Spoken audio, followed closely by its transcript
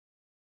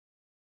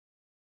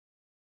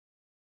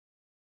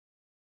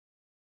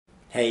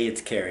Hey,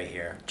 it's Kerry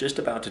here. Just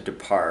about to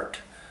depart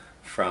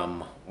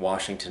from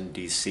Washington,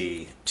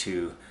 D.C.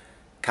 to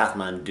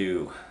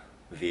Kathmandu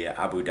via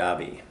Abu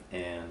Dhabi,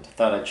 and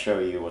thought I'd show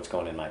you what's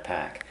going in my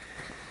pack.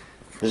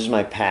 This is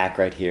my pack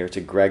right here. It's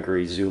a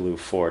Gregory Zulu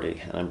 40,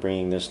 and I'm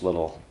bringing this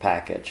little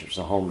package. It's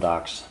a Home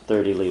Docs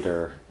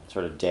 30-liter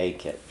sort of day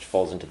kit, which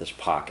folds into this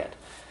pocket.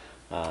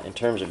 In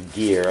terms of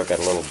gear, I've got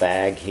a little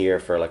bag here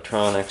for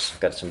electronics. I've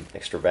got some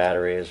extra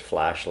batteries,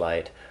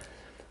 flashlight,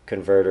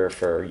 converter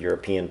for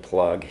European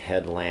plug,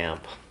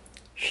 headlamp,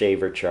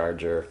 shaver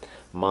charger,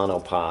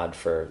 monopod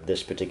for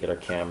this particular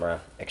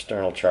camera,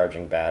 external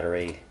charging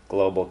battery,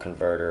 global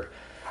converter,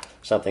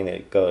 something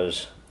that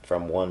goes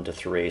from 1 to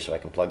 3 so I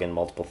can plug in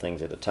multiple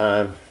things at a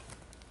time,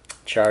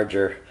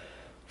 charger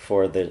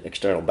for the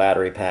external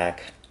battery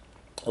pack,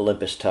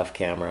 Olympus Tough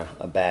camera,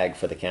 a bag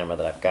for the camera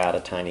that I've got, a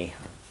tiny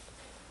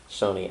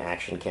Sony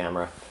action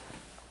camera,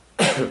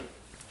 a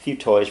few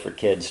toys for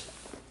kids,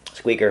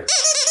 squeaker,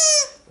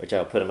 which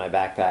I'll put in my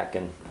backpack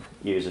and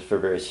use it for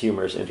various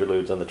humorous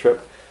interludes on the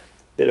trip.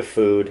 Bit of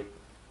food,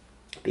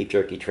 beef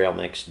jerky, trail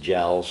mix,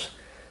 gels,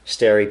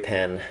 steri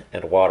pen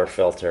and water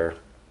filter,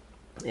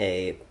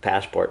 a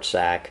passport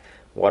sack,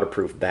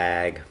 waterproof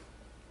bag,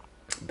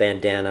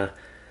 bandana,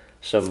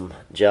 some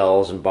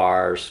gels and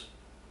bars,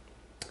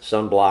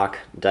 sunblock,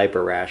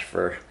 diaper rash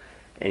for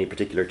any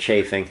particular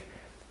chafing,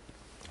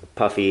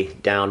 puffy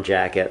down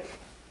jacket,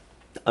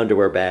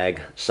 underwear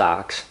bag,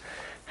 socks,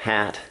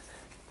 hat,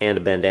 and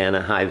a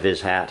bandana,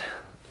 high-vis hat,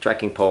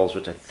 trekking poles,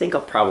 which I think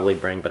I'll probably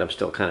bring, but I'm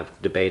still kind of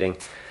debating,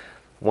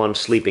 one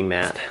sleeping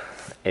mat,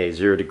 a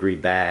 0-degree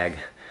bag,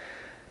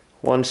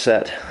 one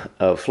set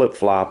of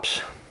flip-flops,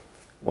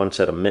 one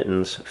set of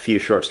mittens, a few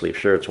short-sleeve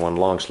shirts, one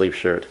long-sleeve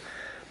shirt,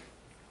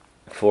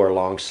 4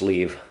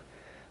 long-sleeve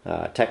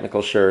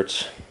technical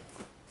shirts,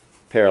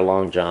 pair of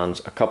long johns,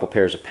 a couple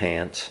pairs of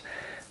pants,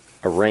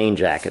 a rain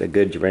jacket, a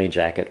good rain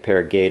jacket, a pair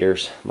of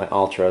gaiters, my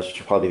Ultras,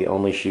 which are probably the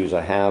only shoes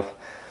I have,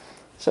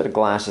 set of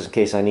glasses in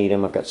case I need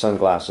them. I've got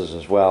sunglasses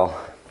as well,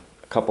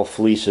 a couple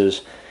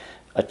fleeces,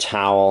 a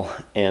towel,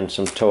 and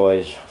some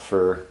toys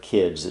for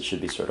kids that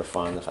should be sort of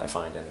fun if I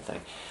find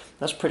anything.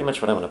 That's pretty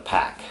much what I'm going to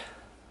pack.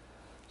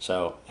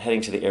 So heading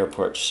to the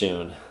airport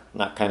soon.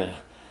 Not kind of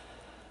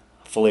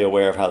fully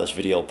aware of how this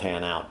video will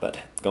pan out, but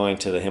going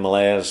to the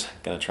Himalayas,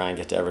 going to try and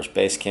get to Everest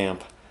Base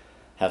Camp,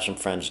 have some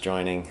friends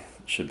joining.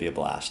 Should be a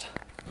blast.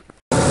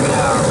 We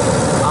are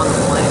on the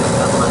plane at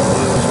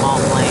Kathmandu, small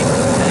plane,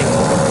 heading to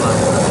Lukla.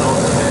 It's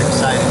also a very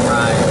exciting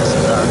ride. This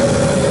is our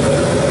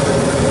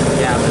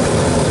cabin.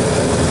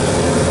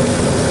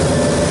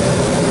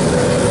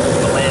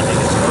 The landing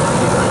is going to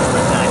be pretty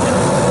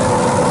spectacular.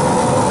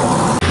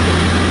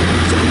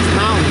 So these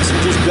mountains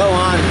just go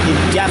on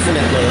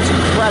indefinitely. It's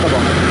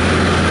incredible.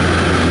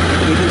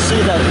 You can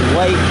see the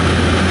white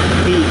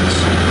peaks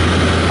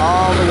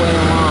all the way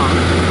along.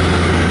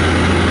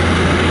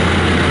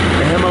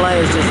 The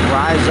Himalayas just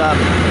rise up,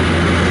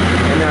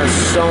 and there are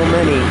so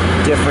many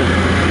different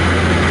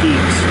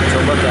peaks to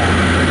look at.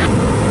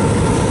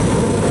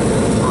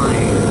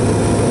 Flying in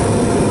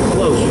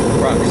close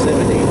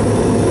proximity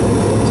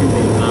to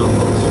the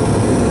mountains.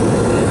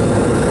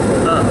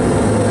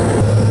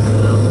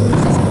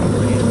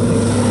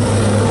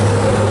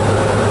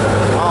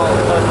 All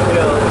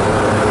uphill.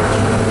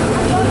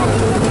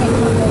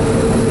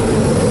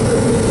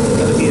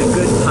 Gotta be a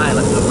good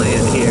pilot to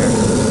land here,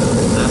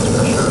 that's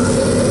for sure.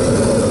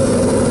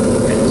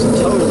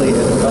 Totally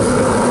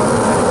interrupted.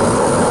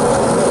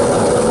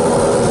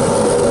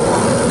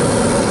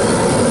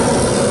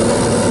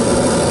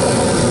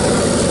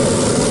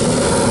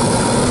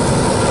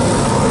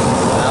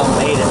 Well,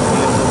 made it.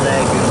 Beautiful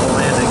day, beautiful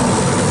landing.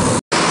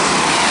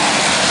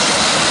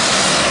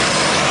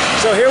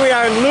 So here we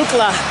are in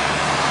Lukla.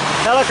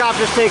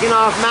 Helicopter's taking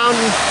off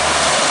mountain.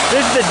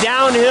 This is the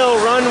downhill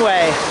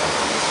runway.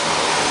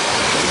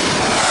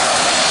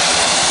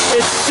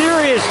 It's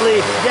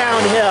seriously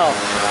downhill.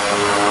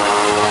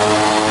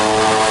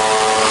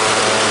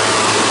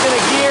 Just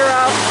gonna gear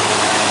up.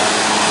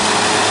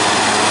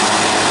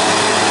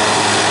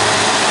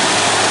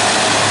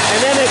 And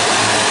then it's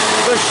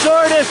the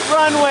shortest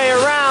runway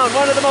around,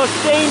 one of the most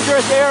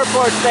dangerous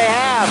airports they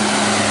have.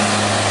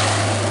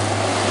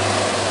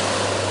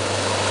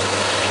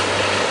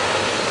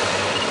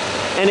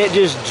 And it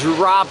just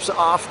drops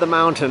off the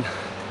mountain.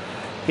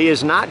 He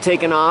is not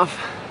taking off.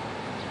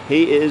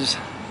 He is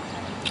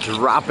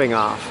dropping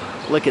off.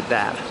 Look at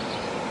that.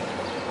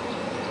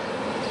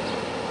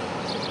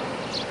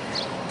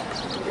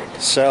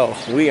 So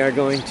we are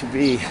going to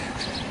be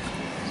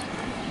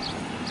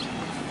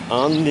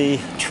on the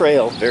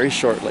trail very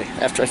shortly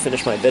after I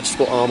finish my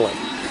vegetable omelet.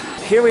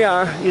 Here we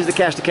are. Use the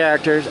cast of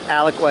characters: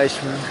 Alec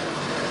Weissman,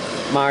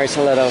 Mari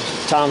Soletos,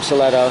 Tom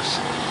Soletos,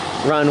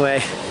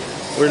 runway.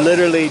 We're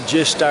literally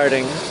just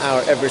starting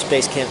our Everest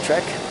Base Camp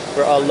trek.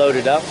 We're all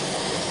loaded up.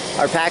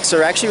 Our packs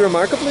are actually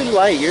remarkably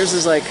light. Yours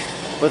is like,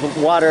 with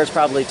water, it's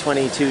probably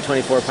 22,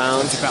 24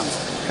 pounds. 20 pounds.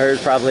 Hers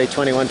probably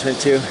 21,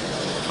 22. 20,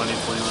 21.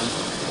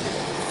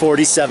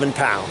 47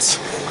 pounds.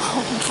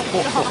 Oh my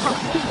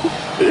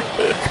God.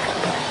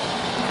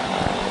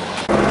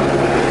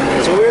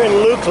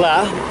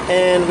 Lukla,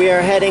 and we are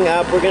heading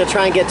up. We're going to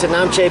try and get to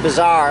Namche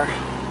Bazaar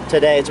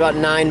today. It's about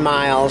 9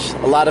 miles,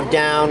 a lot of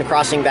down,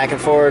 crossing back and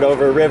forward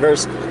over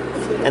rivers.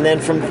 And then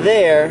from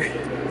there,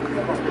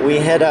 we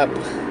head up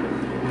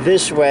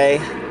this way,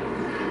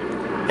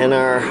 and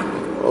our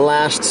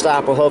last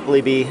stop will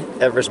hopefully be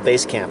Everest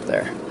Base Camp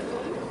there.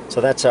 So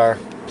that's our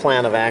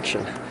plan of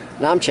action.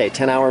 Namche,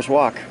 10 hours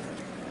walk.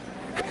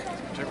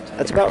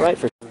 That's about right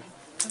for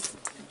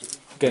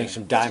getting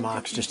some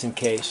Dimox just in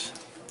case.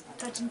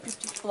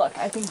 Look,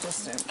 I think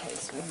just in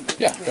case.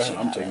 Yeah, go ahead.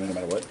 I'm taking it no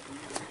matter what.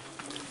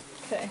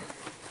 Okay.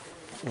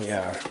 We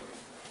are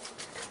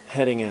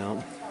heading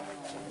out.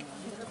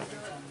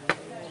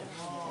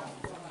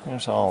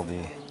 There's all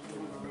the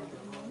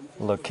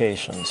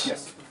locations.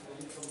 Yes.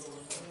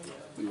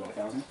 You want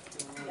 1,000?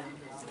 Yeah.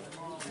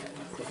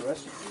 Take the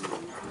rest?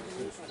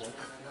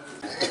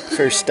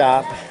 First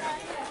stop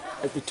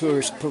at the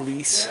tourist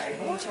police,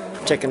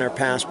 checking our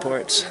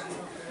passports.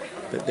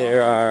 But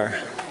there are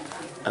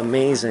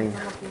amazing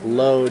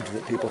loads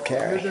that people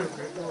carry.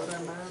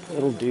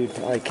 Little dude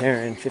probably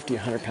carrying 50,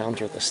 100 pounds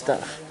worth of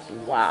stuff.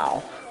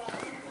 Wow.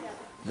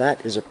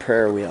 That is a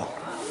prayer wheel.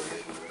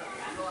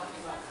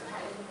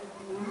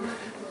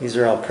 These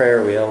are all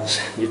prayer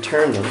wheels. You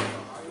turn them,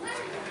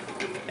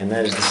 and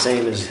that is the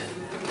same as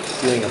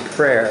doing a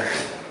prayer.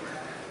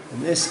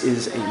 And this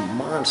is a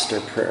monster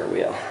prayer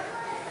wheel.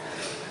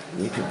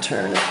 You can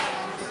turn it.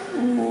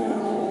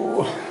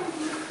 Ooh.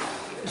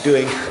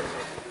 Doing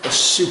a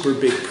super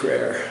big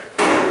prayer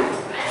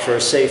for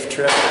a safe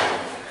trip,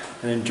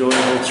 an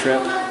enjoyable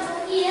trip.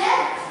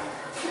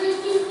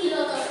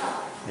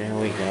 There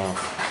we go.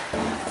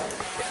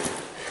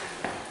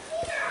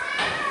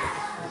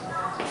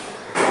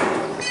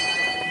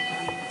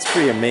 It's a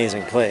pretty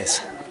amazing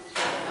place.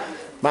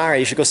 Mara,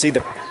 you should go see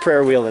the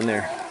prayer wheel in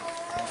there.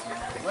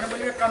 When will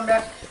you come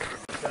back?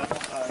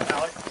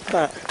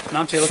 About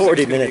Namche looks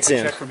 40 like minutes we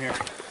can in. check from here.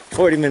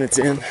 40 minutes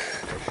in,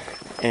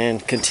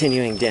 and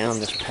continuing down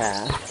this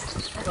path.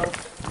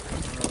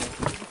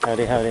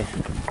 Howdy, howdy.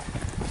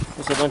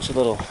 There's a bunch of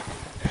little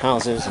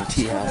houses and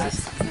tea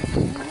houses.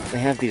 They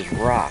have these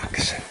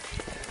rocks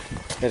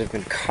that have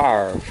been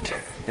carved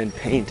and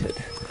painted.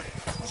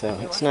 So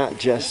it's not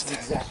just...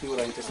 Exactly what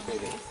I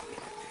anticipated.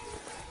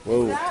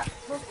 Whoa. Yeah.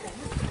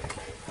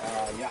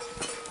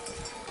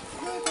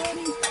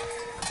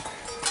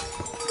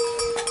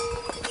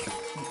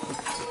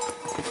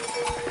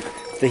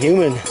 The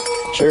human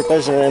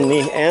Sherpas and then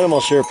the animal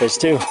Sherpas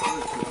too.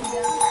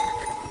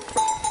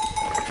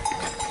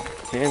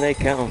 Here they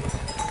come.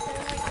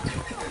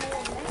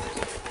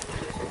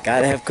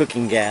 Gotta have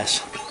cooking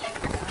gas.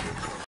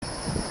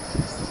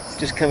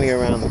 Just coming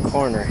around the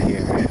corner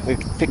here, we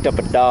picked up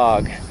a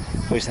dog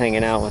who was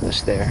hanging out with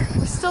us there.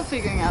 We're still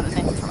figuring out a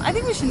name for him. I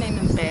think we should name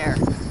him Bear.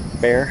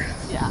 Bear?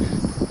 Yeah.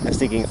 I was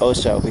thinking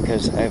Oso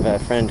because I have a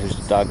friend whose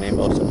dog named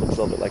Oso. Looks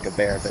a little bit like a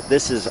bear, but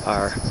this is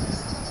our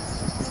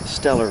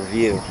stellar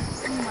view.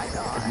 Oh my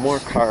god. More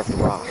carved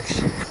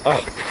rocks.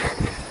 Oh,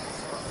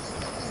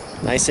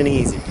 nice and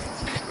easy.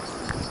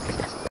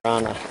 We're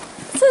on a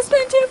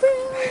Suspension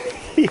bridge.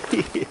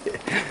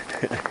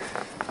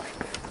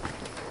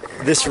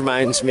 This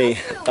reminds me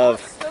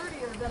of.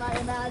 Sturdier than I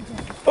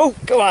imagined. Oh,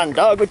 come on,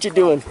 dog. What you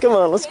doing? Come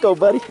on, let's go,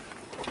 buddy.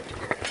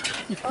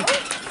 You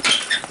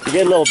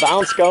get a little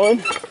bounce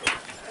going. I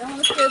don't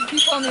want to scare the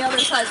people on the other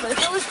side, but if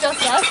it was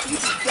just us, we'd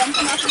be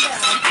jumping up and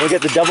down. We'll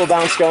get the double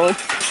bounce going.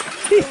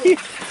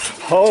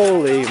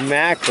 Holy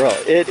mackerel.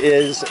 It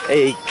is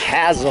a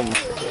chasm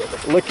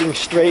looking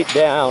straight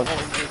down.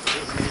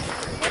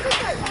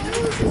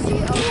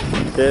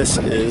 This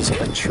is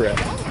a trip.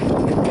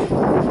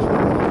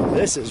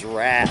 This is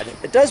rad.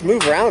 It does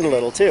move around a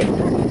little too.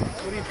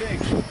 What do you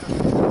think?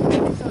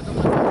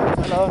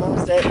 Hello,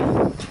 namaste.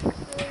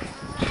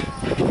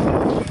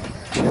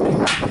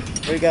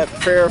 We got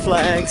prayer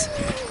flags.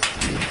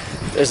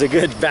 There's a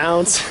good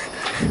bounce.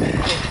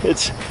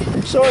 It's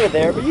sort of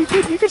there, but you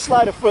could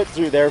slide a foot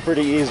through there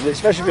pretty easily,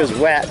 especially if it was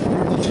wet.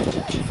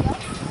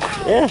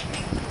 Yeah.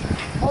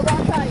 Hold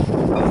on tight.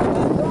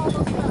 We're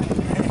almost done.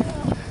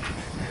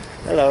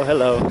 Hello,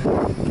 hello.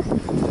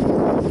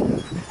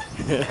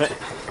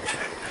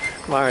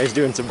 Mari's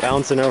doing some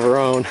bouncing of her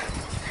own.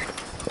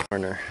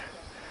 Corner.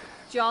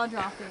 Jaw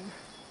dropping.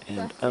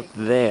 And up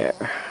there,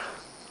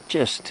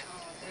 just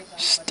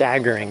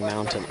staggering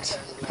mountains.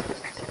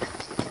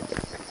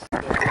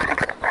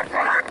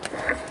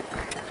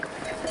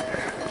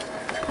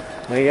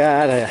 We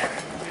got a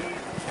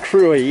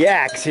crew of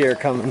yaks here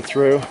coming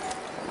through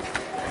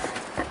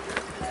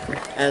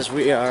as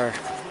we are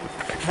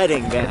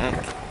heading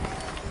back.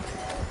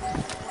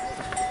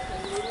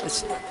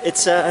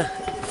 It's a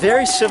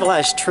very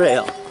civilized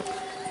trail.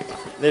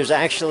 There's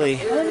actually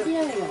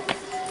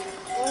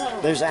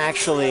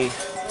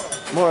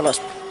more or less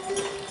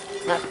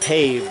not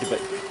paved, but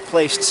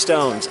placed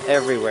stones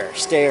everywhere,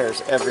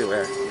 stairs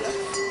everywhere.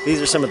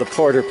 These are some of the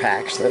porter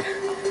packs that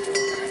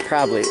are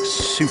probably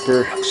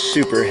super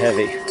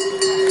heavy.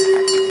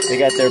 They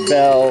got their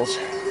bells.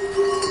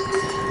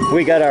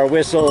 We got our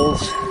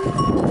whistles.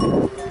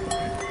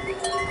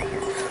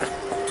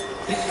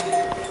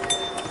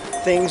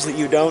 things that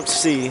you don't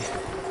see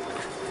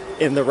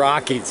in the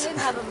Rockies. We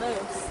did have a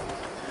moose.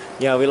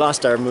 Yeah, we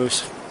lost our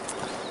moose.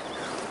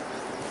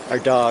 Our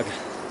dog.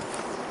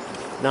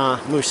 Nah,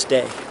 moose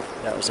stay.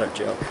 That was our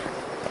joke.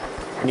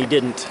 And he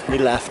didn't. He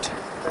left.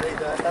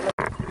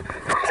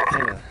 It's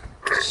kind of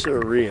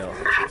surreal.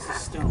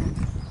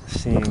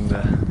 Seeing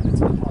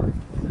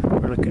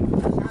we're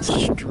looking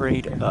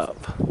straight up.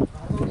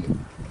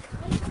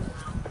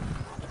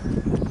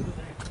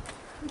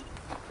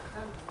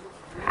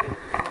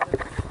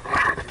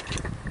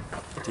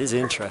 It is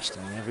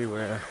interesting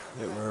everywhere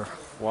that we're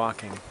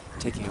walking,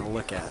 taking a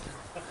look at.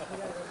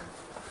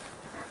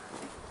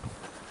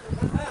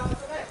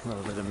 A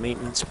little bit of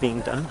maintenance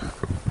being done.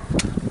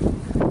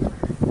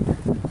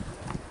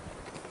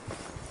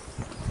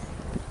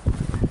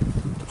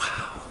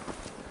 Wow.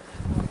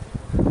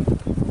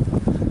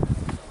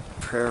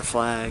 Prayer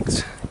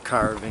flags,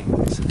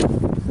 carvings.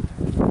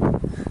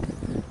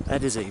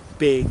 That is a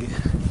big,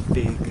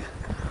 big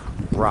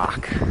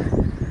rock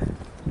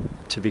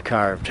to be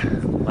carved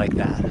like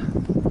that.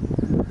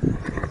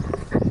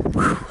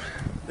 Whew.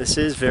 This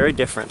is very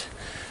different.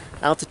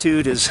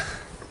 Altitude is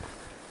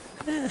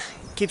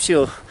keeps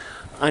you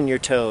on your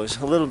toes,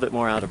 a little bit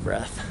more out of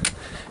breath.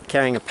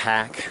 Carrying a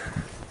pack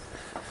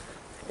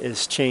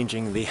is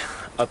changing the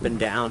up and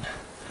down.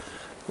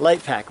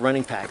 Light pack,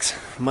 running packs,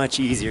 much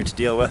easier to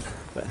deal with,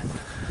 but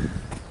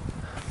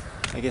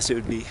I guess it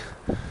would be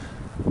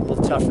a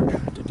little tougher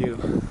to do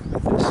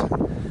with this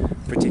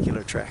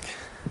particular trek.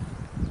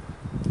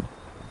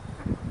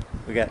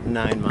 We got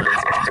 9 miles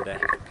today.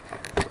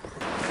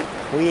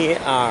 We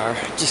are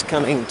just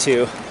coming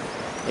to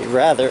a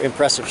rather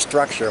impressive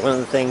structure. One of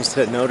the things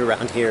to note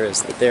around here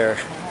is that there are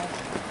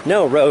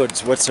no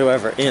roads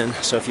whatsoever in.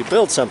 So if you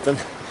build something,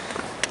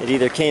 it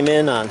either came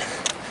in on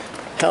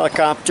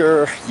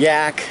helicopter,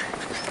 yak,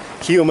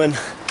 human,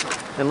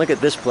 and look at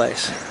this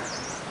place.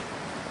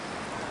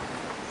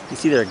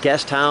 It's either a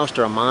guest house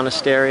or a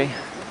monastery.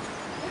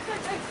 Looks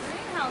like big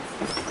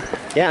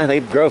greenhouses. Yeah, they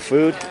grow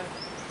food.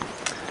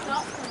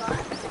 Not for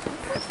much.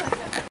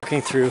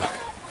 Walking through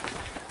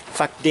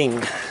Phak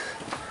Ding,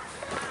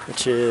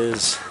 which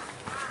is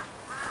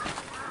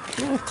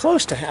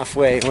close to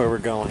halfway where we're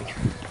going.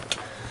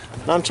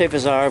 Namche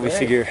Bazaar, we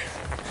figure,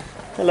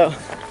 hello,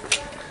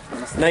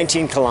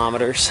 19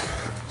 kilometers,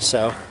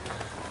 so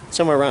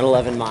somewhere around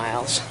 11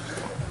 miles.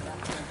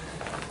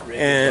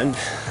 And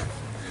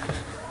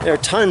there are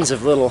tons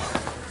of little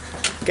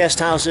guest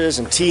houses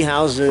and tea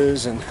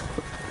houses and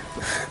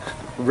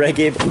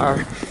reggae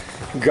bar,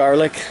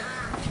 garlic,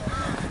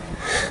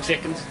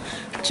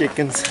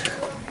 chickens.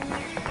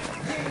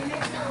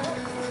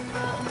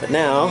 But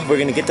now we're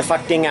gonna get the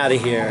Phak Ding out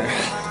of here.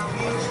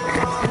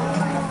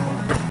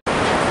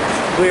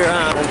 We're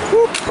on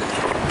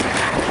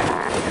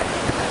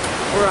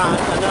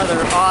another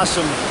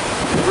awesome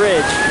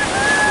bridge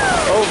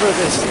over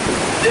this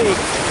big.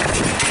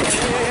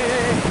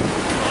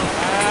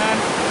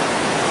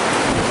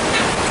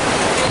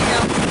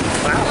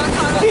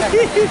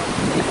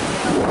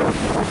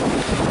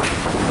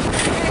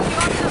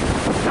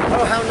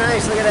 Oh, how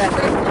nice! Look at that.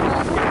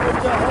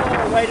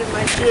 Oh, right in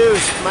my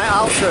shoes, my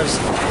Ultras.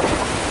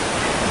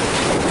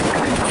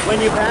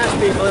 When you pass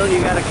people,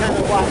 you gotta kind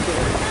of watch it.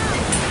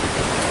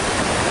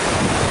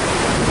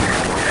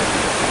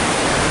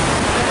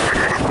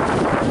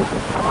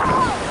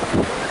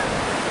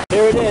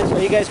 Here it is.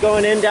 Are you guys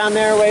going in down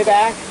there way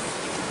back?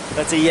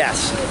 That's a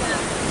yes.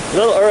 A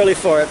little early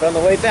for it, but on the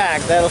way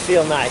back, that'll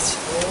feel nice.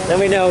 Then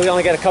we know we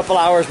only got a couple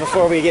hours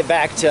before we get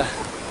back to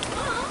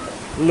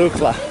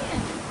Lukla.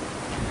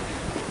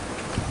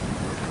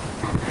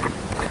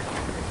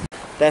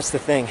 That's the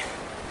thing.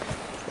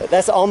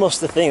 That's almost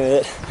the thing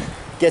that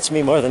gets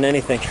me more than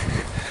anything.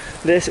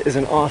 This is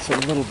an awesome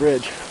little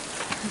bridge.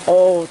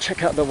 Oh,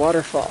 check out the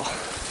waterfall.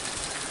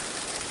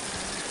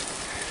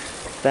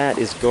 That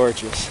is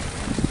gorgeous.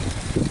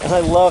 And I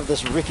love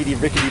this rickety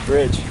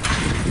bridge.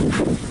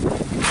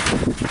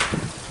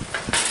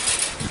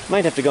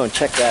 Might have to go and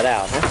check that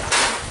out, huh?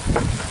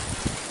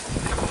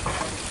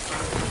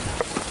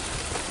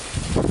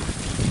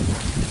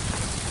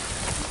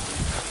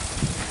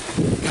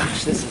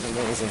 Gosh, this is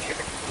amazing.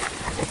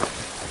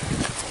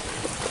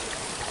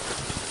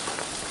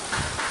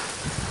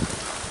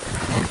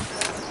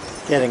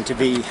 Getting to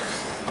be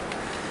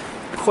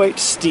quite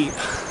steep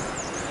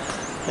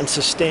and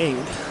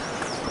sustained.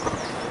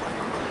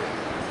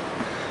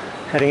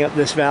 Heading up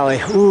this valley.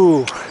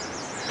 Ooh,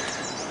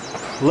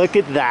 look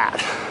at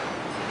that.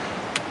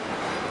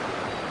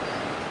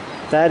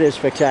 That is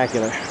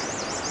spectacular.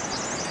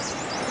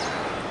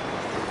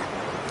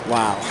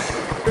 Wow.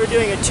 We're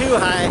doing a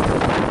 2-high.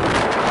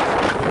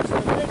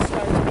 It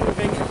starts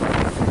moving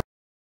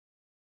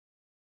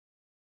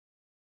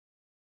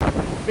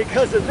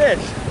because of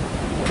this.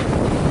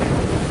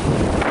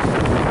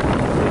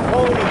 The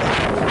pony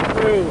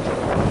through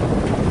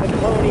the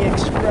Pony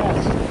Express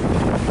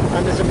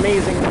on this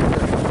amazing river.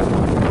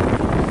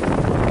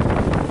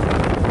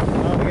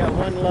 Oh, we got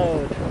one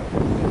load.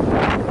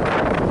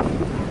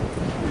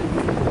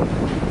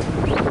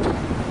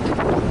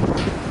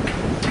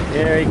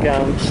 There Here he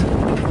comes.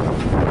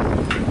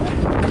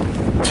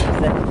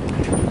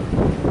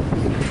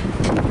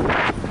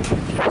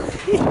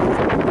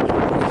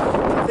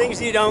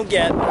 Things you don't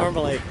get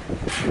normally.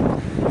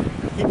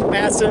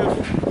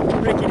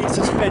 Massive rickety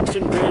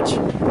suspension bridge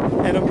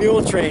and a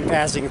mule train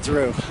passing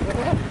through.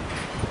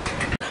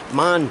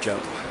 Manjo,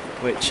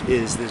 which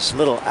is this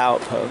little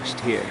outpost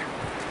here.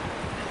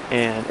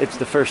 And it's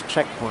the first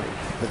checkpoint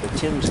for the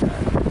Tim's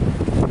card.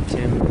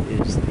 Tim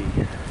is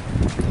the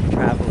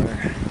traveler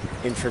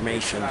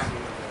information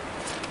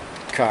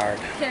card.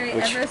 Carry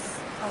Everest.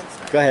 Oh,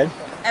 sorry. Go ahead.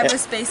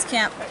 Everest Base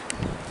Camp.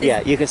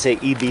 Yeah, you can say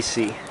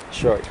EBC,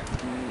 short.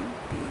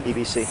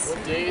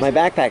 EBC. My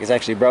backpack is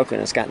actually broken.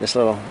 It's got this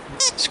little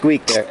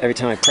squeak there. Every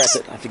time I press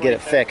it, I have to get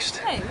it fixed.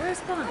 Hey,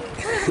 where's Bonnie?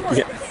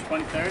 Yeah.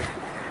 23rd?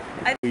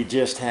 We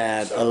just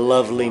had a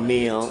lovely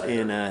meal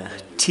in a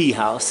tea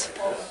house.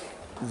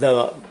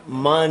 The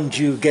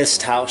Manju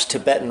Guest House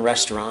Tibetan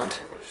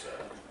restaurant.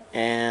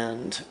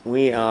 And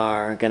we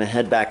are going to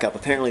head back up.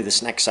 Apparently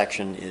this next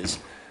section is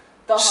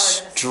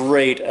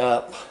straight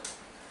up.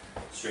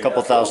 A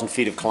couple thousand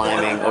feet of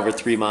climbing, over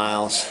 3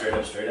 miles.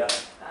 Straight up.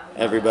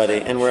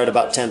 Everybody, and we're at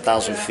about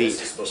 10,000 feet,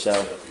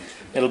 so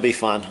it'll be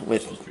fun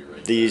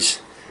with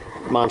these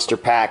monster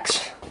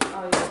packs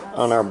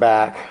on our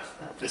back.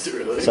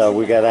 So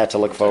we got that to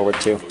look forward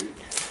to.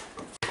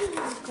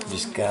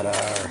 Just got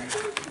our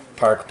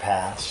park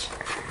pass,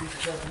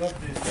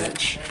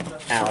 which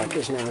Alec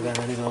is now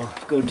going to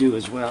go do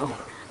as well.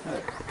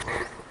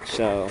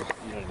 So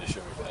You don't need to show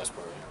me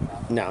passport.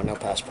 no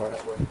passport.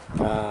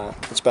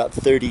 It's about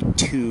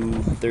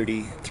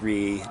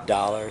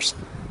 $33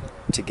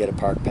 to get a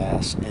park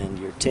pass, and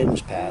your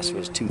Tim's pass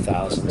was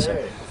 $2,000, so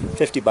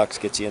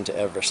 $50 gets you into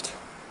Everest.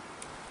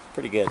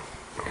 Pretty good.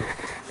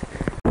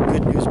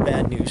 Good news,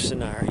 bad news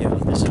scenario.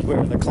 This is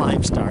where the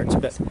climb starts,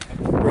 but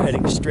we're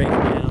heading straight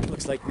down.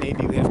 Looks like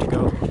maybe we have to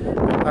go.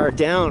 Our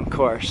down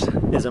course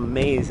is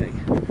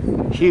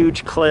amazing.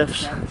 Huge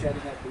cliffs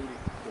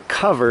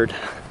covered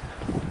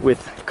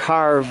with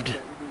carved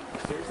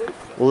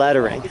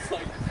lettering.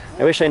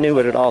 I wish I knew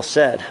what it all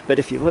said, but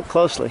if you look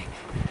closely,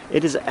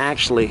 it is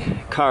actually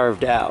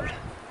carved out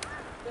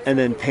and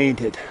then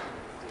painted.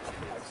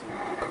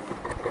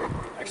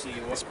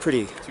 It's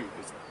pretty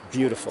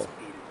beautiful.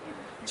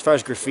 As far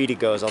as graffiti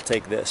goes, I'll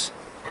take this.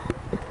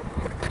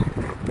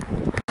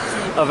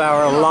 Of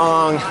our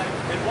long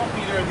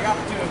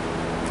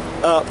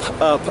up.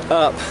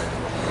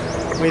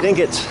 We think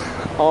it's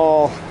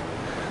all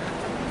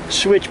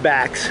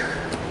switchbacks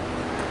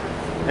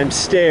and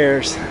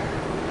stairs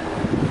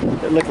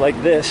that look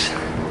like this.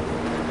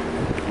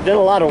 Done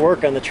a lot of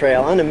work on the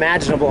trail,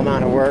 unimaginable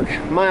amount of work,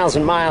 miles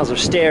and miles of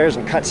stairs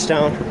and cut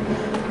stone.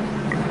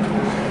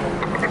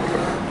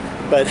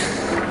 But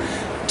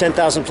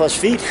 10,000 plus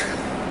feet.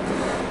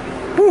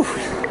 Whew.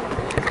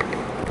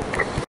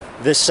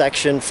 This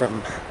section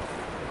from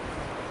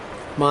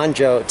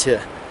Manjo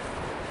to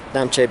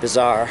Namche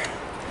Bazaar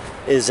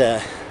is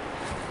a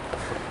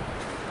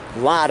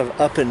lot of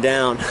up and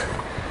down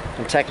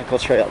and technical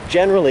trail.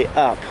 Generally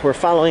up. We're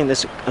following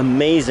this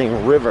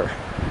amazing river,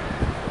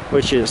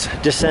 which is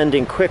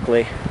descending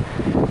quickly,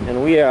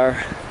 and we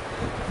are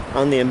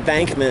on the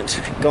embankment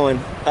going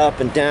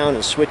up and down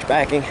and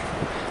switchbacking.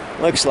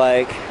 Looks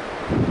like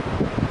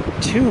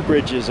 2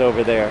 bridges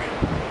over there.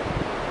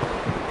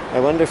 I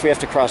wonder if we have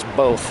to cross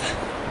both,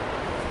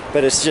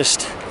 but it's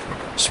just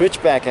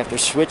switchback after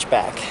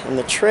switchback, and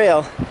the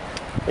trail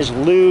is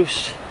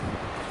loose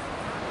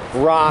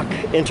rock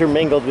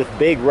intermingled with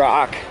big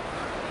rock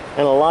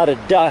and a lot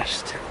of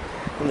dust,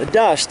 and the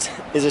dust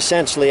is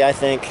essentially, I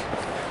think,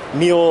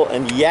 mule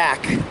and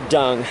yak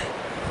dung,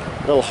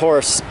 little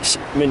horse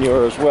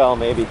manure as well,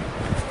 maybe.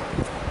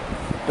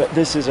 But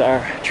this is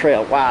our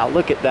trail. Wow,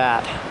 look at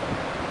that.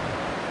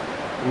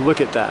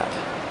 Look at that.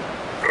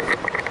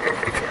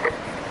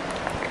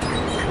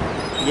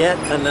 Yet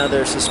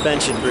another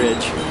suspension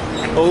bridge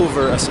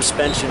over a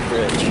suspension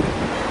bridge.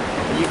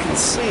 You can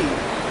see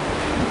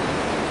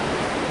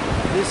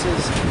this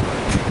is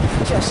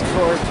just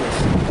gorgeous.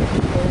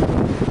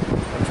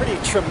 A pretty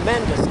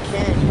tremendous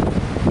canyon.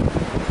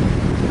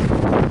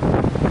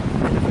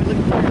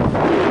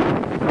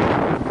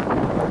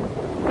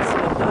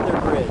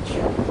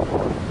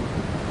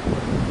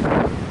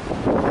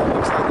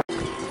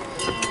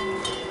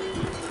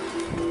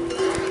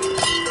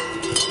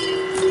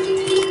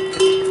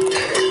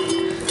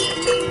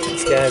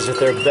 Guys with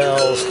their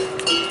bells,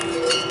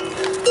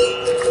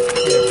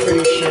 they're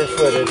pretty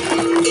sure-footed.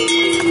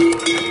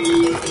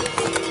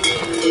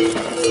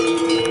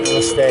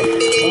 Namaste.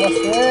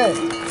 Namaste.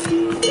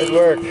 Good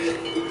work.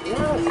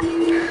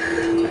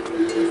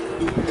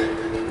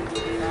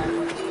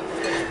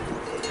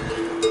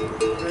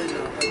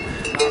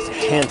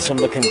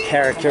 Handsome-looking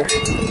character.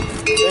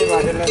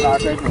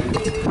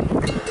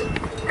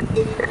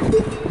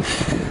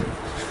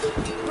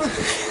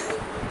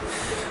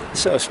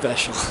 So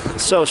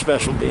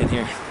special being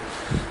here.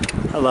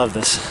 I love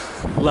this,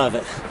 love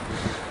it.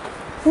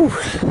 Whew.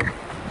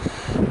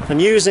 I'm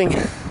using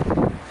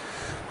a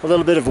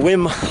little bit of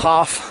Wim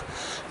Hof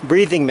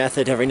breathing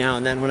method every now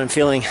and then when I'm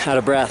feeling out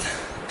of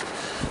breath.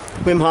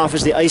 Wim Hof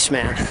is the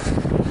Iceman.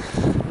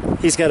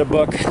 He's got a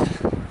book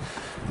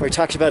where he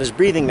talks about his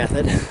breathing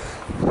method,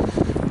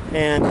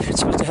 and it's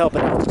supposed to help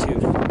at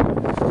altitude.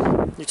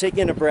 You take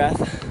in a breath,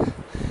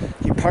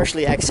 you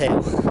partially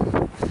exhale,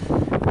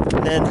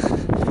 and then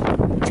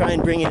try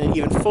and bring in an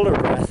even fuller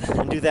breath,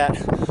 and do that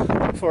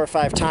 4 or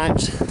 5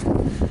 times,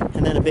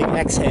 and then a big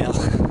exhale.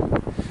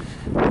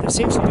 And it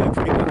seems to do it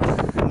pretty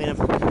well. I mean, I'm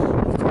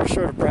of course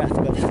short of breath,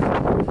 but it's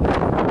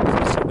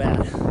not so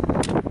bad.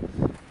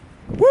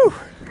 Woo!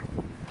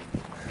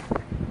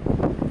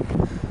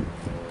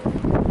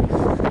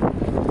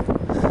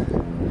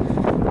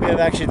 We have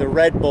actually the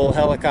Red Bull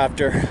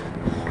helicopter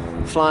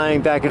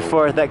flying back and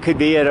forth. That could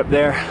be it up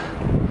there.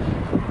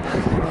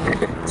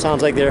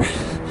 Sounds like they're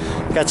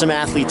got some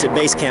athletes at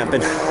base camp.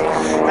 And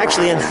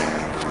actually,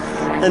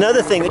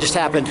 another thing that just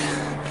happened,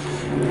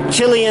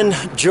 Kilian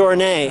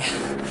Jornet,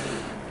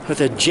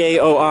 with a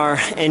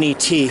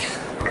Jornet,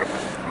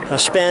 a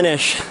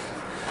Spanish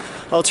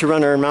ultra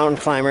runner and mountain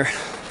climber,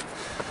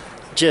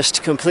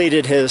 just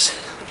completed his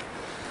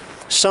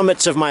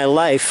Summits of My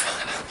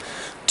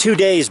Life 2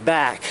 days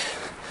back,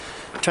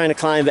 trying to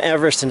climb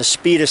Everest in a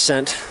speed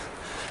ascent,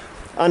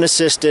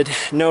 unassisted,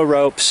 no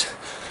ropes,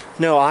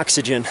 no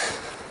oxygen.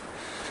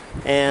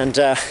 And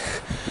I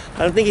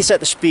don't think he set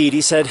the speed.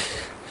 He said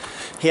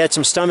he had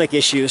some stomach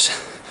issues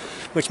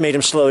which made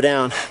him slow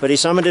down, but he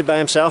summited by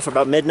himself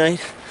about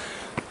midnight,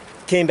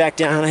 came back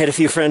down. I had a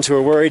few friends who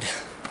were worried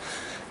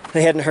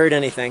they hadn't heard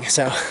anything,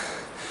 so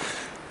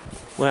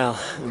well,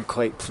 I'm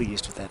quite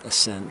pleased with that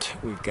ascent.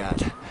 We've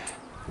got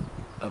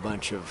a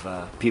bunch of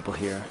people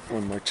here,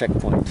 one more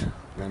checkpoint,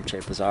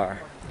 Namche Bazaar,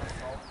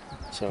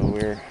 so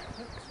we're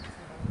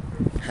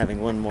having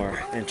one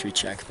more entry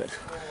check, but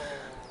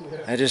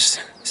I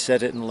just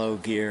set it in low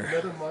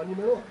gear.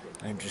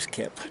 I just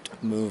kept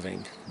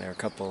moving. There are a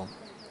couple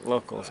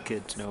local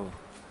kids, no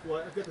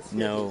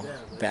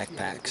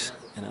backpacks,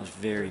 and I was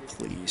very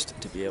pleased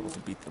to be able to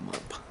beat them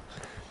up.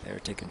 They were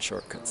taking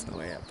shortcuts on the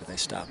way up, but they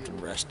stopped and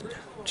rested,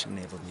 which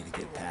enabled me to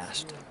get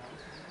past.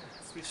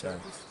 So,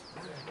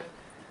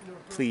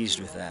 pleased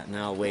with that.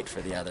 Now I'll wait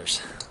for the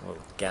others. We'll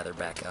gather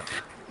back up.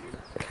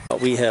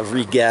 We have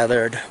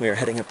regathered. We are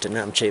heading up to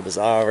Namche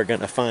Bazaar. We're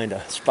going to find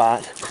a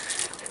spot.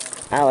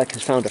 Alec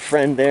has found a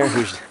friend there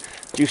who's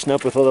juicing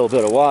up with a little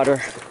bit of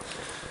water.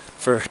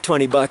 For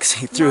 20 bucks,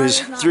 he threw his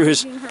Her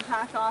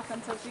pack off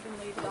until she can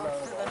leave it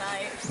off for the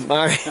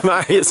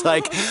night. Mari's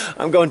like,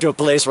 I'm going to a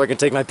place where I can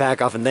take my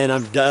pack off and then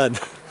I'm done.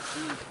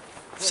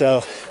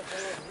 So,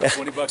 yeah.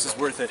 20 bucks is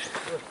worth it.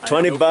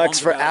 20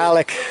 bucks for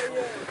Alec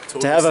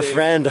to have a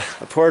friend,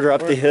 a porter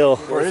up the hill.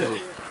 Where is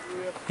he?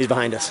 He's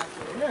behind us.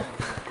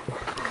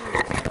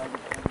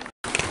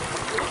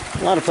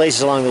 A lot of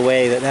places along the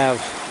way that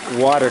have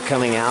water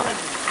coming out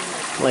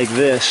like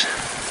this.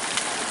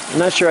 I'm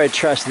not sure I'd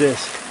trust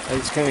this.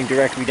 It's coming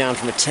directly down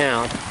from a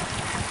town,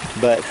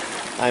 but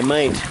I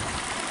might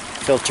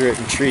filter it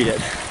and treat it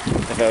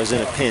if I was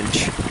in a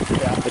pinch.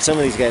 But some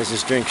of these guys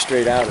just drink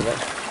straight out of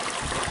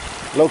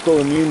it. Local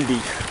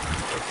immunity.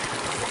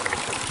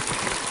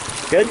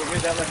 Good?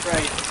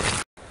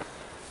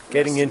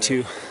 Getting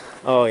into,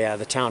 oh yeah,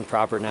 the town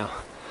proper now.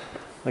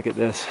 Look at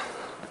this.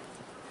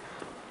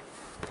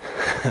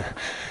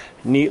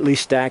 Neatly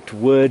stacked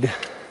wood,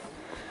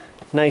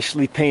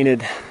 nicely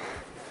painted,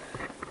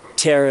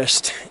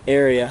 terraced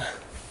area.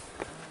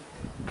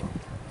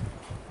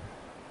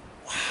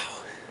 Wow.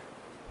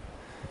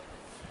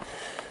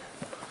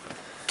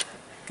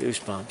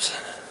 Goosebumps.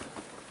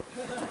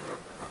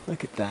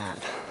 Look at that.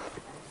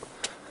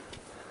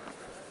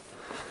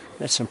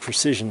 That's some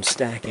precision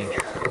stacking.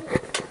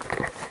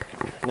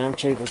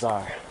 Namche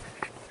Bazaar.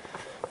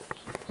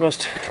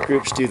 Most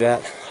groups do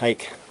that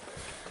hike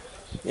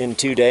in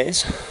 2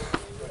 days.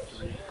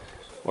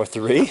 Or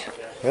 3?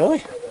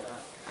 Really?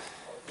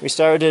 We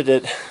started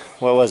at,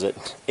 what was it,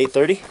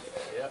 8:30?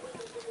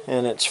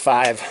 And it's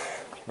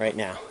 5 right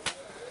now.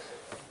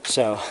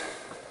 So,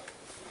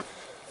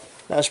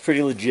 that's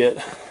pretty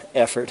legit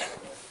effort.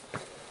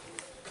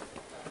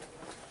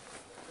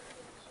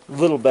 A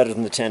little better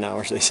than the 10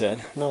 hours they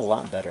said. Not a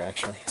lot better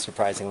actually,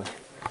 surprisingly.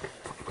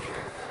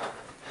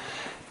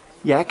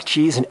 Yak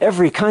cheese and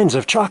every kinds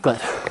of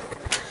chocolate.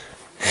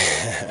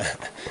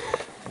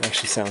 It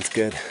actually sounds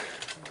good.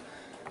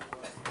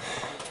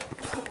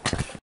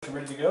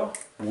 Ready to go?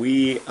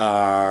 We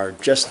are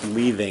just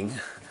leaving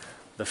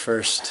the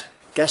first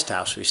guest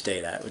house we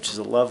stayed at, which is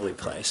a lovely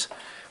place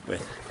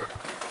with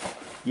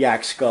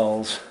yak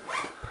skulls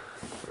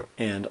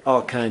and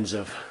all kinds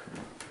of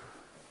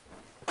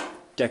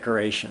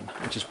decoration,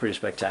 which is pretty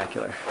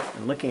spectacular.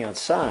 And looking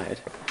outside,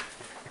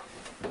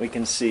 we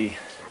can see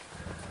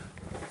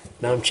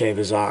Namche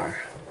Bazaar,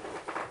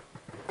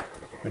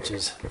 which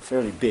is a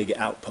fairly big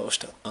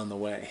outpost on the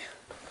way.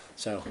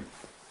 So,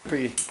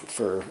 pretty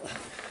for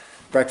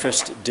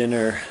breakfast,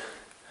 dinner,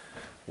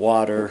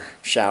 water,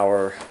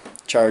 shower,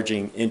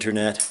 charging,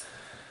 internet,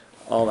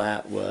 all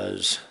that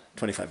was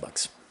 25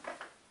 bucks.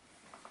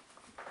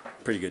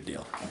 Pretty good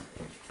deal.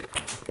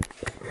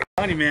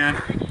 Money,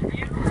 man.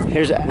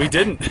 Here's We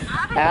didn't.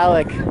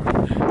 Alec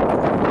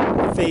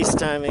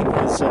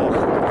FaceTiming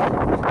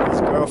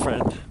his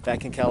girlfriend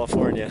back in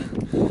California.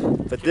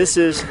 But this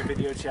is A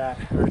video chat,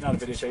 or not a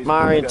video chat.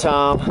 Mari and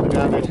Tom.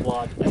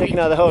 Taking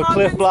out the whole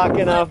cliff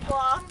blocking up.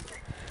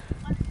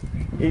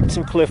 Eat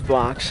some cliff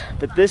blocks.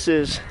 But this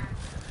is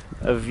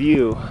a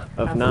view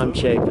of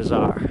Namche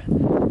Bazaar.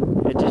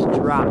 It just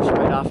drops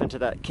right off into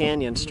that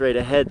canyon straight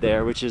ahead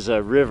there, which is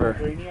a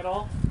river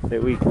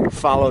that we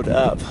followed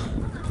up.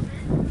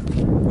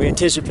 We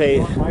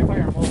anticipate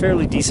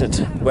fairly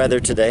decent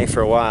weather today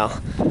for a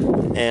while,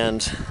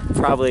 and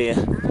probably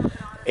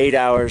 8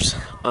 hours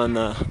on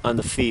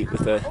the feet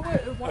with a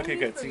Okay,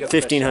 good. So you got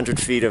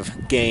 1,500 feet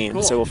of gain.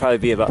 Cool. So we'll probably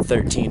be about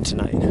 13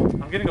 tonight.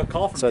 I'm getting a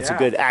call from So it's a Dad.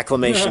 good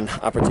acclimation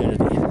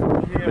opportunity.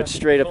 Yeah. But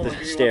straight up the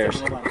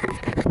stairs.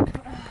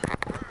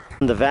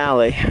 The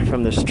valley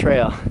from this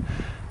trail.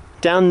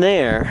 Down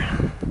there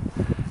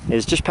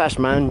is just past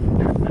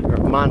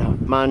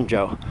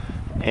Manjo,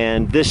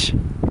 and this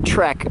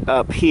trek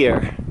up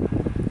here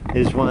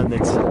is one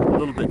that's a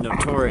little bit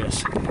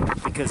notorious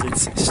because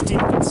it's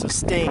steep and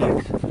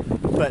sustained.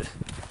 But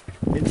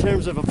in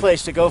terms of a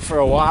place to go for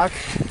a walk,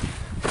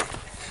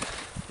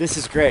 this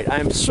is great.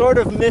 I'm sort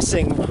of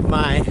missing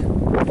my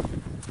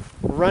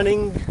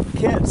running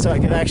kit so I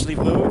can actually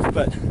move,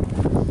 but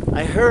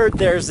I heard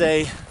there's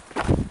a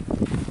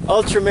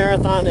ultra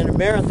marathon and a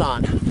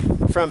marathon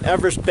from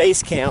Everest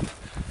Base Camp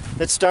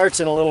that starts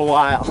in a little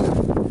while.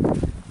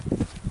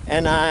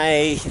 And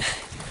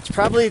it's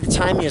probably the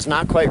timing is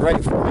not quite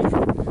right for me,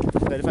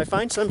 but if I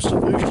find some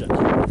solution,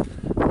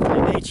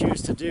 I may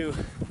choose to do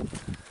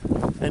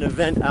an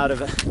event out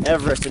of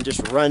Everest and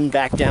just run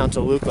back down to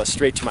Lukla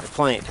straight to my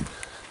plane.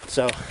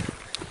 So,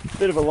 a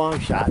bit of a long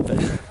shot, but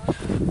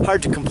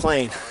hard to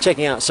complain.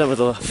 Checking out some of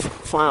the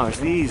flowers.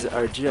 These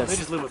are They just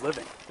just live with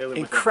living. They live with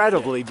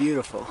incredibly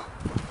beautiful.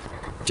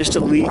 Just a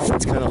leaf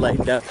that's kind of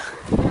lightened up.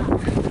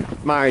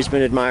 Mari's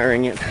been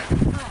admiring it.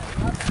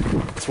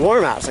 It's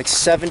warm out. It's like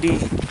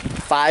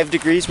 75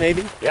 degrees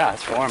maybe. Yeah,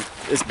 it's warm.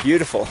 It's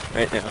beautiful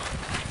right now.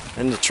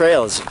 And the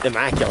trail is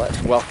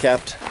immaculate, well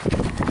kept.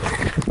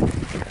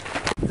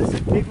 Is this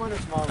a big one or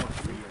small one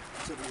for you?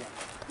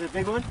 Is it a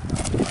big one?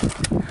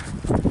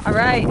 All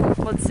right,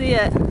 let's see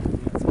it.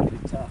 It's gonna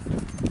be tough.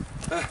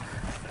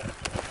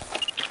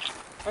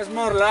 It's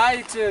more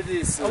light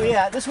this. Oh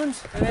yeah, this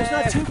one's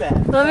not too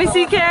bad. Let me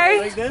see, Carrie.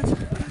 Like this?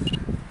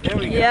 There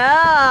we go.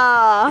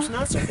 Yeah. It's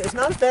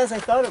not as bad as I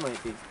thought it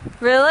might be.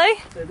 Really?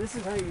 So this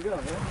is how you go,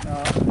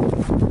 yeah?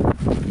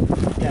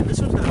 Yeah, this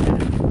one's not bad.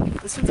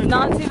 This one's okay.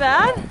 Not too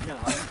bad? No.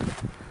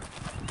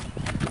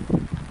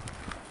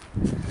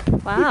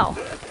 Wow.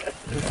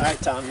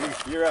 Alright, Tom,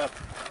 you're up.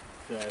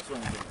 Yeah, it's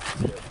one of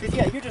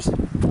Yeah, you're just,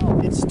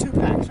 it's 2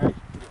 packs, right?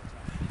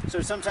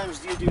 So sometimes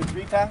do you do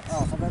 3 packs?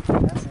 Oh, sometimes 3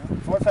 packs, yeah.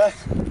 4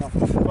 packs? No,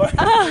 4.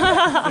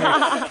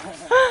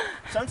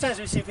 Sometimes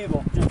we see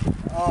people just,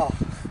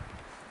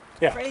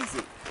 Yeah.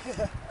 crazy.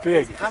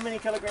 big. How many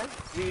kilograms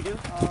do you do?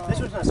 This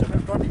one's not so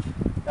bad. 20.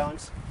 That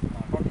one's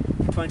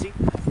 20.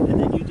 And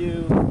then you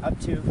do up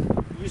to,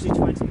 usually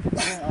 20.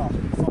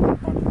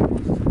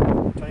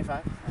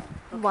 25.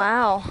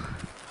 Wow.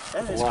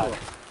 That is cool.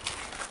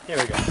 Here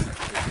we go.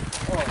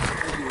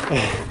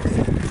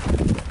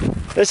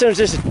 This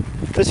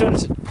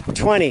one's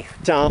 20,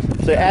 Tom.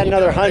 So add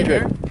another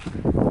 100.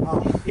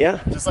 Yeah.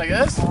 Just like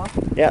this?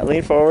 Yeah,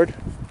 lean forward.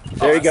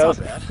 There you go.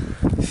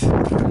 Let me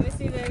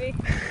see, baby.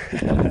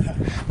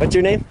 What's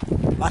your name?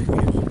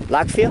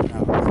 Lockfield?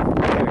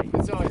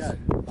 It's always,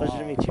 Pleasure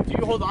to meet you. do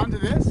you hold on to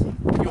this?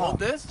 You hold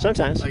this?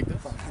 Sometimes. Like this?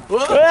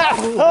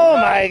 Oh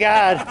my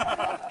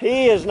God.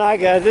 He is not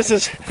good. This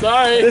is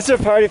a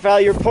party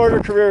foul. Your porter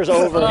career is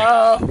over.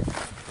 How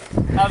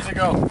does it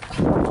go?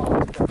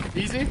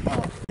 Easy?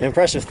 The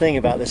impressive thing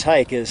about this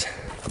hike is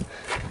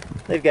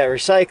they've got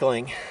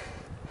recycling.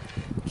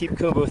 Keep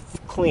Kumbu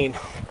clean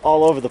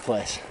all over the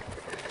place.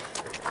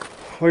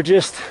 We're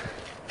just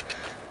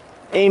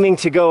aiming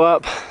to go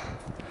up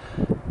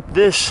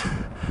this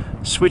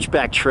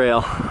switchback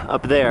trail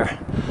up there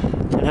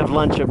and have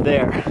lunch up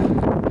there.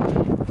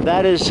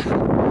 That is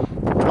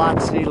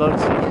Lhotse.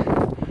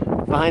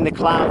 Behind the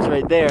clouds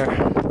right there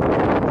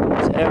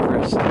is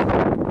Everest.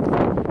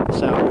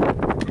 So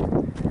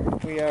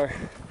we are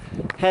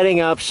heading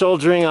up,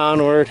 soldiering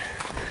onward.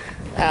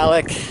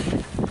 Alec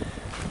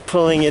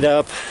pulling it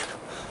up.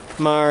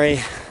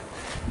 Mari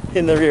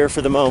in the rear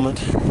for the moment.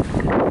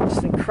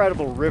 Just an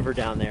incredible river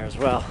down there as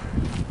well.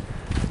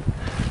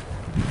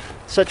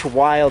 Such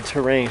wild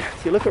terrain.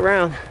 If you look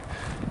around,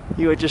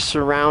 you are just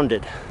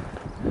surrounded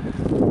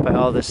by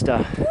all this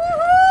stuff.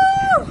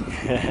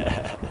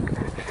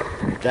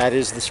 That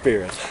is the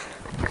spirit.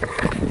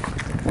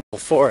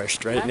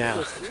 Forest right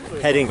now,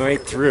 heading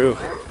right through,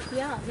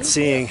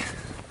 seeing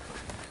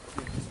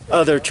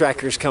other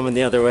trekkers coming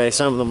the other way.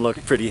 Some of them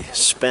look pretty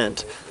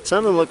spent.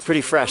 Some of them look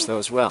pretty fresh though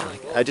as well.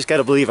 I just got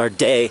to believe our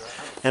day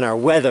and our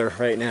weather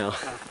right now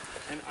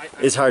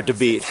is hard to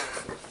beat.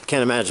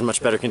 Can't imagine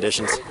much better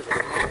conditions.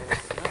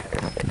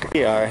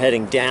 We are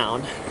heading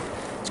down.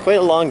 It's quite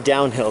a long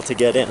downhill to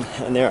get in,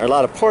 and there are a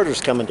lot of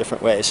porters coming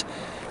different ways.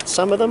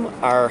 some of them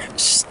are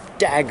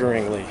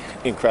staggeringly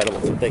incredible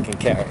that they can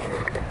carry.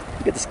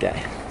 Look at this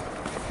guy.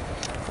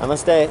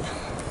 Namaste.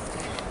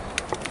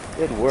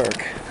 Good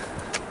work.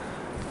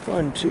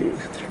 1, 2,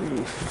 3,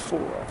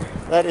 4.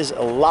 That is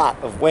a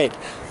lot of weight.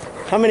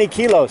 How many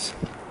kilos?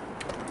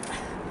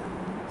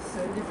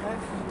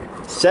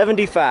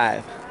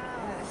 75.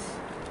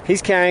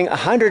 He's carrying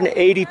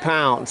 180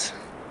 pounds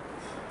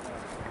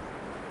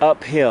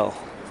uphill.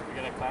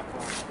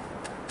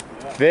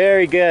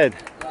 Very good.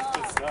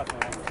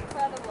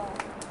 Incredible.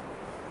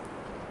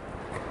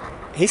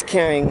 He's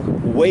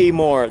carrying way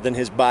more than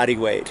his body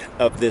weight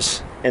of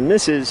this, and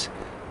this is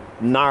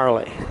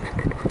gnarly.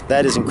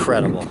 That is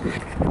incredible.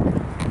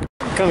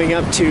 Coming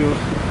up to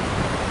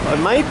what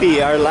might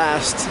be our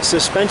last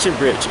suspension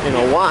bridge in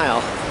a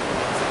while,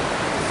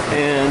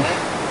 and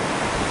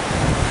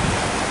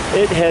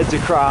it heads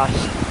across,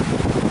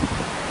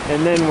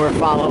 and then we're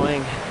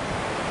following,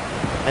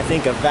 I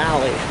think, a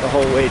valley the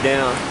whole way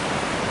down.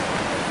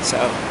 So,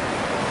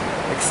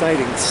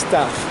 exciting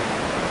stuff.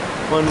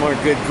 One more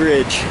good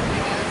bridge.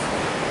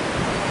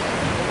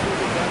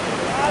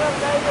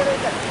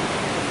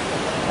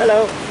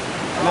 Hello.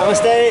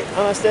 Namaste.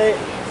 Namaste.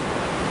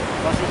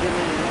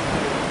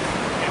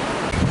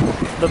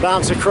 The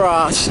bounce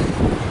across.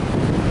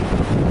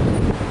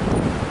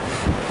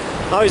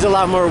 Always a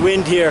lot more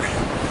wind here.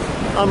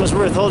 Almost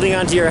worth holding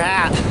onto your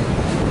hat,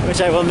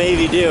 which I will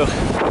maybe do.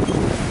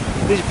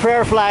 These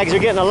prayer flags are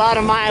getting a lot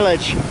of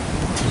mileage.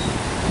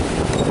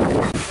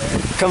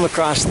 Come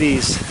across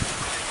these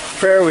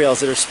prayer wheels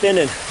that are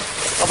spinning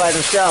all by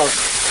themselves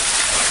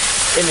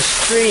in a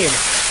stream.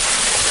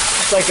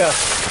 It's like a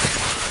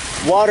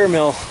water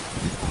mill.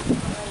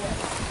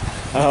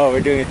 Oh,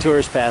 we're doing a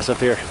tourist pass up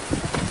here.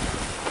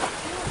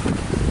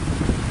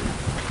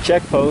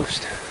 Check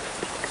post.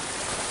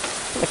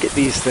 Look at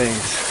these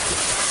things.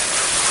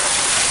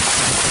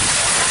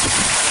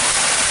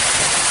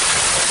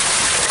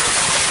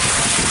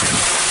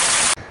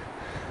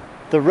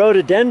 The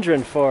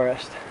rhododendron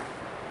forest.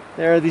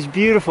 There are these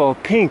beautiful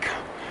pink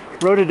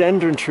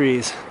rhododendron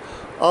trees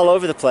all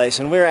over the place,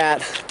 and we're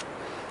at,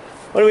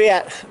 what are we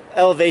at?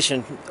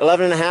 Elevation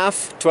 11 and a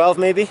half, 12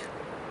 maybe?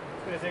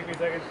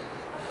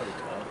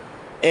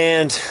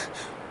 And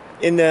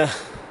in the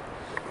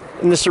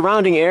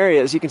surrounding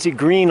areas you can see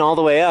green all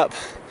the way up.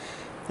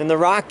 In the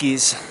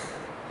Rockies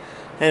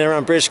and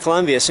around British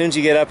Columbia, as soon as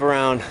you get up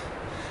around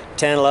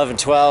 10, 11,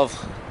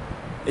 12,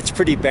 it's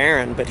pretty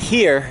barren, but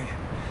here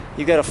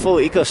you've got a full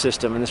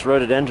ecosystem in this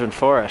rhododendron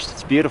forest.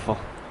 It's beautiful.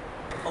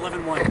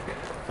 11,100.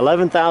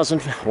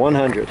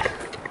 11,100.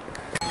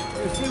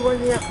 You see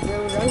one yak there,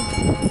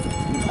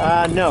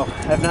 right? No,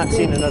 I've not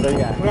seen another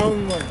yak.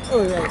 Brown one.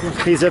 Oh,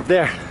 yeah. He's up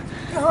there.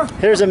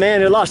 Here's a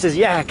man who lost his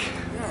yak.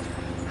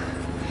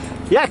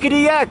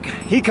 Yakety yak!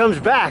 He comes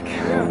back.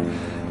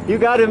 You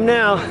got him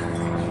now.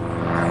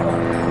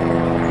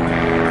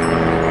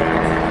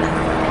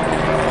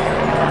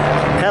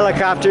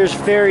 Helicopters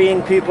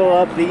ferrying people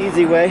up the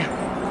easy way.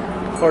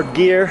 Or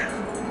gear.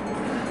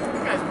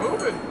 You guys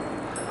moving?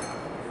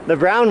 The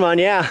brown one,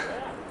 yeah.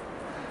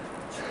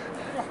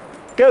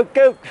 Go,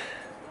 go.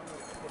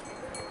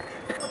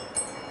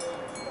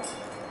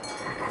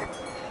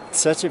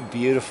 Such a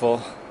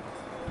beautiful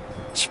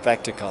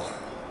spectacle.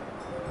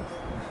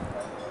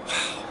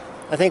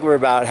 I think we're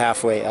about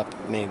halfway up,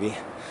 maybe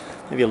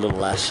a little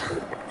less.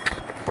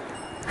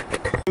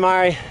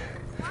 Mari,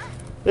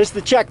 this is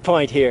the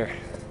checkpoint here.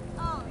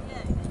 Oh,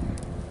 yeah.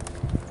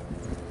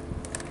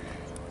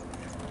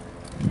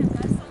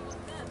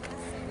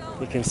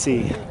 You can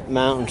see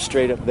mountain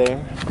straight up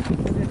there.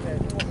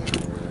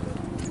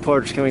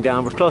 Porter's coming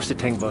down. We're close to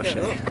Tengboche.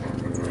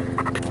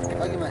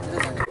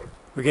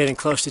 We're getting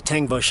close to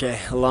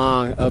Tengboche, a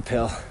long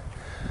uphill.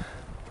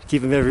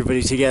 Keeping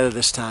everybody together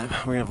this time.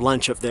 We're gonna have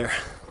lunch up there.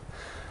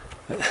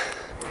 But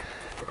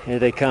here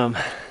they come.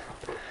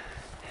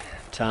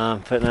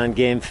 Tom putting on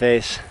game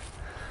face.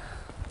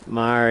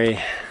 Mari,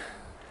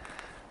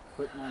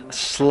 a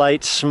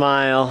slight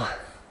smile.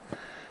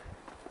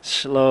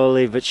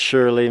 Slowly but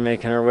surely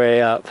making her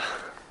way up.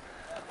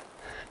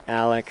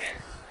 Alec,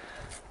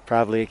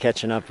 probably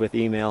catching up with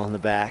email in the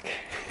back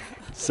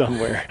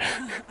somewhere.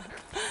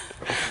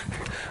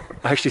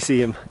 I actually see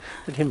him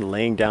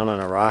laying down on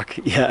a rock.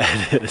 Yeah,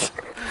 it is.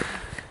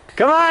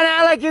 Come on,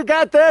 Alec, you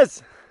got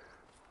this!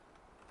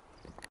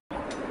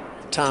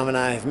 Tom and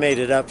I have made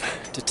it up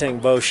to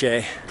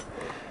Tengboche.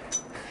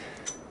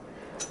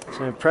 It's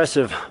an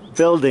impressive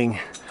building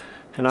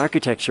and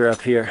architecture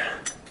up here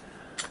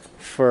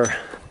for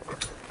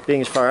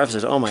being as far up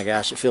as, oh my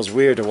gosh, it feels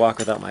weird to walk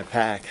without my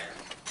pack.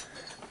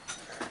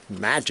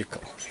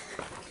 Magical.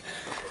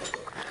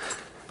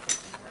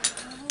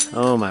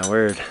 Oh my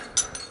word.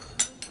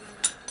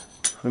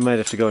 We might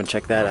have to go and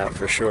check that out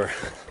for sure.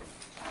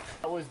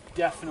 That was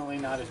definitely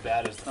not as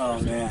bad as the first.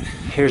 Oh man.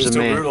 Here's a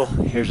man. brutal.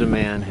 Here's a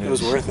man who's It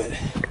was worth it.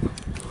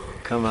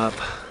 come up.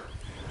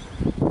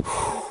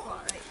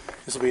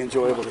 This will be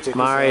enjoyable to take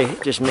Mari this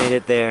off. just made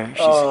it there.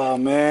 She's, Oh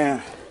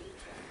man.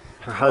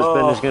 her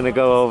husband is going to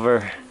go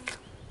over,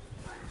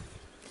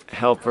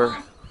 help her.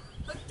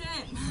 Hooked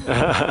in.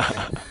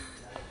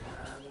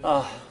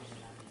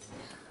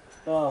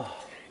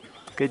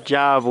 Good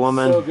job,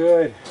 woman. So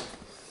good.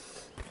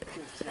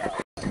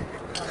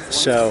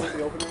 So,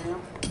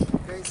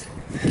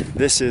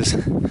 this is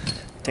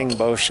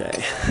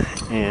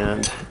Tingboshe,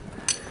 and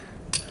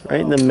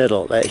right in the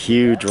middle, that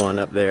huge one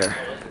up there,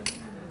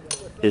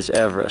 is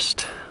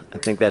Everest. I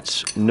think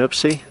that's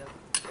Nuptse,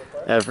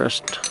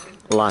 Everest,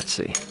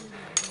 Lhotse,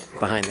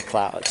 behind the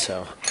clouds.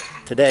 So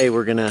today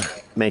we're gonna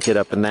make it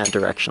up in that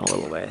direction a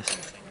little ways.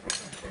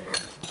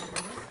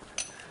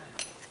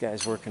 These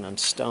guys working on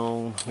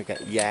stone, we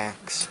got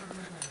yaks,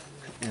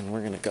 and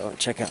we're gonna go and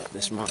check out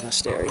this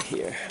monastery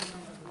here.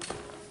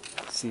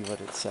 See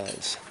what it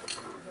says.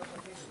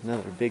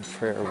 Another big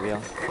prayer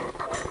wheel.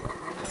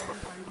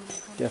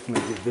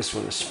 Definitely give this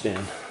one a spin.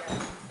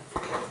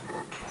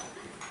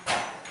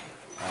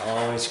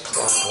 Always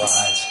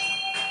clockwise.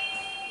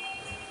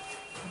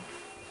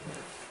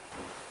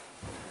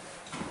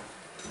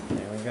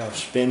 There we go,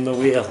 spin the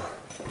wheel.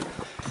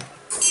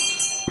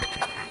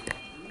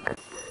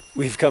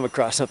 We've come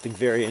across something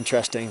very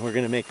interesting. We're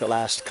going to make the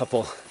last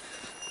couple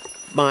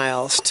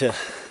miles to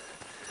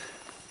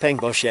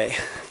Tingboshe.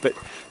 But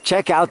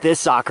check out this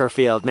soccer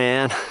field,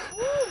 man.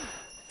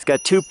 It's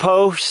got 2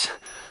 posts.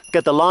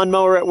 Got the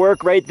lawnmower at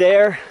work right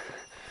there.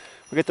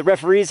 We got the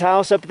referee's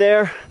house up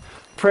there.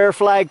 Prayer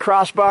flag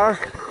crossbar.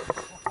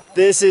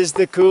 This is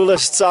the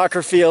coolest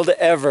soccer field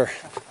ever.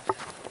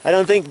 I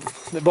don't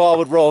think the ball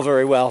would roll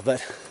very well,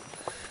 but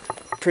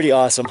pretty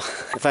awesome.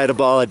 If I had a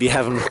ball, I'd be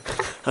having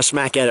a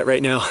smack at it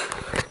right now.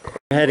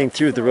 We're heading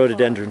through the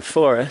rhododendron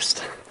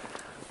forest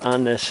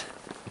on this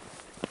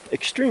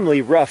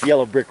extremely rough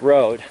yellow brick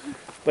road,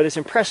 but it's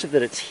impressive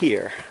that it's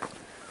here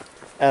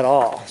at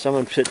all.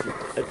 Someone put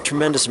a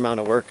tremendous amount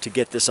of work to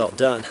get this all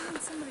done.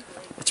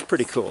 It's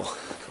pretty cool.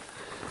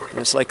 And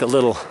it's like a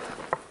little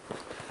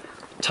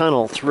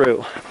tunnel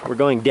through. We're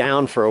going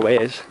down for a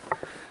ways,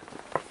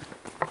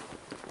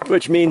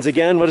 which means,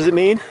 again, what does it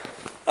mean?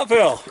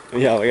 Uphill.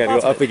 Yeah, we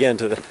gotta go up again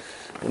to the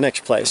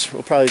next place.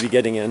 We'll probably be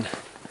getting in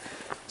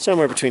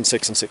somewhere between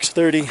 6 and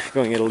 6:30,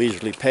 going at a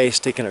leisurely pace,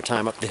 taking our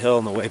time up the hill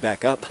on the way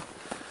back up.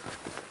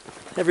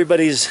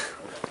 Everybody's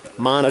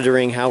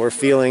monitoring how we're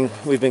feeling.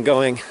 We've been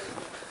going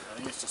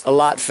a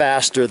lot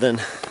faster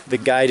than the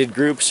guided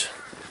groups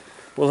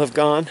will have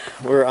gone.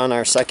 We're on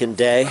our 2nd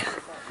day.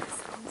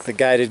 The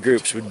guided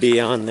groups would be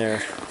on their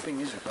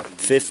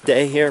 5th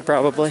day here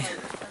probably.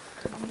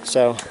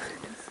 So,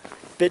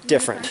 a bit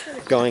different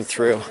going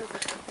through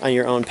on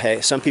your own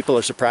pace. Some people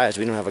are surprised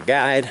we don't have a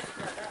guide,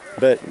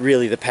 but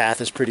really the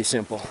path is pretty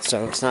simple,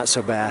 so it's not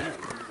so bad.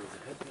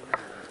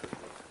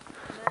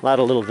 A lot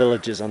of little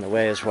villages on the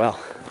way as well.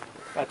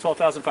 About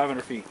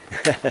 12,500 feet.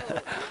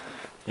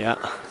 Yeah.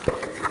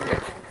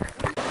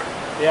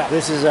 Yeah.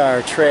 This is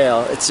our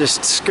trail. It's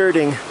just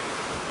skirting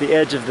the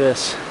edge of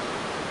this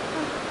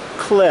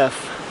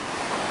cliff.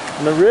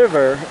 And the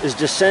river is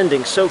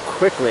descending so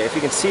quickly. If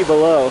you can see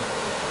below,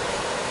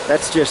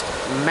 that's just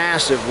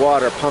massive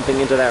water pumping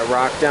into that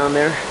rock down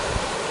there.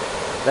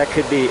 That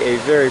could be a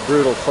very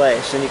brutal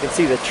place. And you can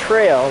see the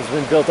trail has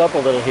been built up a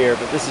little here,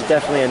 but this is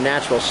definitely a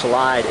natural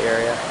slide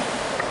area.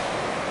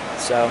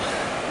 So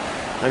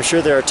I'm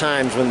sure there are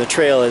times when the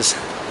trail is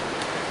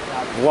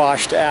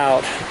washed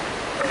out.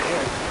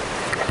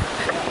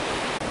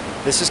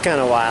 This is kind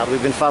of wild.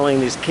 We've been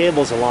following these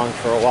cables along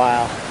for a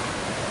while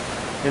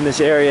in this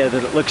area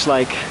that it looks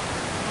like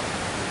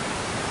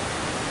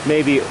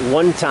maybe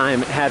one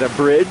time it had a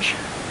bridge,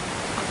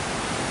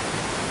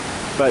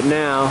 but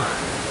now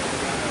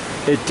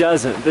it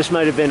doesn't. This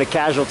might have been a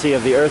casualty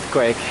of the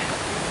earthquake.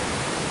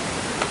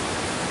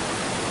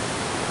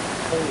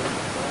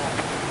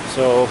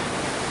 So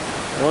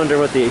I wonder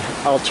what the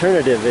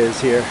alternative is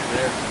here.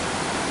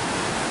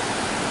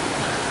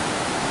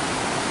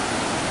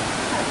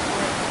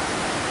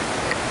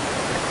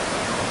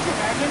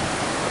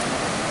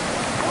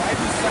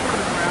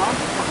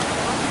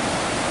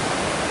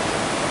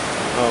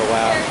 Oh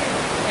wow.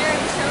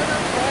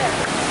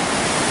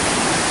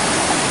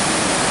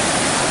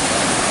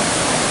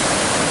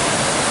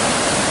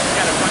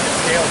 Kind of fun to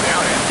scale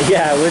down it.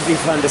 Yeah, it would be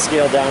fun to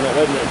scale down it,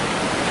 wouldn't it?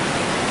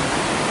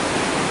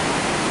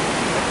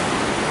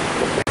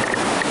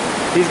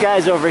 These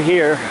guys over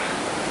here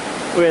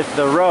with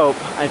the rope,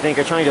 I think,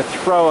 are trying to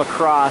throw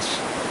across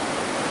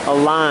a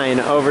line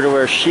over to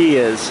where she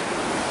is.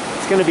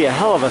 It's going to be a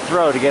hell of a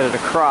throw to get it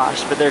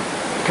across, but they're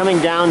coming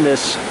down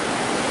this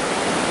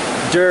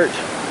dirt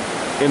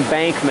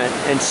embankment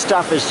and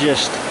stuff is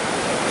just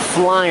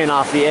flying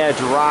off the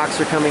edge. Rocks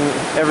are coming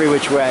every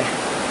which way.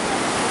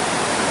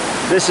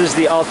 This is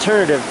the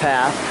alternative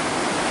path.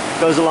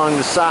 Goes along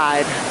the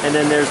side, and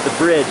then there's the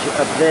bridge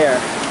up there.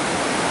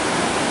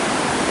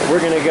 We're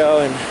gonna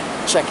go and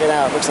check it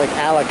out. Looks like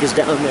Alec is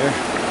down there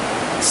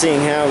seeing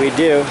how we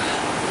do.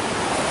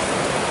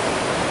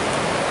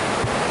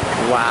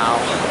 Wow.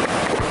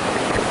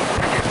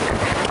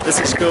 This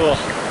is cool.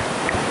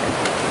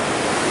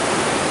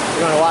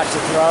 You wanna watch the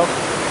throw?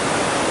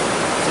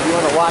 So you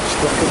wanna watch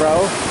the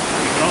throw?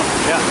 Oh,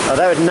 yeah. Oh,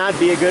 that would not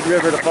be a good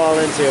river to fall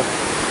into.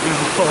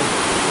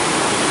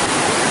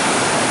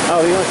 Oh,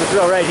 he wants to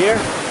throw right here?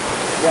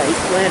 Yeah, he's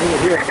planting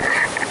it here.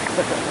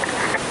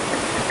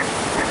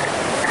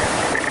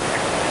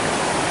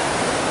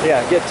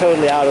 Yeah, get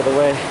totally out of the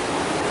way.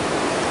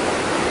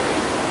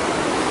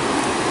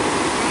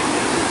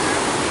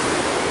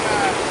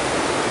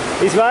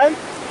 He's what?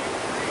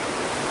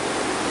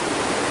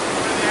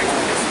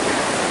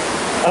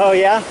 Oh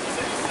yeah?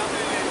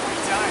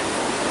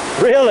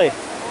 Really?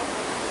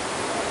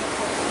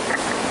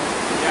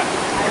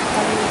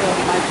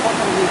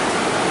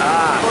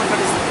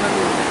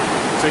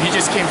 So he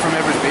just came from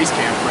Everest Base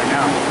Camp right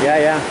now. Yeah,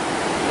 yeah.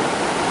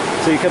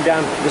 So you come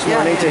down this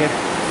morning to here?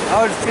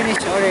 Already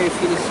finished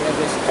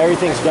Everest.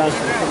 Everything's done.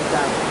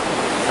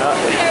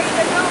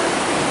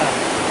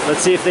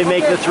 Let's see if they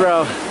make the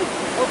throw.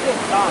 Okay.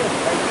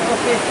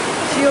 Okay.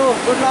 See you.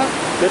 Good luck.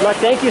 Good luck.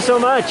 Thank you so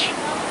much.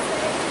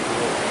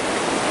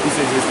 He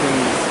says this thing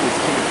is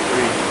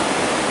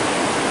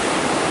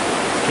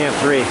Camp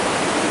 3. Camp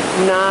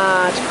 3.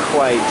 Not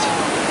quite.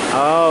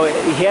 Oh,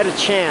 he had a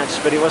chance,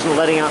 but he wasn't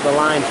letting out the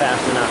line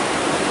fast enough.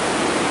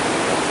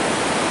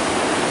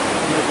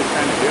 What are they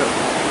trying to do?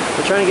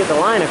 We're trying to get the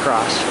line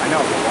across. I know,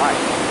 but why?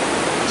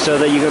 So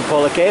that you can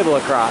pull a cable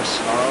across.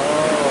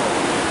 Oh.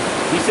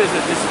 He says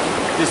that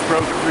this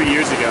broke 3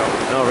 years ago.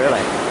 Oh,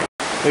 really?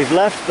 We've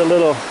left the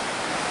little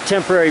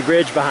temporary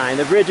bridge behind.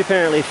 The bridge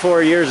apparently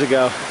 4 years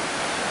ago,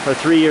 or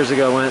 3 years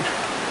ago went.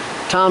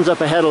 Tom's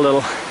up ahead a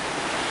little.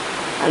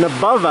 And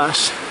above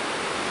us,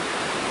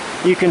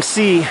 you can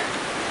see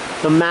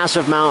the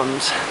massive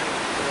mountains.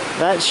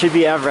 That should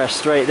be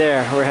Everest right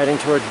there. We're heading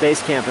towards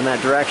base camp in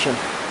that direction.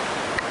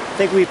 I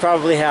think we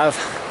probably have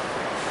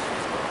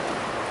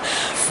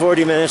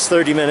 40 minutes,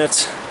 30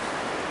 minutes,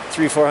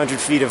 300-400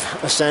 feet of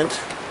ascent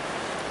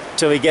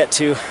till we get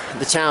to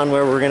the town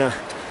where we're gonna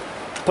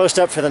post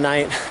up for the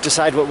night,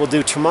 decide what we'll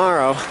do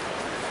tomorrow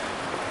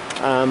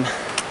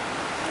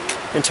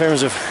in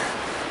terms of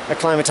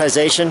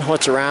acclimatization,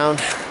 what's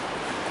around.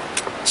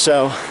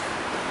 So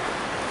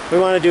we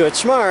want to do it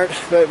smart,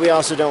 but we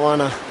also don't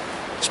want to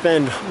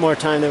spend more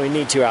time than we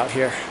need to out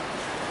here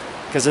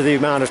because of the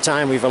amount of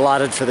time we've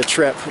allotted for the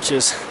trip, which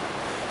is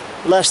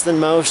less than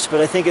most, but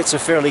I think it's a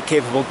fairly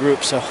capable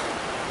group, so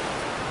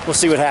we'll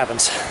see what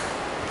happens.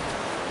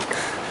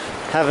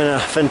 Having a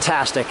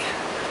fantastic,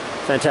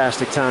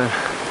 fantastic time.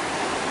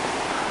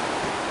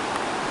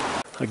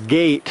 A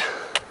gate.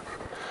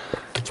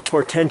 It's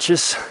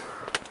portentous.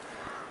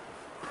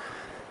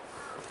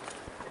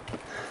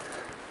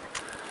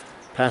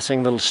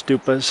 Passing little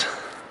stupas.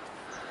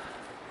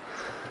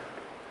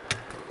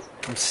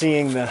 I'm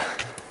seeing the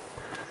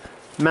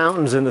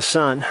mountains in the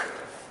sun,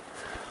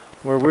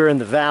 where we're in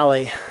the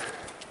valley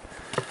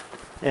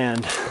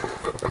and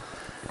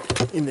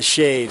in the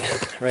shade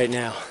right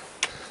now.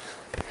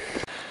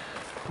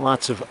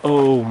 Lots of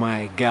oh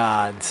my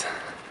gods.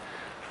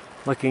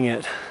 Looking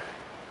at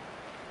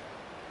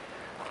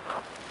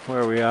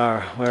where we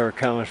are, where we're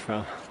coming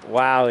from.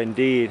 Wow,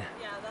 indeed.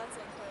 Yeah, that's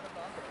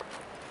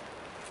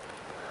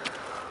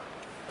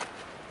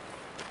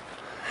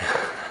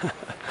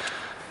incredible.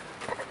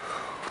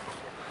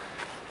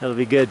 It'll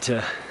be good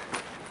to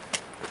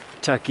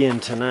tuck in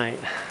tonight,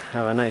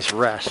 have a nice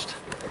rest,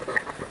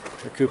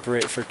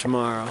 recuperate for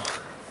tomorrow.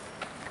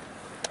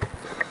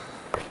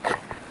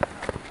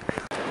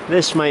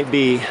 This might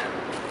be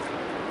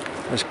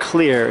as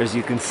clear as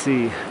you can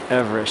see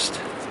Everest.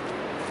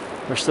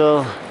 We're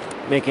still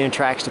making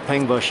tracks to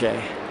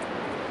Pengboche,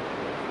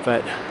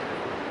 but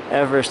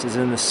Everest is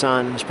in the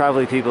sun. There's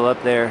probably people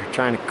up there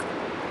trying to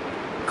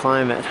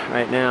climb it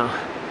right now.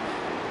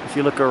 If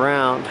you look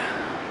around,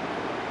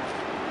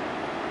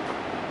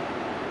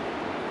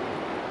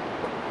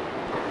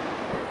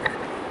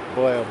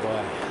 boy oh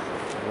boy,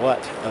 what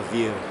a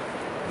view,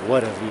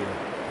 what a view.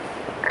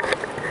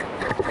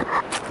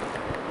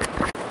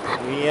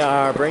 We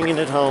are bringing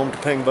it home to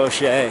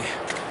Pengboche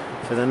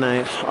for the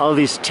night. All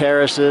these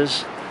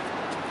terraces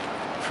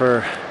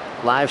for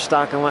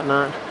livestock and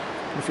whatnot.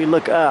 If we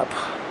look up,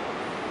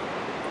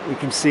 we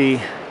can see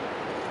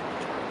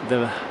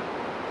the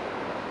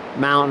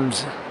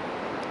mountains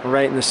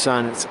right in the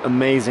sun. It's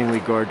amazingly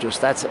gorgeous.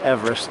 That's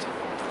Everest.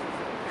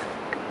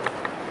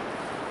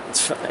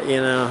 It's,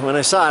 you know, when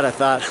I saw it, I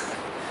thought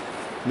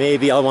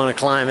maybe I'll want to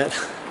climb it.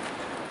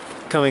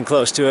 Coming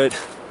close to it,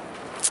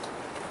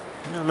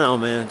 I don't know,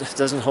 man. It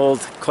doesn't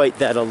hold quite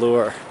that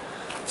allure.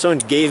 If someone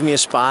gave me a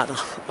spot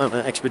on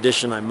an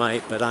expedition, I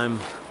might, but I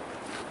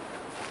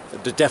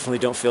definitely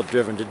don't feel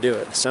driven to do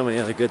it. So many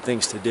other good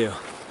things to do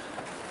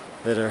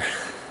that are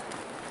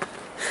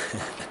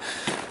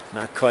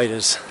not quite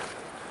as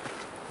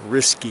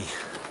risky.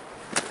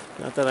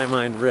 Not that I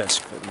mind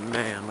risk, but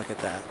man, look at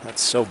that.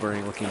 That's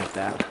sobering looking at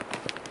that.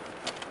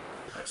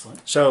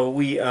 Excellent. So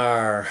we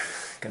are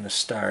going to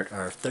start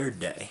our third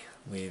day.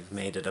 We've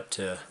made it up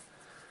to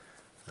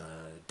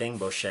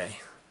Pengboche,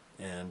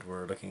 and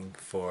we're looking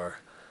for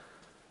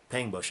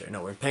Pengboche.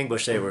 No, we're in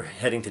Pengboche. We're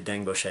heading to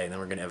Pengboche, and then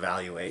we're going to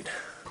evaluate.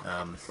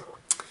 A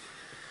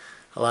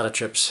lot of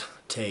trips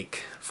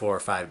take 4 or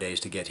 5 days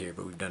to get here,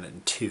 but we've done it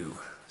in 2.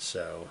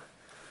 So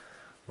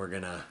we're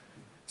going to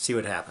see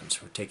what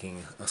happens. We're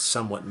taking a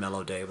somewhat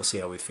mellow day. We'll see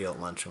how we feel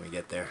at lunch when we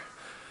get there.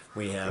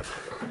 We have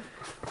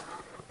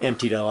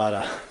emptied a lot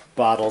of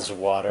bottles of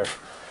water,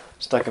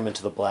 stuck them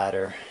into the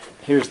bladder.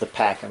 Here's the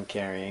pack I'm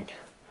carrying.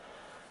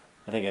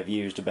 I think I've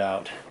used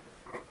about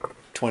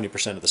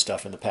 20% of the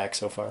stuff in the pack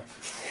so far.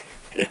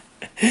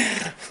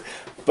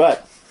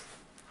 But,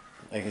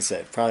 like I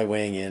said, probably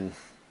weighing in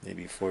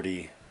maybe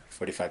 40,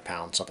 45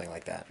 pounds, something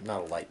like that.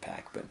 Not a light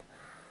pack, but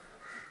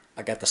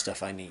I got the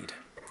stuff I need.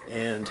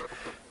 And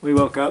we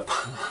woke up,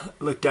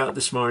 looked out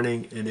this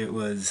morning, and it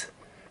was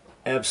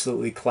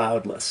absolutely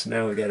cloudless.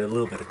 Now we got a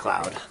little bit of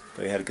cloud.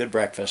 But we had a good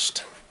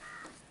breakfast.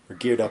 We're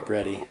geared up,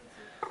 ready.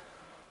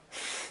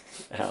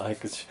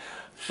 Alec is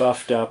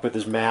buffed up with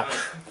his map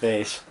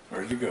face.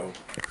 Where'd you go?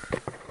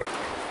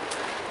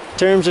 In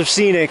terms of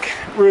scenic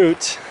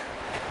routes,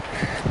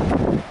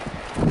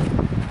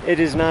 it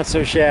is not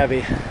so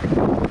shabby.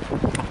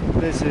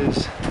 This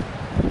is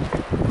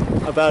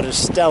about as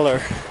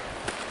stellar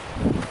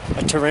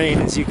a terrain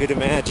as you could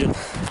imagine.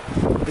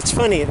 It's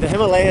funny, the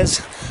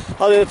Himalayas,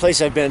 all the other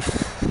places I've been,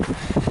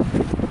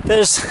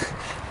 there's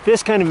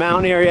this kind of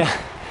mountain area,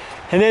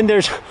 and then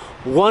there's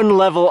one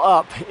level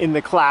up in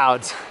the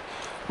clouds,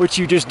 which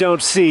you just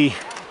don't see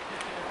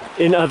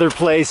in other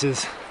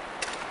places.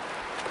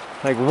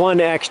 Like one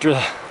extra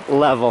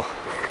level.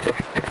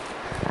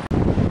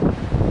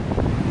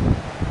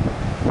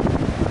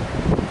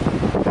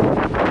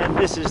 And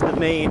this is the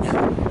main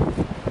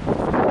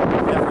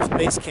Everest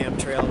Base Camp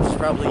trail, which is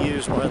probably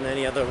used more than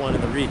any other one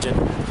in the region.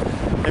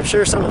 I'm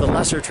sure some of the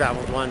lesser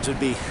traveled ones would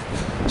be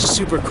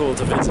super cool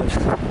to visit.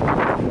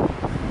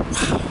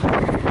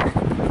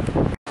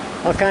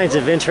 All kinds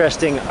of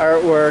interesting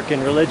artwork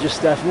and religious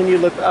stuff, and then you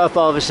look up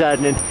all of a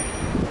sudden and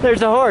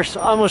there's a horse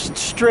almost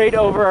straight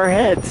over our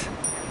heads.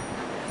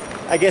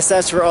 I guess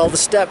that's where all the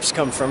steps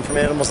come from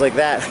animals like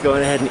that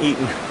going ahead and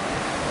eating.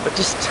 But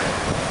just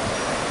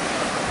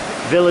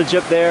village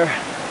up there,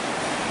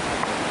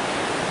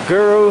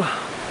 Guru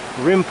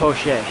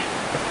Rinpoche.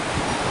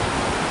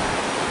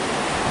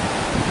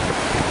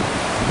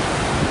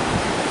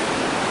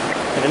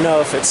 I don't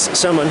know if it's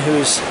someone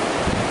who's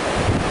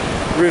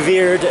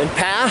revered and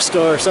past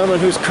or someone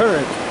who's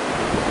current.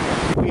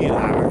 We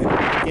are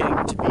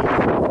getting to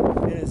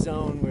be in a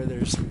zone where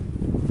there's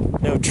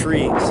no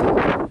trees,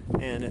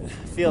 and it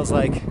feels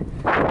like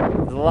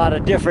there's a lot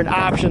of different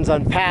options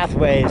on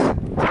pathways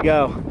to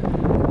go.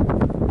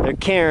 They're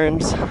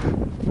cairns,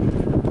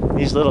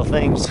 these little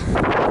things,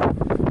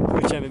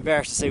 which I'm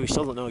embarrassed to say we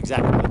still don't know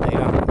exactly what they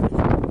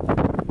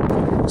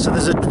are. So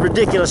there's a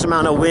ridiculous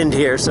amount of wind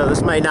here, so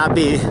this might not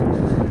be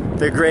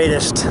the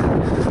greatest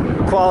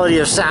quality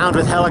of sound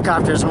with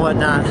helicopters and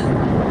whatnot.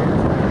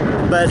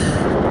 But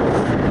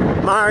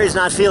Mari's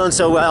not feeling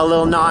so well, a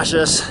little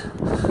nauseous,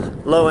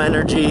 low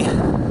energy,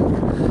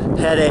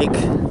 headache.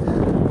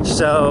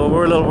 So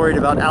we're a little worried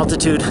about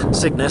altitude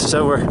sickness,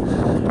 so we're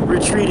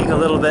retreating a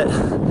little bit,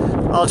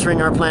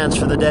 altering our plans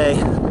for the day.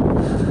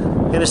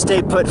 Gonna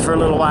stay put for a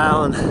little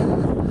while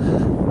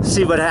and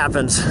see what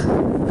happens.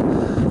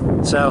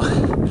 So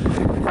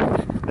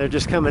they're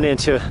just coming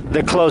into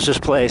the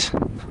closest place.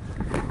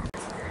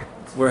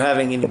 We're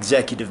having an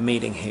executive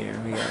meeting here.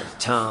 We got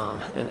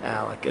Tom and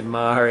Alec and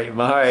Mari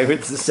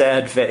with the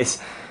sad face.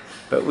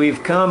 But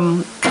we've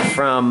come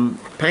from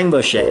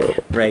Pangboche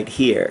right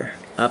here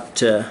up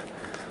to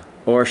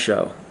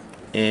Orsho,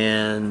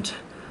 and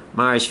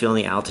Mari's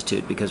feeling the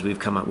altitude because we've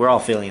come up. We're all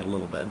feeling it a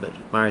little bit, but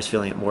Mari's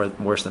feeling it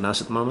worse than us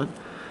at the moment,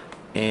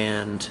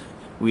 and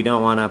we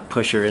don't want to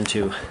push her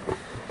into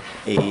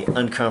a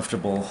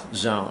uncomfortable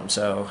zone.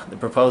 So the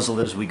proposal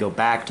is we go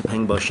back to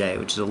Pangboche,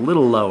 which is a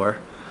little lower.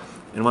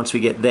 And once we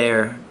get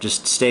there,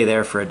 just stay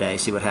there for a day,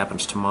 see what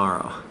happens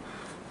tomorrow.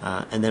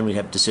 And then we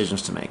have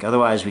decisions to make.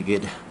 Otherwise, we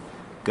could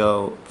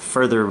go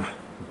further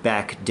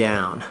back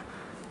down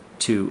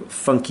to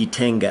Funky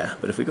Tenga.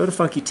 But if we go to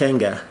Funky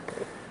Tenga,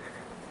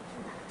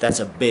 that's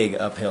a big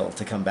uphill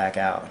to come back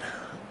out.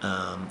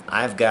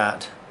 I've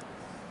got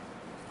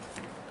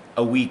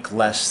a week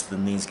less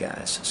than these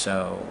guys.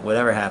 So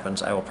whatever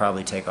happens, I will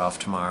probably take off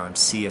tomorrow and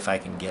see if I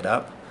can get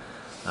up.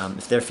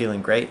 If they're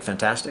feeling great,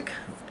 fantastic.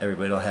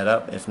 Everybody will head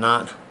up. If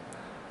not,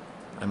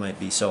 I might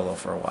be solo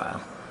for a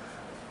while.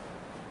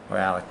 Or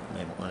Alec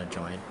may want to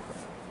join.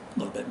 A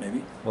little bit,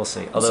 maybe. We'll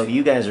see. Although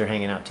you guys are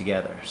hanging out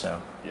together,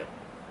 so. Yep.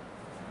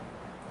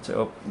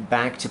 So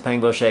back to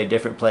Pangboche,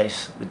 different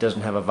place that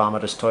doesn't have a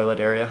vomitous toilet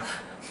area.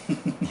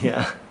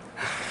 Yeah.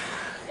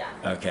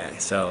 Okay,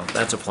 so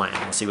that's a plan.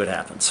 We'll see what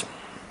happens.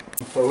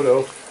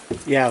 Photo.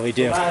 Yeah, we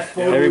do.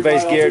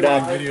 Everybody's geared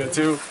up. Video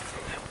too.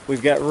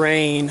 We've got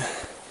rain.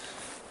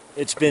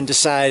 It's been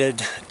decided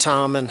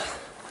Tom and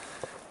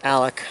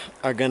Alec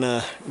are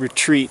gonna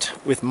retreat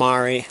with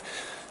Mari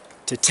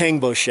to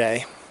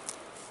Tengboche.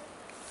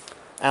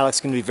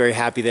 Alec's gonna be very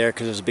happy there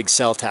because there's a big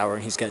cell tower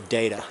and he's got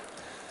data.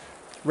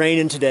 It's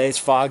raining today, it's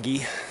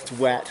foggy, it's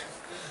wet.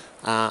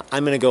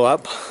 I'm gonna go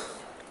up.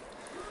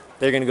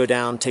 They're gonna go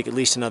down, take at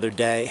least another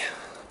day.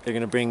 They're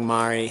gonna bring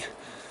Mari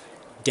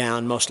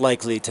down most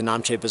likely to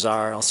Namche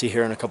Bazaar. I'll see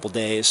her in a couple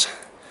days.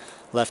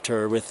 Left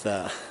her with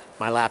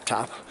my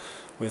laptop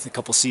with a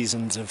couple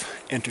seasons of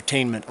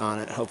entertainment on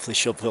it. Hopefully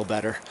she'll feel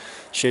better.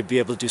 Should be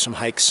able to do some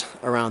hikes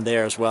around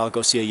there as well.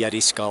 Go see a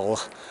Yeti skull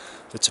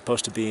that's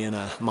supposed to be in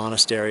a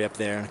monastery up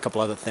there and a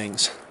couple other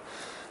things.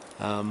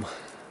 A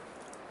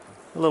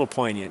little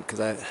poignant because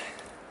it's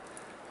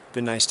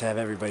been nice to have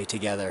everybody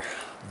together,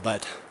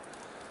 but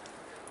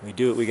we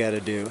do what we got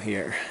to do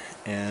here,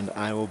 and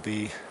I will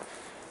be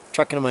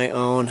trucking on my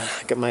own.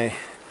 Got my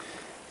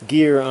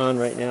gear on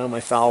right now, my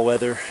foul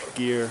weather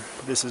gear.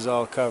 This is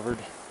all covered,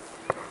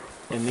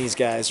 and these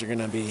guys are going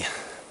to be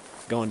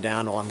going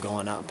down while I'm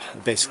going up.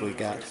 Basically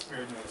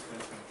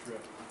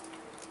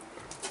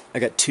I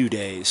got 2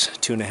 days,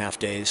 2.5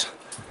 days,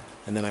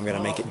 and then I'm going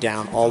to make it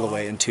down all the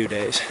way in 2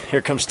 days.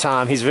 Here comes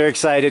Tom. He's very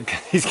excited.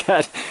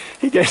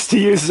 He gets to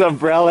use his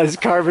umbrella, his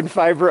carbon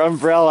fiber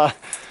umbrella.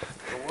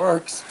 It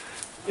works.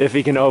 If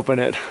he can open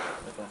it. I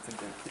don't think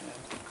I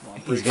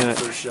can. Come on,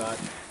 first shot.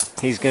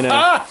 He's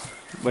gonna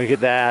look at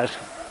that.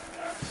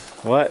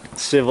 What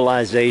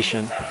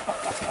civilization.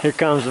 Here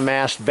comes the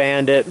masked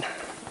bandit.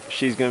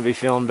 She's gonna be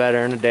feeling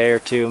better in a day or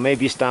two.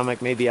 Maybe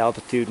stomach, maybe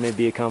altitude,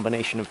 maybe a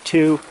combination of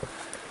two.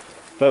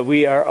 But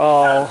we are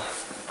all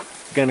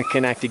gonna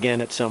connect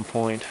again at some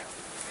point.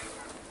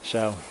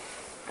 So,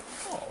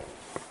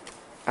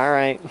 all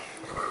right.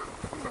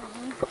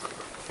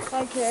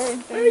 Hi, Carrie.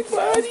 Hey,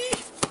 buddy.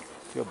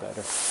 Feel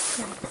better.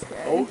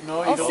 Oh,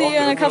 no, you I'll don't. see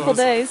you in a couple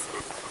days.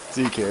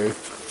 See you, Carrie.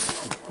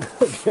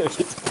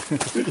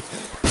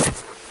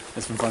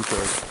 It's been fun for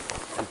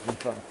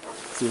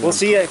us. We'll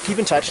see you. Keep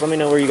in touch. Let me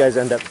know where you guys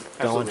end up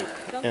going.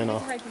 Don't And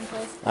forget the hiking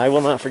poles. I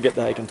will not forget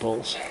the hiking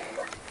poles.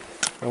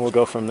 And we'll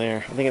go from there.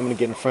 I think I'm going to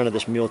get in front of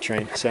this mule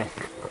train. So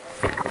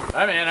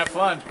Hi, man. Have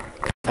fun.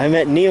 I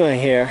met Nima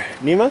here.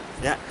 Nima?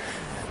 Yeah.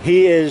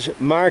 He is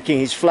marking,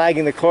 he's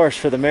flagging the course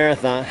for the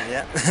marathon.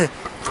 Yeah.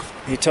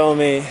 He told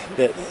me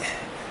that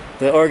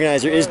the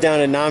organizer is down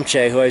in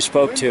Namche, who I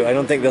spoke to. I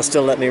don't think they'll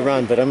still let me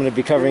run, but I'm going to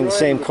be covering the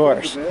same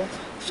course.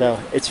 So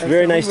it's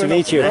very nice to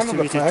meet you. Nice to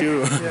meet you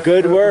too.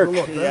 Good work.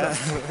 Yeah.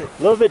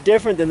 A little bit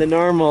different than the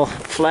normal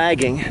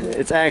flagging.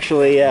 It's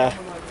actually,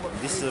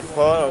 This is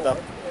for the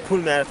full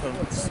marathon.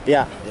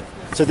 yeah.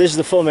 So this is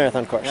the full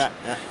marathon course. Yeah,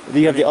 yeah. Do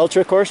you have the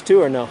ultra course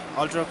too, or no?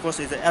 Ultra course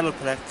is the yellow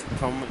flag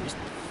from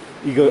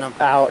You go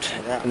out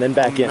yeah, and then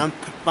back in.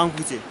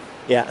 Bangkuji.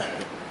 Yeah.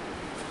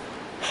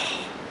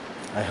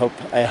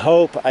 I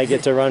hope I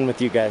get to run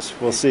with you guys.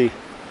 We'll see.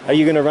 Are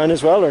you going to run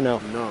as well or no?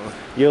 No,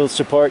 You'll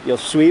support, you'll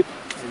sweep?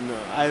 no,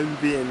 I will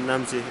be in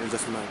Namche in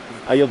just month.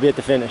 Oh, you'll be at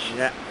the finish?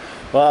 Yeah.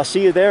 Well, I'll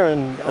see you there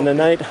on the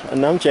night on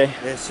Namche.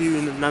 Yeah, see you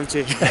in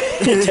Namche.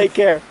 Take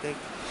care. Thank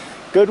you.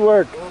 Good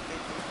work.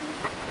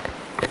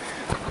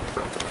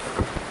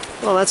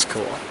 Well, that's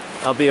cool.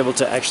 I'll be able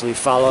to actually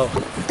follow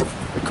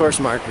the course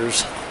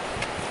markers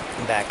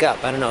and back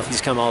up. I don't know if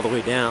he's come all the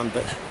way down,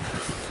 but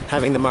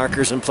having the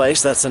markers in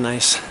place, that's a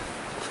nice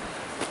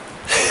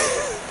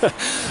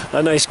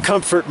a nice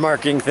comfort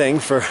marking thing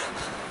for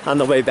on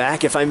the way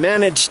back. If I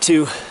manage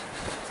to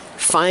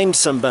find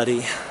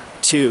somebody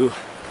to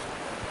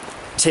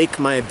take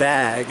my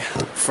bag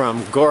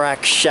from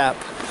Gorak Shep,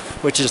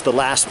 which is the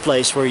last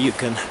place where you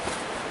can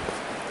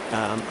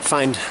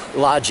find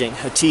lodging,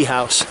 a tea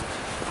house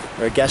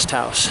or a guest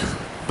house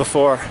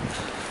before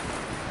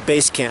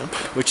base camp,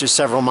 which is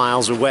several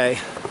miles away,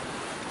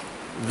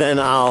 then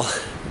I'll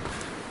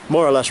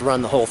more or less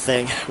run the whole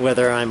thing,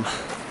 whether I'm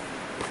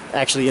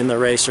actually in the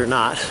race or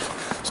not.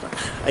 So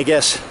I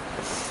guess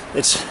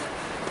it's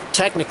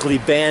technically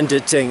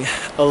banditing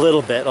a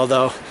little bit,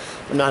 although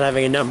I'm not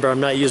having a number, I'm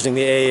not using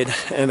the aid,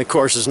 and the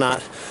course is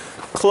not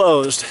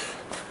closed,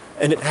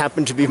 and it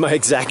happened to be my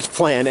exact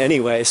plan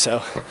anyway.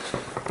 So,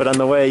 but on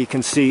the way you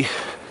can see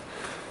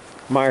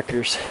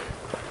markers,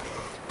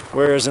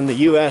 whereas in the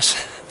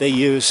US they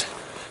use,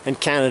 in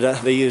Canada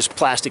they use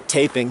plastic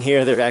taping.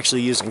 Here they're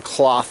actually using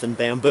cloth and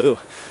bamboo.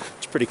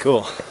 It's pretty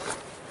cool.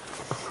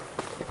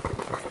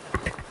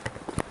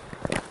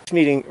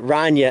 Meeting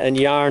Rania and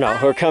Jarno,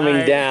 who are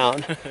coming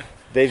down.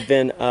 They've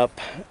been up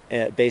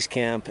at base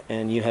camp,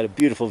 and you had a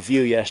beautiful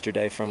view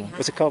yesterday from,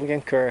 what's it called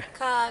again?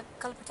 Kalapatar?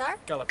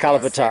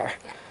 Kalapatar. Yeah.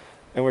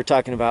 And we're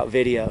talking about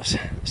videos,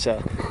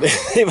 so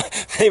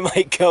they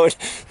might go and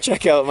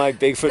check out my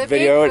Bigfoot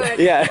video. Bigfoot,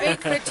 yeah,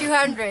 Bigfoot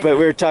 200. but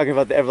we were talking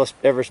about the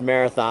Everest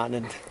Marathon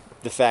and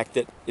the fact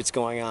that it's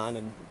going on,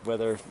 and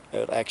whether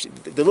it actually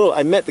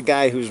I met the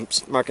guy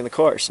who's marking the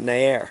course,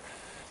 Nair.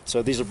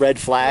 So these are red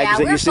flags Yeah,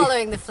 that we're you see.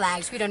 following the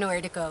flags. We don't know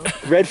where to go.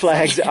 Red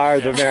flags are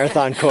the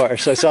marathon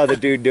course. I saw the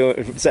dude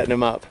setting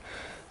them up.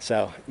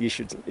 So you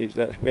should.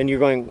 And you're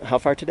going how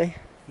far today?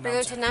 We're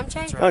going to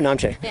Namche? Oh,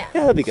 Namche. Yeah. Yeah,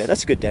 that'll be good.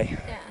 That's a good day.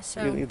 Yeah,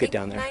 so You'll get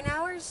down there. 9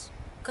 hours?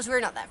 Because we're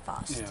not that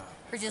fast. Yeah.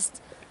 We're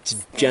just... It's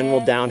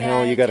general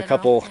downhill. Yeah, You got a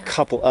general,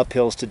 couple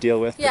uphills to deal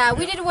with. Yeah,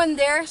 we did one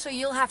there, so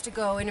you'll have to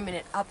go in a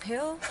minute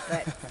uphill,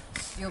 but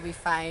you'll be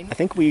fine. I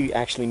think we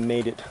actually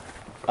made it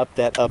up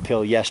that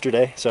uphill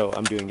yesterday, so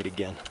I'm doing it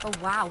again. Oh,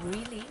 wow,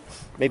 really?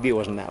 Maybe it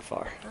wasn't that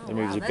far. Oh,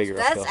 Maybe it was wow, a bigger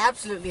that's uphill.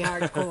 absolutely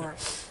hardcore.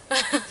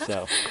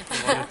 So,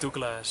 One in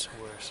Lukla is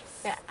worse.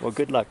 Yeah. well,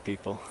 good luck,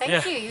 people. Thank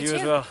Yeah, you. You you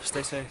as too. well.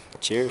 Stay safe.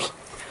 Cheers.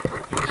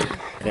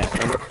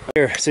 Yeah.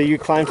 Here, so you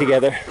climbed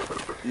together,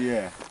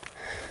 Yeah.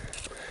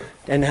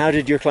 and how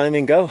did your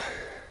climbing go?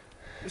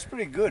 It's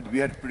pretty good. We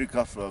had pretty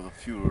a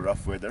few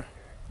rough weather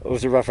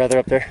Was it rough weather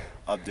up there?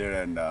 up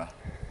there, and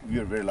we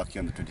were very lucky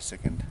on the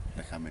 22nd.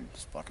 Like, I mean,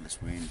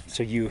 spotless wind.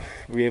 So you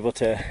were able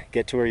to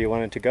get to where you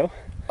wanted to go?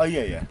 Oh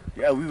yeah.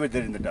 We were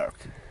there in the dark.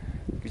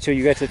 So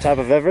you got to the top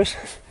of Everest?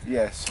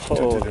 Yes.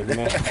 Holy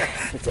man,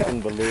 it's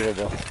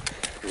unbelievable.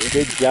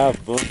 Good job,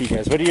 both of you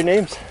guys. What are your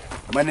names?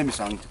 My name is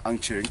Ang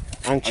Ching.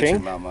 Ang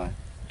Ching? Lama.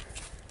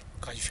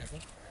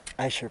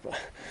 Ai Sherpa.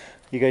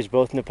 You guys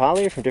both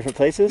Nepali or from different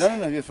places? No,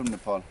 we're from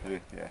Nepal.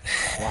 Yeah.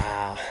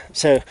 Wow.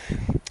 So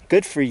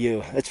good for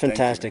you. That's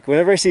fantastic.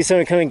 Whenever I see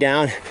someone coming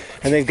down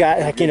and they've got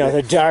like, you know,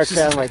 the dark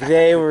crown, like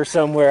they were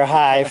somewhere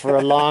high for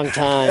a long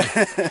time.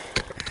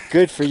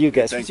 Good for you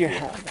guys. Thank What's your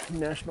you.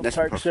 National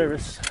Park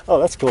Service? Oh,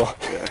 that's cool.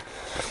 Yeah.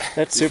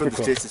 That's You're super from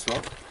cool. the States as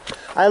well?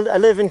 I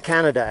live in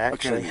Canada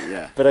actually, Okay,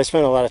 yeah. but I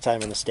spent a lot of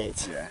time in the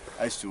States. Yeah.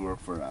 I used to work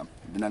for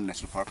the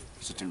National Park,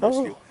 Search and Oh,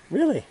 Rescue.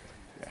 really?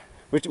 Yeah.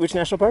 Which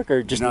national park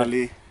or just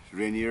Denali,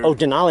 Rainier. Oh,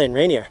 Denali and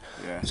Rainier.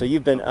 Yeah. So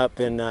you've been up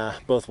in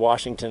both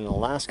Washington and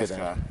Alaska then.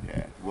 Alaska,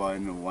 yeah.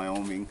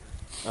 Wyoming.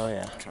 Oh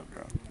yeah. Traveled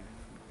around.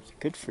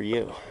 Good for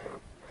you.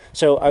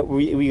 So were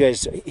you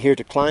guys here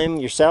to climb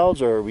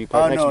yourselves, or were you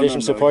part of an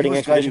expedition supporting He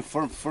was expedition?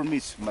 guiding for me,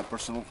 it's my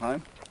personal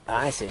climb.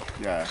 I see.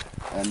 Yeah,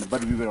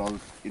 but we were all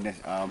in a,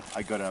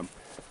 I got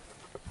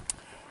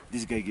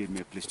this guy gave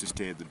me a place to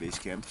stay at the base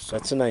camp. So.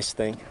 That's a nice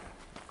thing.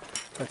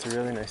 That's a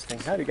really nice thing.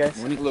 Howdy guys.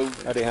 Hello.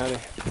 Howdy.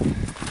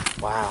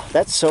 Wow,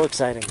 that's so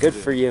exciting. Good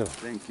for you.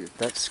 Thank you.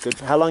 That's good.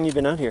 How long you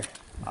been out here?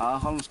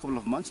 Almost a couple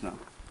of months now.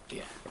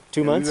 Yeah.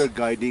 2 months? We were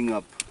guiding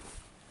up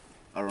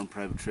our own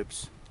private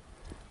trips.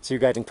 So you're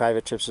guiding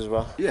private trips as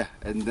well? Yeah,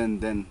 and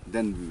then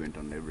we went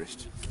on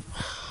Everest.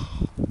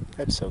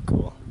 That's so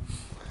cool.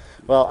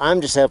 Well,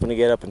 I'm just hoping to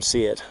get up and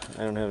see it.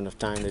 I don't have enough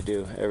time to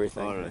do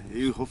everything. All right.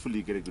 You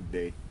hopefully get a good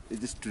day.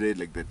 It's just today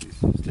like that.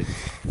 It's like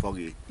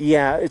foggy.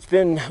 Yeah,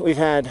 we've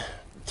had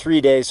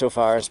 3 days so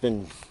far. It's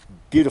been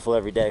beautiful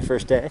every day.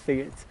 First day, I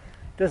figured it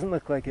doesn't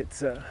look like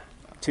it's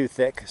too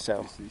thick,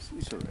 so.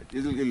 It's all right.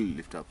 It'll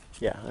lift up.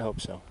 Yeah, I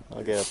hope so.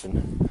 I'll get up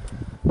and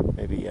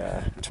maybe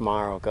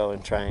tomorrow go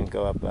and try and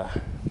go up the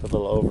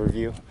little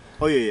overview.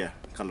 Oh yeah.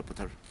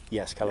 Kalapatar.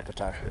 Yes,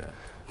 Kalapatar. Yeah.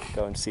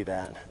 Go and see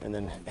that, and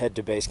then head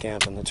to base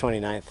camp on the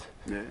 29th.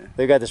 Yeah.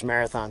 They've got this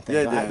marathon thing.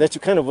 Yeah, That's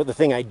kind of the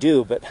thing I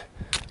do, but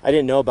I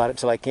didn't know about it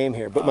till I came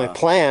here. But my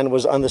plan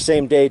was on the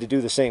same day to do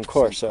the same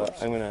course, so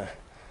I'm gonna.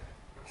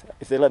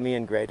 If they let me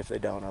in, great. If they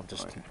don't, I'll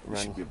just We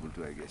run. should be able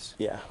to, I guess.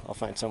 Yeah, I'll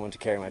find someone to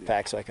carry my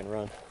pack so I can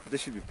run. There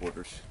should be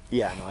porters.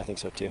 Yeah, no, I think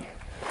so too.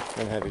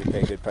 I'm happy to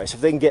pay a good price. If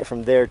they can get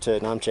from there to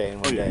Namche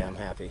in one yeah. day, I'm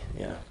happy.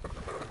 Yeah.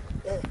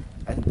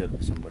 I think there'll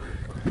be somebody.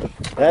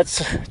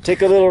 Let's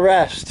take a little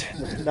rest.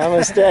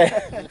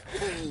 Namaste.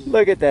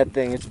 Look at that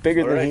thing. It's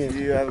bigger All than right.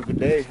 he. You have a good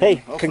day. Hey,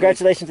 Hopefully-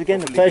 congratulations again.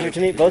 A hopefully pleasure get- to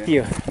meet both of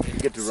you.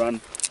 Get to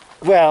run.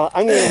 Well,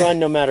 I'm going to run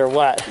no matter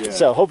what. Yeah.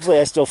 So hopefully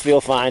I still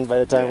feel fine by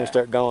the time we Yeah.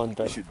 start going. You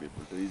But should be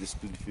able to. You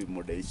just need a few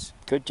more days.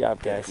 good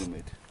job, guys.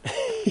 Acclimate.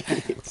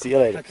 See you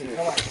later.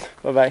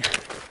 Bye-bye.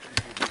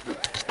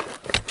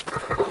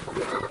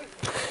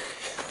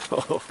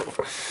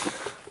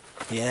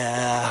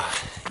 Yeah,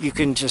 you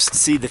can just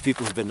see the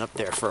people who've been up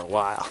there for a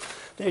while.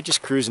 They're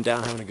just cruising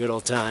down, having a good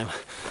old time.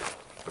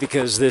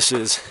 Because this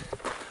is,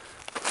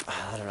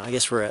 I don't know, I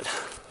guess we're at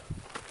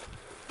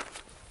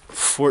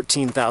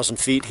 14,000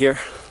 feet here.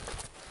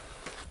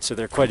 So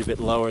they're quite a bit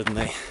lower than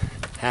they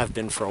have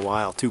been for a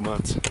while, 2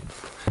 months.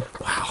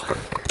 Wow.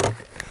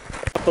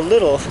 Up a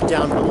little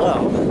down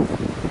below,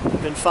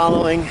 I've been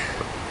following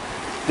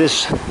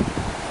this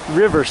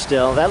river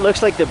still. That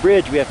looks like the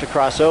bridge we have to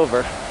cross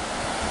over.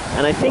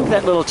 And I think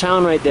that little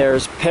town right there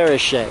is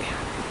Perishe.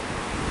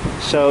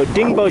 So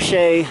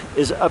Dingboche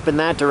is up in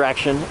that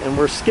direction, and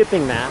we're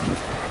skipping that,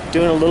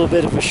 doing a little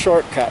bit of a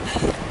shortcut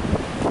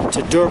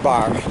to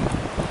Durbar.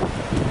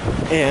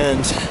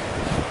 And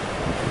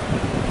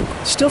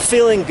still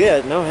feeling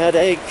good, no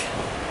headache,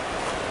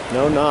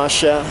 no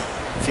nausea,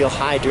 feel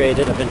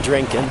hydrated, I've been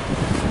drinking.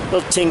 A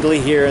little tingly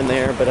here and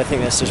there, but I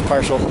think that's just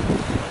partial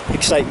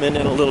excitement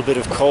and a little bit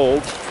of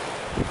cold.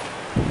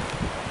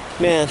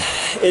 Man,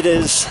 it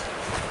is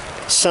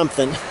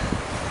something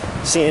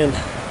seeing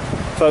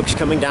folks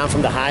coming down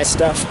from the high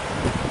stuff.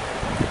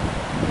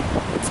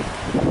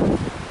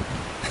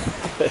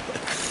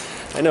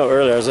 I know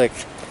earlier I was like,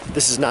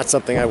 this is not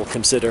something I will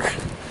consider.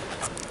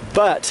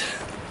 But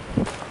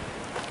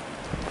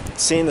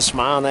seeing the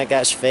smile on that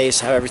guy's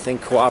face, how everything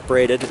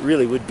cooperated, it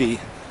really would be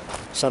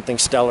something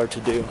stellar to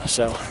do.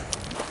 So,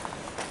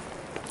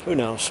 who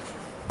knows?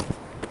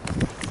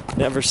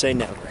 Never say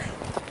never.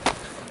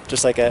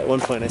 Just like at one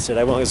point I said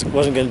I wasn't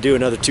going to do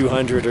another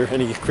 200 or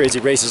any crazy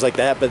races like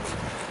that, but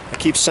I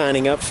keep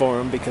signing up for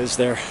them because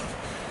they're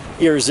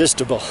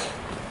irresistible.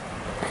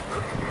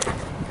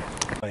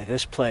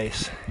 This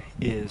place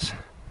is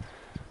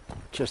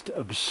just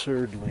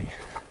absurdly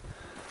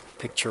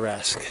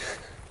picturesque.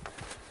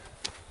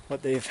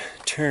 What they've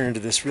turned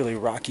this really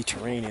rocky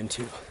terrain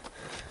into,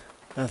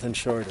 nothing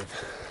short of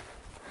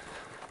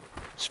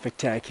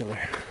spectacular.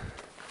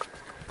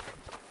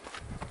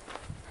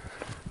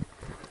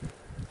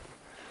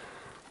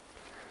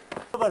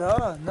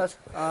 Not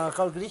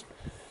Calgary.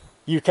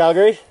 You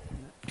Calgary?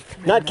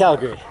 Not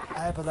Calgary. I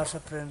have a lot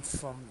of friends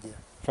from there.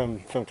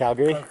 From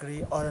Calgary?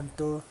 Calgary,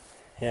 Toronto.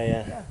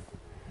 Yeah.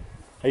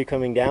 Are you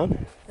coming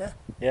down? Yeah.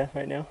 Yeah,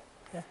 right now?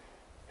 Yeah.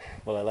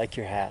 Well, I like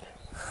your hat.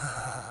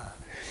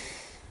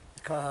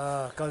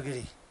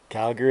 Calgary,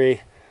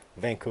 Calgary,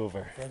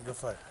 Vancouver.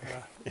 Vancouver.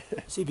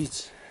 Sea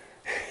beach.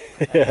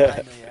 Yeah.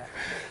 I know, yeah.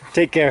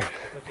 Take care.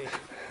 Okay.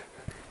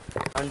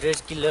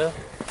 100 kilo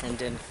and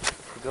then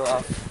go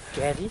up,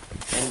 carry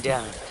and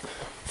down.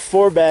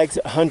 4 bags,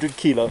 100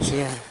 kilos.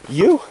 Yeah.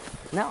 You?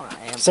 Now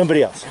I am.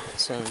 Somebody else?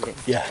 Something.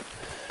 Yeah.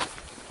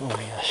 Oh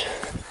my gosh.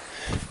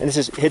 And this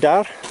is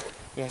Hidar?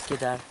 Yeah,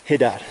 Kedar.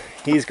 Hidar.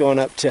 He's going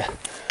up to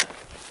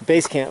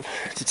base camp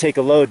to take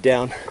a load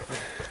down.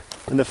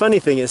 And the funny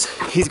thing is,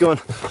 he's going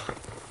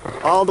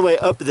all the way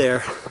up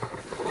there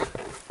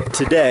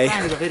today.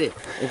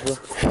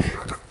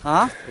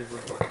 Huh?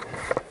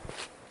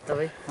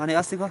 अनि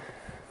अस्तिको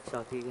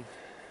सकियो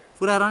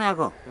पुरा रहने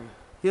आको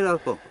यो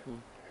अर्को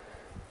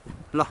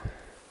ल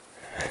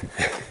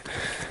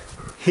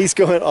He's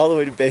going all the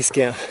way to base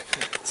camp.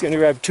 He's going to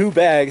grab 2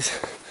 bags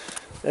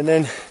and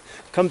then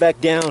come back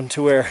down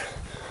to where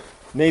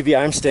maybe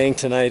I'm staying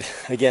tonight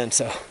again.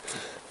 So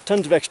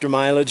tons of extra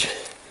mileage,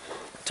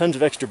 tons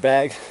of extra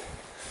bag.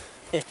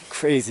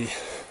 Crazy.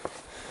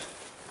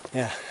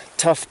 Yeah,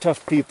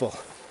 tough people.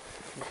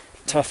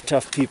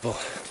 Tough people.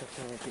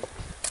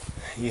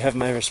 You have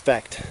my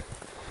respect.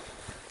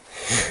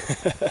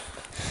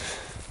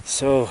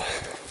 So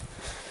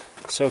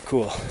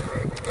cool.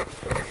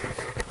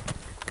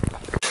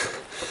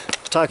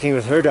 Talking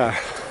with Herdar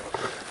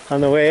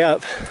on the way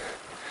up,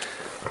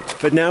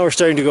 but now we're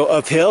starting to go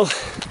uphill,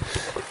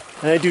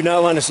 and I do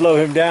not want to slow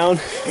him down,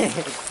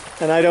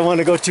 and I don't want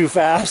to go too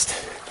fast.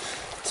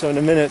 So in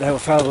a minute I will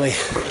probably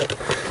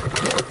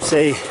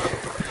say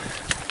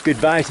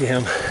goodbye to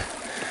him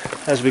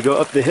as we go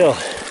up the hill,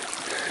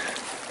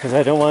 because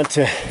I don't want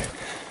to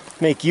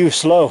make you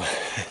slow.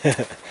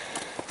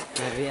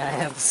 Maybe I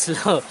am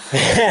slow.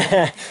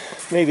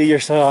 Maybe you're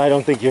slow. I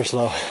don't think you're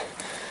slow.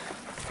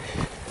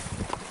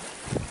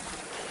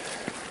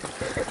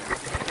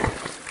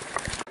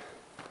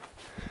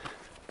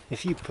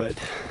 If you put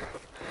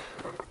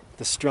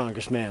the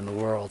strongest man in the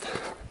world,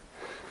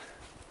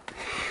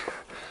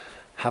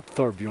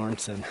 Hafthor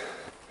Bjornsson,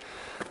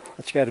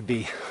 that's got to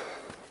be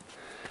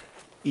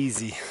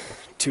easy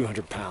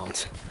 200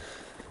 pounds,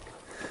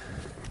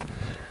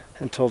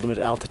 and told him at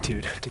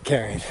altitude to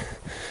carry it,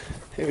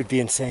 it would be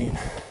insane.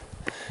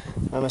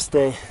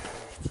 Namaste.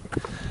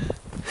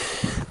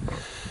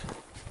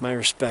 My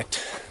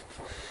respect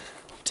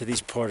to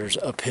these porters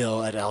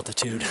uphill at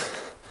altitude.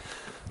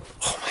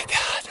 Oh my God.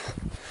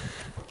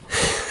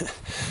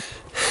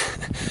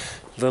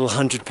 Little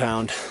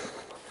 100-pound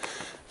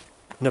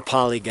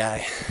Nepali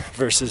guy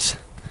versus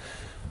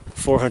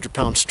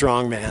 400-pound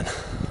strongman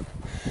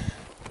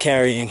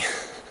carrying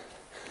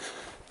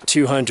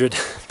 200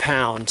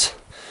 pounds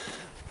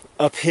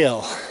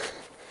uphill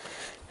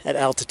at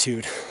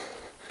altitude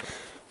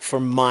for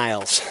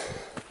miles.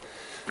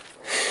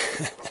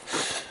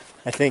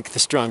 I think the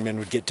strongman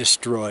would get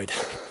destroyed.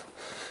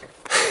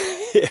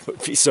 It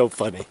would be so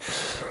funny.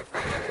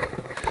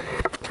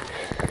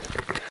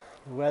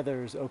 The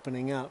weather is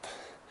opening up.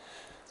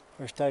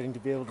 We're starting to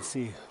be able to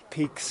see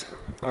peaks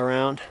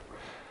around.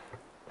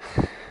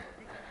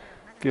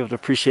 Be able to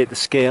appreciate the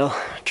scale.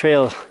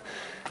 Trail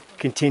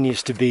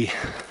continues to be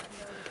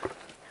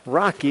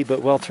rocky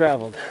but well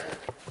traveled.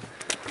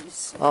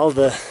 All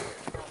the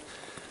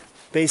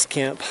base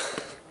camp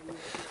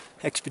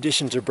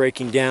expeditions are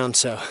breaking down,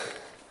 so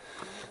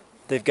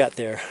they've got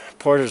their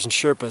porters and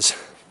Sherpas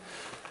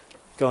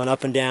going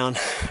up and down,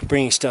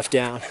 bringing stuff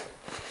down.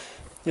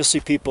 You'll see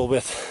people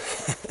with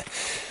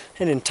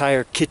an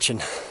entire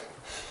kitchen,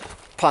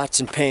 pots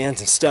and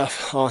pans and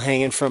stuff all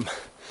hanging from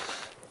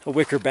a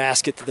wicker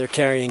basket that they're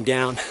carrying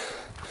down,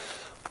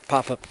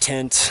 pop-up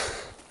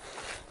tents,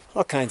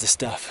 all kinds of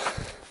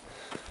stuff.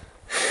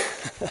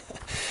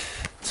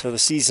 So the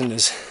season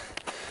is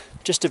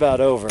just about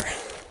over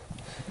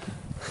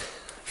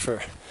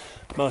for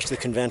most of the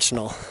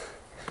conventional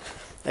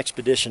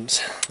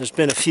expeditions. There's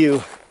been a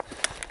few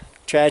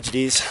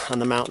tragedies on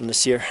the mountain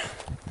this year.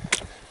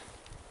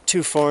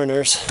 2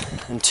 foreigners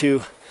and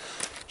 2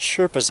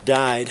 Sherpas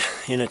died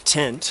in a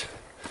tent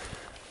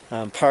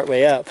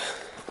partway up,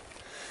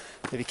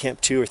 maybe camp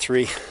 2 or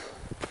 3.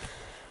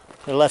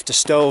 They left a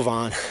stove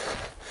on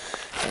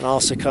and all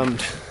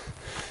succumbed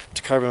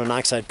to carbon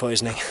monoxide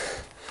poisoning.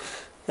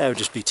 That would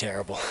just be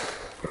terrible.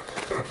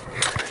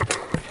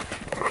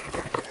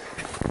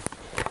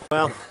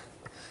 Well,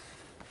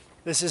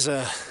 this is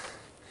a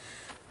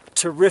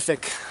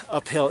terrific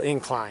uphill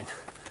incline.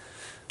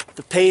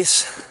 The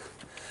pace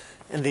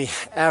and the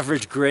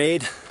average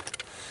grade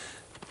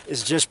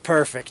is just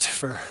perfect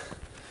for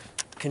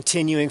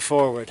continuing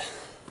forward.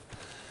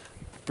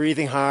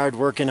 Breathing hard,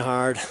 working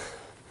hard,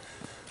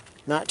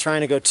 not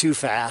trying to go too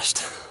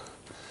fast.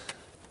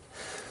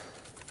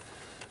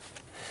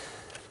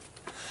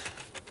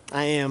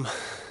 I am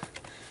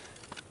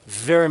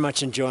very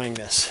much enjoying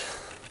this.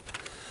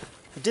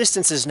 The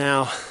distances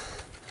now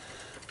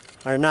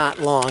are not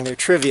long, they're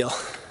trivial.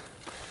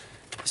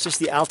 It's just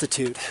the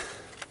altitude.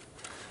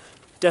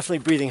 Definitely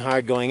breathing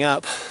hard going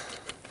up.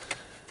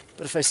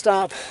 But if I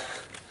stop,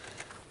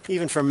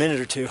 even for a minute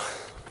or two,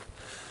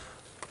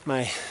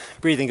 my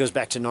breathing goes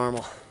back to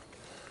normal.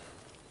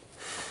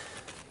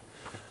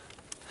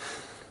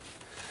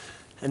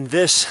 And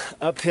this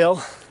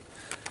uphill,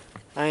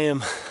 I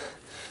am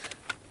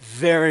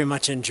very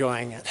much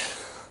enjoying it.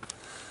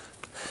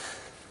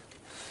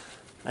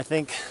 I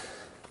think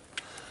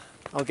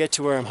I'll get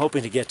to where I'm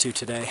hoping to get to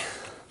today.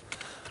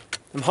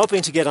 I'm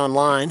hoping to get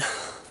online,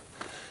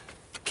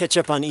 catch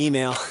up on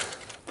email,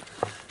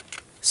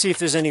 see if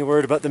there's any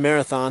word about the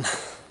marathon.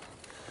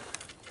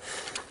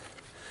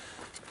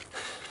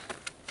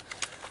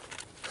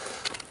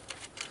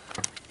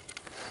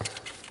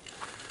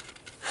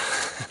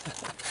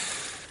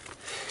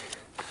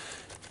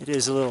 It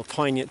is a little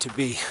poignant to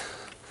be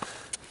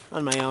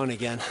on my own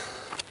again,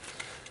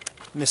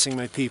 missing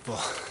my people.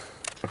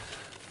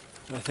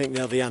 I think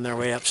they'll be on their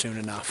way up soon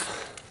enough.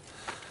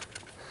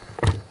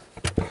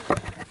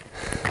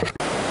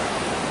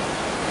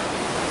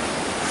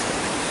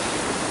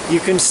 You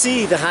can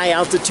see the high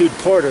altitude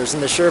porters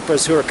and the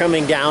Sherpas who are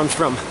coming down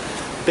from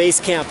base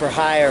camp or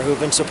higher who've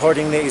been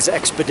supporting these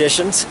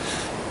expeditions.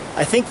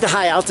 I think the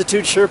high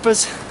altitude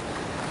Sherpas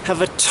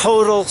have a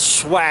total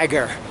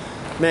swagger.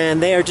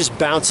 Man, they are just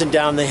bouncing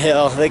down the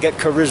hill. They got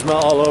charisma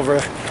all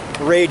over,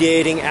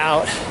 radiating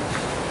out.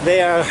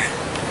 They are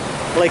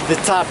like the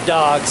top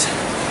dogs.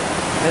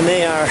 And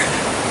they are,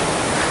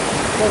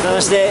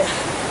 namaste.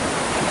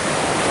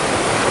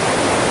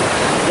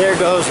 There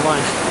goes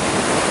one.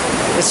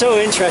 It's so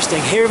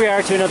interesting. Here we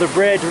are to another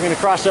bridge. We're going to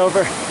cross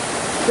over.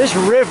 This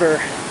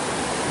river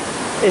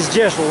is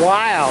just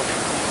wild.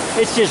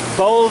 It's just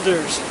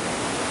boulders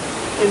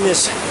in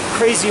this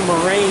crazy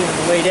moraine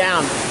on the way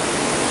down.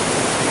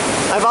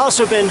 I've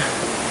also been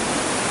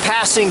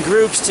passing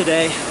groups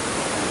today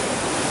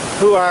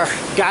who are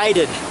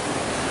guided.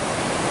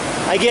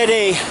 I get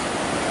a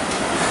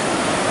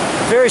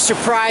very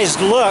surprised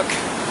look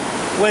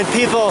when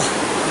people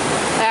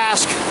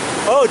ask,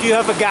 "Oh, do you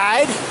have a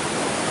guide?"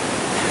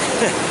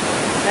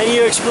 And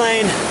you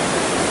explain,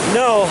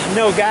 no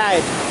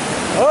guide.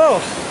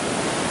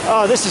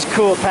 Oh, this is a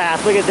cool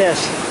path. Look at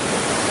this.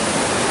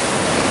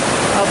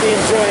 I'll be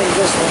enjoying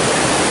this one.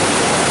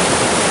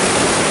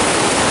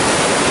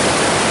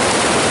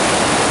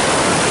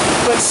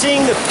 But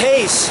seeing the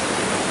pace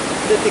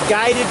that the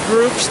guided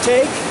groups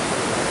take,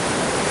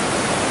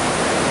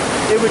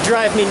 it would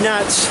drive me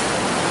nuts.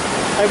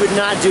 I would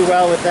not do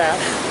well with that.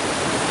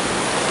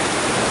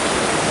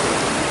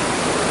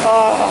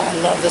 Oh, I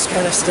love this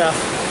kind of stuff.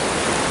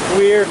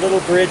 Weird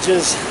little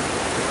bridges.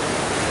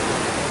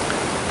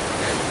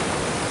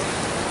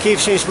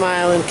 Keeps me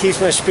smiling, keeps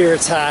my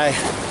spirits high.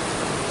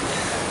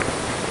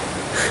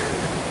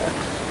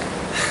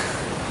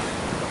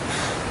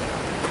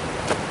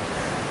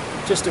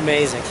 Just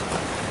amazing.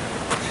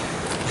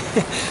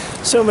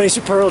 So many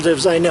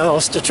superlatives I know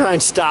to try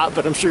and stop,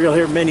 but I'm sure you'll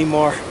hear many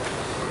more.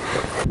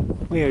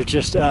 We are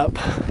just up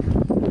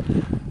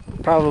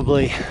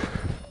probably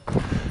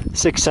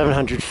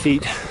 600-700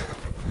 feet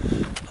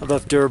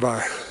above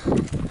Durbar.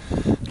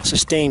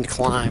 Sustained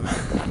climb.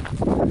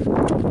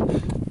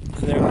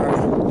 There are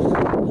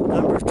a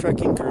number of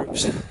trekking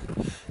groups.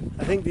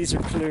 I think these are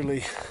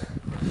clearly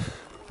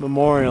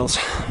memorials,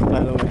 by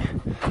the way.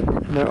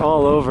 And they're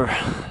all over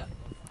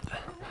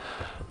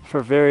for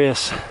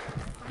various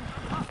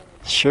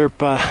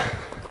Sherpa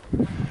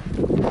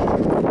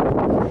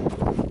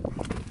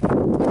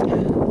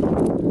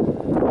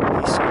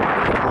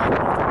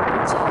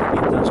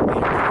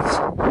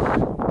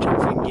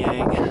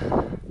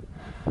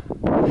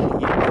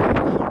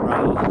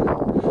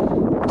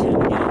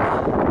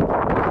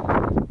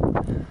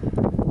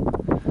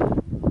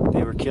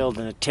killed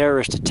in a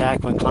terrorist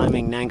attack when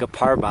climbing Nanga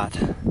Parbat.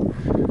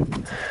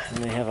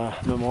 And they have a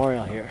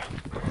memorial here.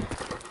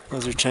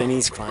 Those are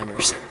Chinese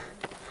climbers.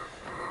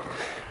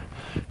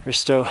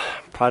 Risto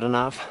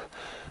Pradanov,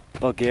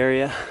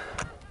 Bulgaria.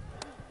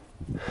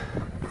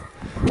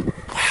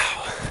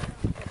 Wow.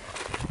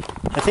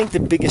 I think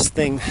the biggest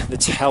thing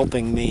that's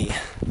helping me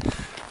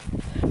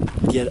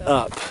get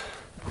up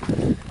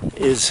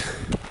is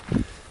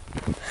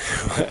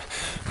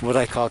what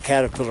I call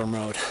caterpillar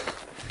mode.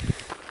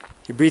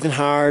 You're breathing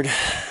hard,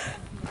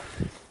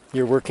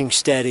 you're working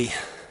steady,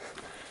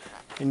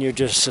 and you're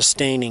just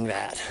sustaining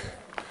that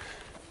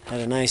at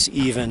a nice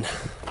even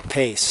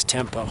pace,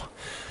 tempo.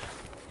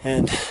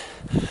 And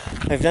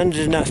I've done it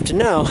enough to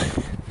know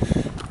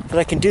that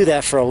I can do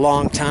that for a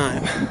long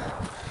time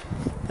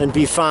and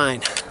be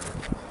fine.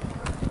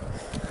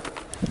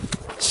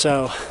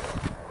 So,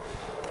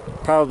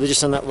 probably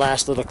just on that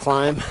last little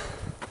climb,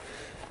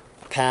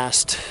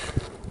 past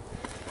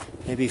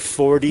maybe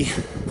 40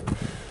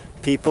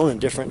 people in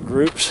different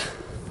groups,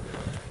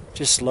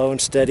 just slow and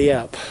steady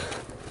up.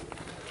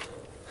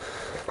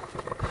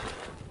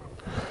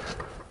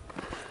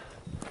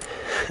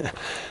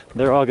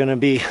 they're all going to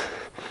be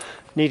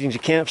needing to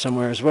camp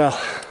somewhere as well.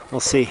 We'll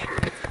see.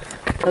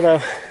 Hello.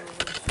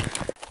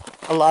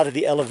 A lot of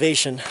the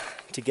elevation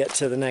to get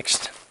to the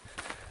next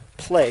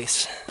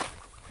place.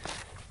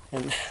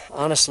 And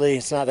honestly,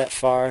 it's not that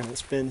far, and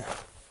it's been,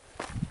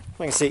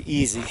 I can say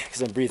easy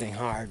because I'm breathing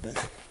hard,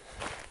 but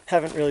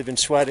haven't really been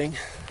sweating,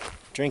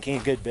 drinking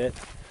a good bit.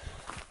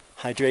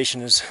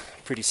 Hydration is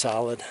pretty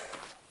solid.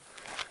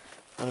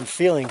 I'm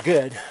feeling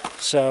good,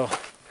 so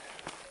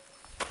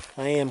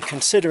I am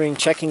considering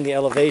checking the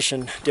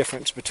elevation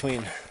difference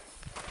between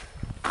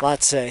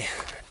Lhotse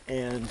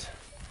and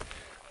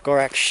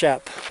Gorak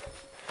Shep.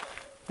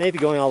 Maybe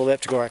going all the way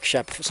up to Gorak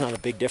Shep if it's not a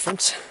big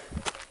difference.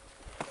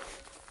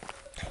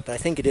 But I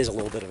think it is a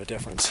little bit of a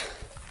difference.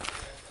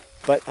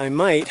 But I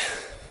might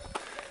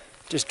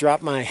just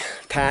drop my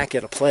pack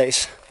at a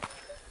place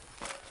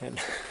and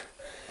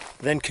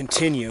then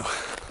continue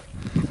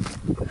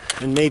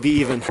and maybe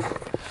even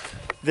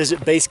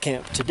visit base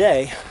camp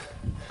today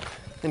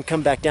and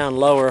come back down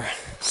lower,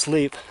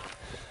 sleep.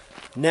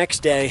 Next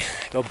day,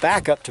 go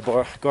back up to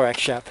Gorak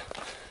Shep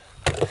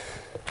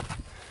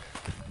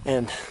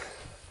and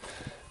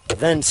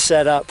then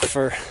set up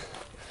for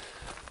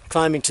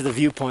climbing to the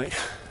viewpoint.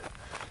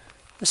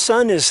 The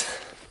sun is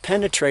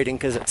penetrating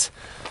because it's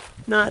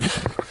not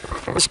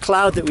this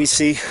cloud that we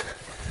see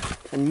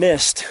and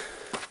mist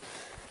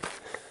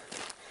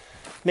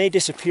may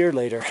disappear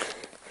later,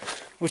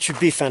 which would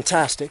be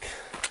fantastic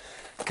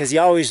because you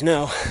always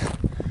know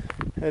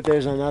that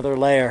there's another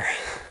layer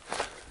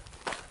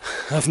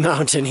of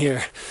mountain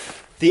here,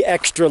 the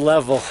extra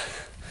level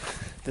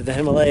that the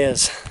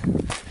Himalayas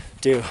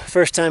do.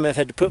 First time I've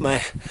had to put my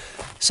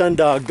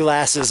sundog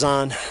glasses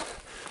on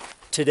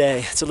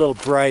today. It's a little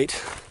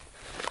bright.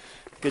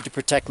 Good to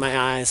protect my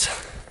eyes.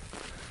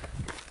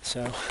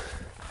 So,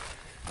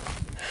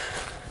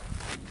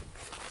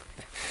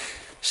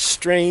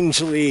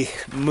 strangely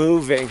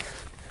moving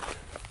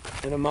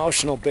and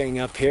emotional being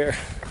up here,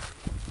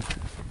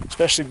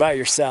 especially by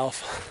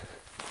yourself.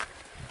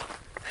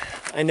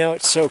 I know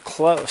it's so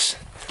close.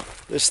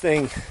 This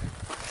thing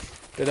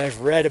that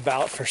I've read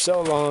about for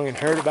so long and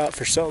heard about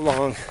for so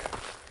long.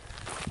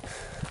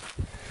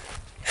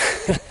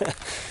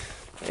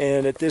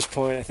 And at this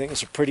point, I think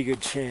there's a pretty good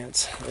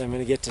chance that I'm going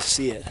to get to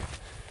see it.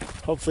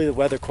 Hopefully the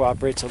weather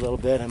cooperates a little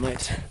bit. I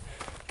might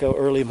go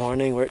early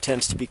morning where it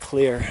tends to be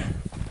clear.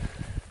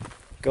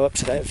 Go up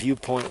to that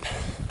viewpoint.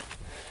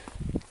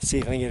 See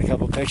if I can get a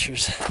couple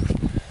pictures.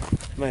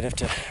 Might have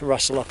to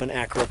rustle up an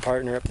acro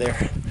partner up there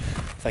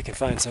if I can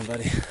find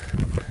somebody.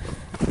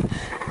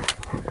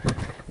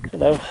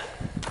 Hello.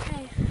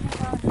 Hey,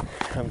 how about?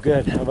 I'm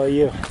good. How about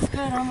you? Good,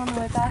 I'm on the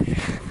way back.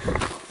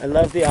 I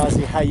love the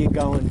Aussie how you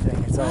going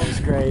thing. It's always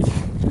great.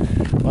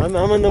 Well,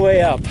 I'm on the way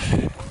up. How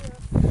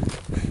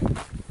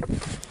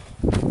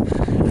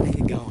are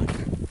you going?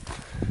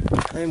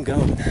 I am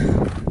going.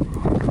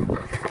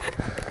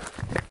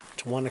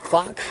 It's 1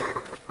 o'clock.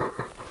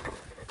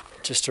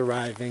 Just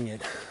arriving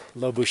at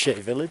Le Boucher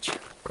village.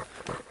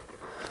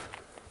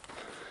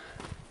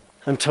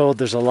 I'm told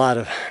there's a lot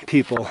of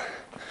people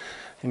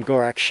in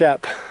Gorak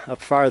Shep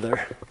up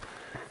farther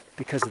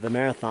because of the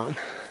marathon.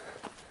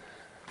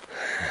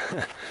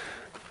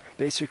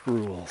 Basic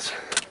rules.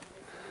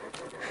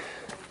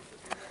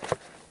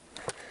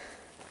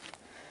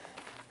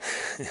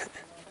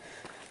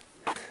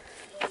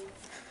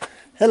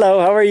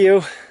 Hello, how are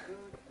you?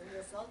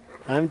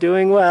 I'm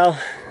doing well.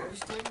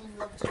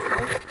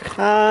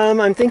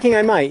 I'm thinking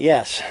I might,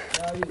 yes.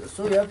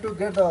 So you have to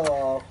get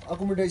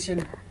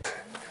accommodation.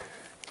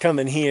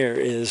 Coming here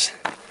is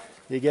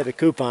you get a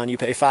coupon, you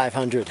pay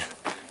 500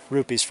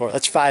 rupees for it.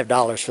 That's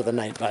 $5 for the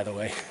night, by the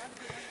way.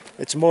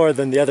 It's more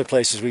than the other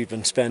places we've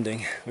been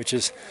spending, which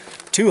is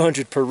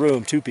 200 per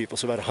room, 2 people,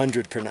 so about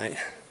 100 per night.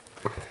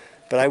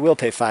 But I will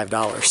pay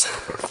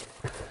 $5.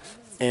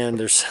 And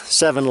there's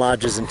 7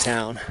 lodges in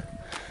town.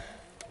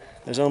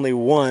 There's only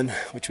one,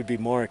 which would be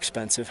more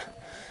expensive.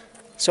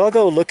 So I'll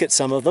go look at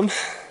some of them,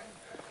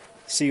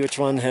 see which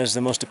one has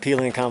the most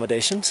appealing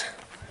accommodations,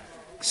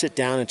 sit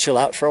down and chill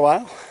out for a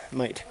while.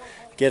 Might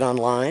get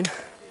online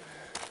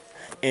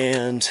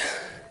and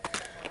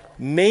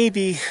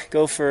maybe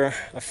go for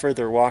a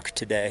further walk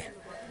today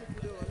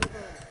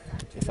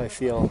if I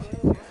feel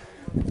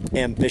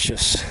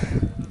ambitious.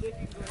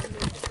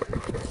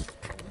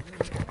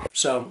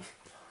 So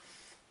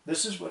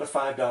this is what a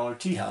 $5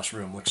 tea house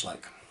room looks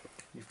like.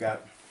 You've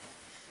got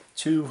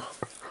 2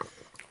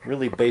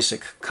 really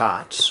basic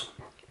cots.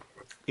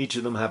 Each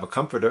of them have a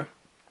comforter,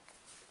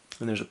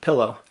 and there's a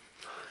pillow,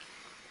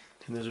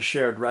 and there's a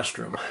shared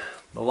restroom.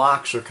 The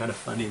locks are kind of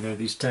funny. They're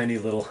these tiny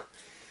little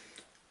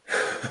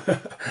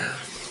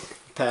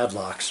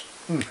padlocks.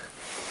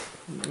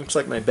 Looks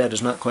like my bed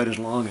is not quite as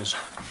long as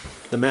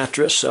the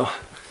mattress, so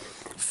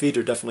feet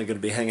are definitely going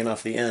to be hanging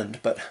off the end,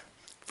 but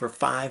for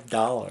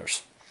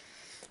 $5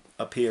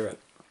 up here at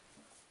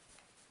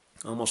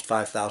almost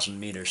 5,000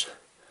 meters.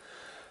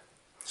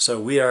 So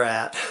we are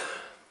at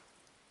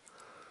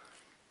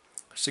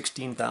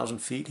 16,000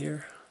 feet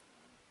here,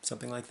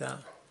 something like that,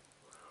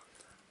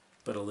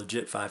 but a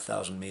legit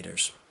 5,000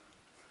 meters.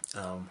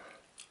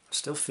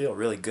 Still feel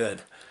really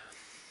good,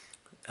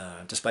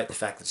 despite the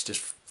fact that it's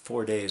just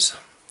 4 days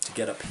to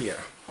get up here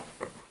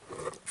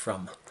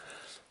from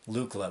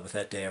Lukla with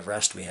that day of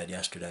rest we had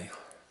yesterday.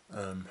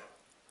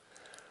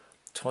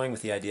 Toying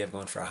with the idea of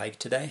going for a hike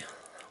today,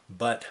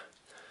 but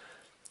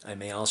I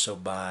may also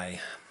buy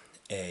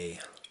a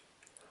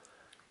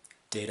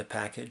data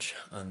package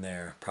on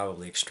their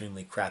probably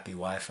extremely crappy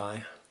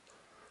Wi-Fi,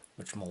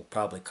 which will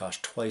probably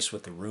cost twice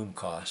what the room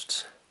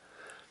costs.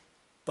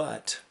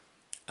 But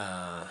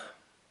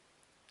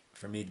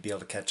for me to be able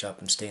to catch up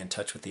and stay in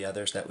touch with the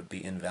others, that would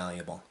be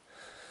invaluable.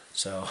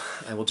 So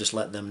I will just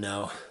let them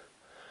know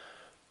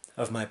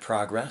of my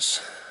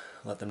progress,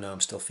 let them know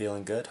I'm still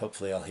feeling good.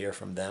 Hopefully I'll hear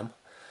from them,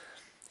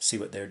 see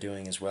what they're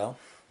doing as well.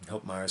 I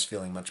hope Mara's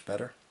feeling much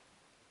better.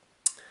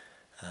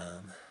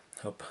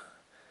 Hope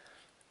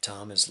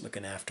Tom is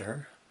looking after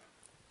her,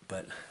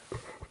 but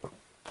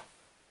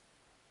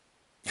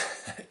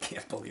I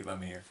can't believe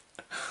I'm here.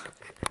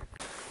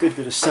 Good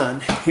bit of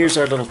sun. Here's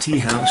our little tea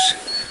house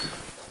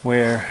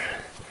where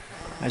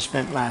I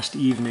spent last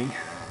evening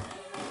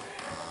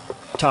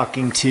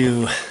talking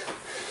to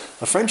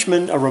a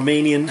Frenchman, a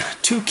Romanian,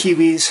 2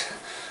 Kiwis,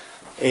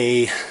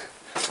 a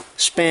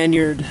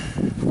Spaniard,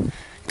 a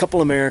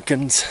couple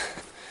Americans,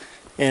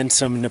 and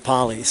some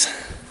Nepalis.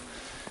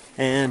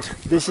 And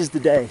this is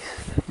the day.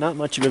 Not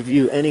much of a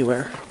view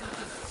anywhere,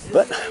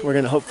 but we're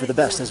going to hope for the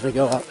best as we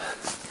go up.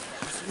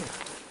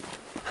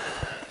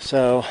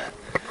 So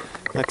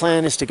my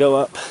plan is to go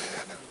up.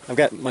 I've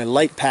got my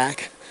light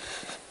pack.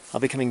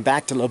 I'll be coming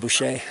back to Le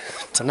Boucher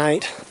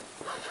tonight.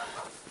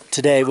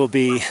 Today will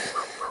be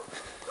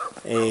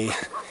a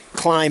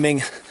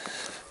climbing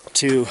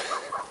to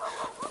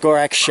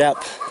Gorak Shep,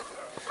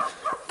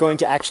 going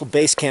to actual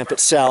base camp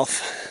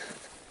itself,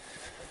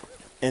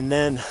 and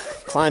then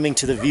climbing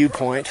to the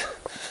viewpoint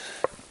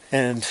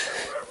and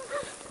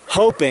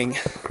hoping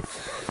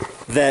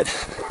that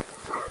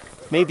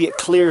maybe it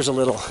clears a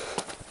little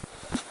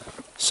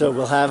so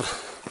we'll have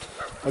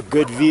a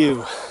good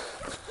view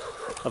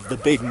of the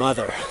Big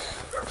Mother.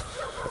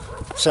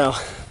 So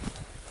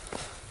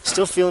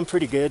still feeling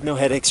pretty good, no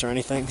headaches or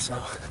anything,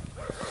 so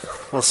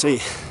we'll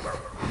see.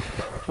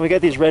 And we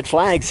got these red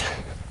flags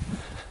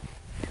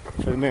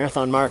for the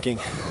marathon marking,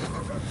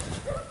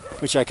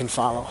 which I can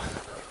follow.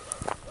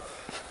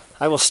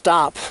 I will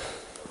stop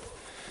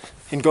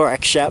in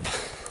Gorak Shep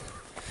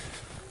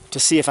to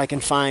see if I can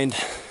find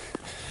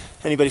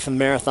anybody from the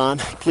marathon,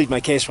 plead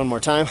my case one more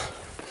time.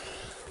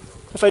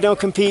 If I don't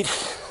compete,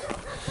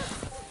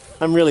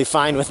 I'm really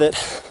fine with it.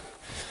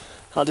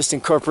 I'll just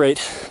incorporate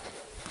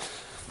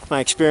my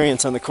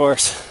experience on the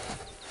course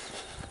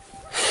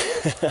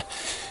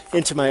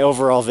into my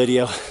overall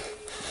video.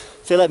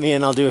 If they let me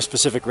in, I'll do a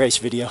specific race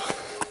video.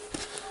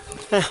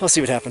 We'll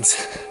see what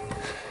happens.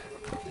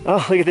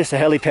 Oh, look at this, a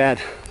helipad.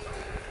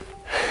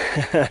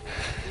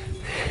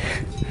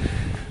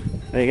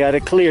 They got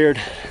it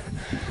cleared.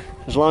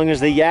 As long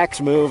as the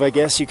yaks move, I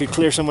guess you could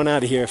clear someone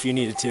out of here if you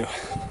needed to.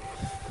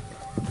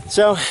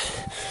 So,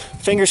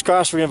 fingers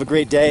crossed we're gonna have a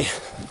great day.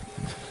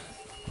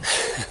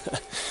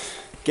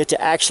 Get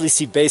to actually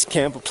see base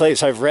camp, a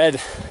place I've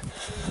read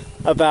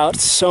about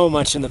so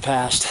much in the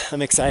past.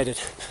 I'm excited,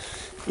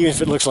 even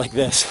if it looks like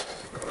this.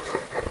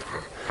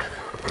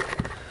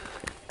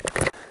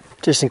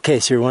 Just in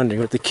case you're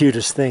wondering what the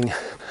cutest thing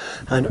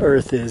on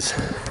earth is,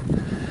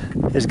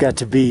 has got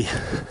to be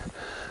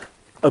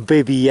a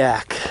baby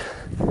yak.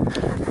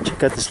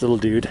 Check out this little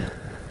dude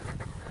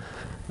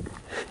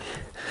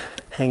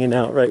hanging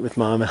out right with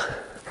mama.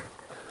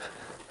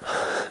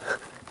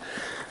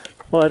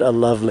 What a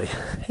lovely,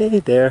 hey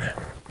there.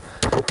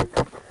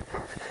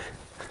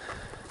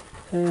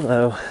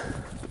 Hello.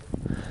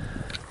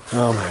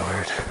 Oh my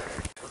word.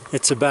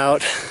 It's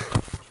about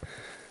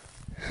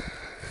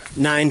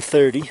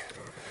 9:30.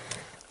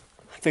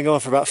 I've been going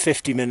for about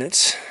 50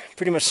 minutes,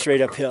 pretty much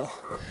straight uphill.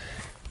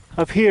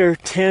 Up here,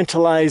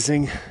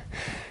 tantalizing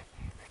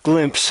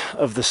glimpse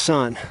of the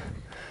sun.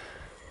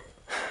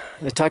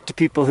 I talked to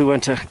people who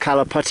went to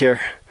Kalapatir,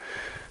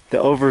 the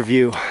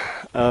overview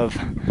of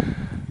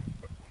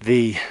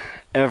the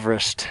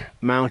Everest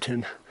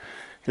mountain.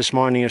 This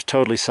morning is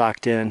totally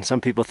socked in.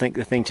 Some people think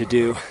the thing to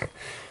do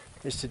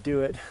is to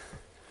do it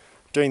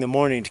during the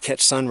morning to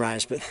catch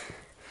sunrise, but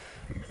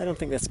I don't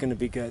think that's going to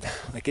be good.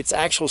 Like, it's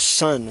actual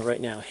sun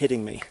right now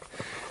hitting me.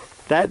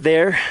 That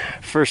there,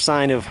 first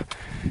sign of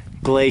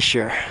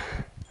glacier,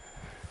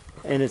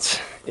 and it's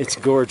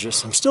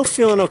gorgeous. I'm still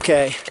feeling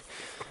okay.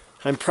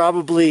 I'm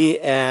probably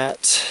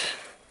at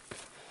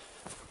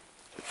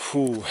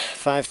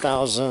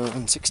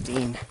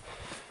 5,016,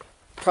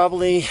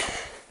 probably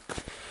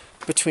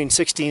between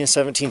 16 and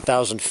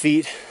 17,000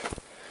 feet,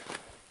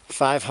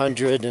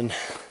 500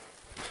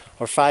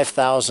 or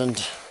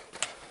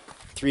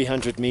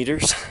 5,300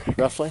 meters,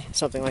 roughly,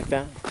 something like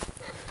that.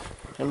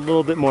 And a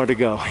little bit more to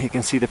go. You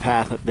can see the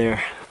path up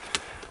there.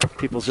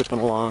 People zipping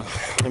along.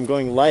 I'm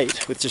going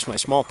light with just my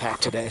small pack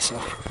today, so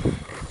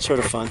sort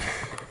of fun.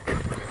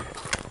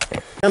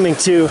 Coming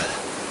to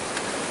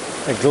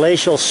a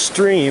glacial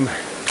stream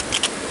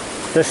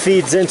that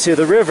feeds into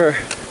the river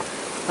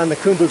on the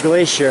Khumbu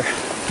Glacier.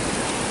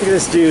 Look at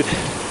this dude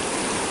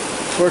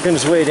working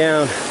his way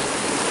down.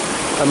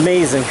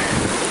 Amazing.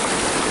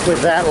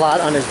 With that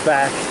lot on his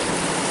back.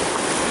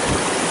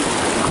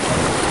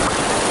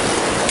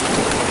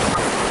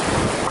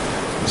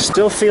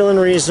 Still feeling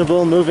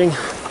reasonable, moving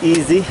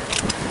easy,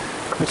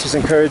 which is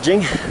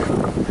encouraging.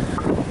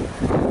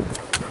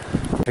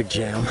 Big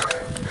jam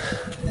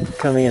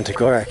coming into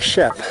Gorak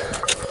Shep.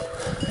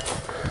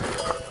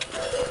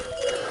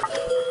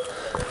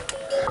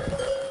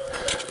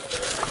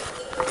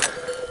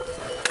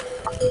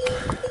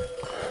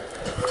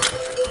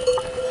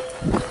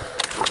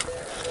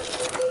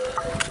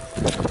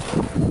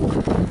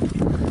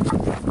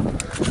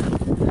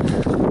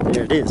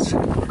 There it is.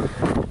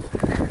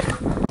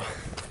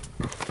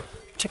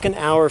 Took an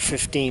hour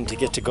 15 to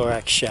get to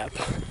Gorak Shep,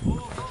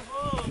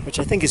 which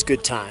I think is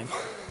good time.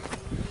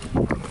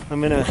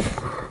 I'm gonna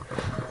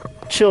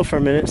chill for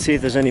a minute, see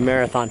if there's any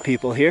marathon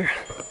people here,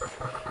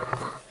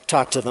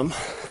 talk to them,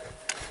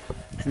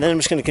 and then I'm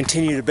just gonna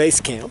continue to base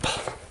camp.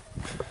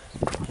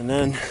 And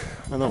then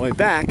on the way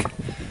back,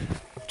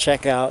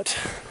 check out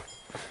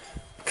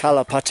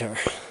Kalapatar,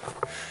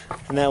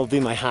 and that will be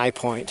my high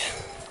point.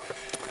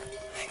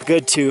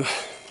 Good to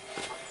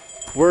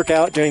work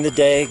out during the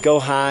day, go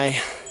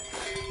high,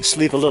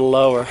 sleep a little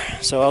lower,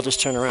 so I'll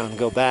just turn around and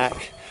go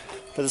back.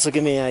 But this will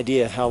give me an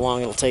idea of how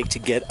long it'll take to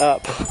get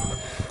up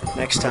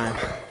next time.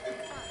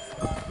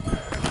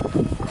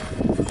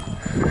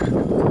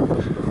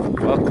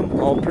 Welcome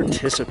all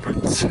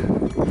participants.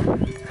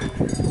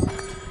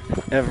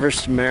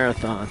 Everest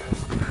Marathon.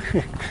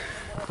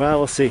 Well,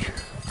 we'll see.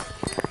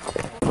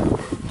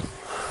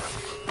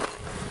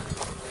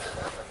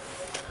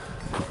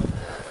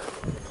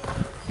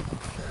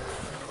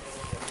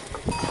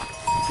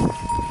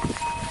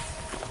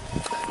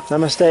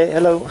 Namaste,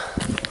 hello.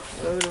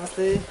 Hello,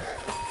 namaste.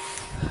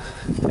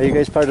 Are you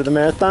guys part of the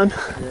marathon?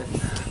 Yes.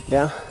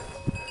 Yeah?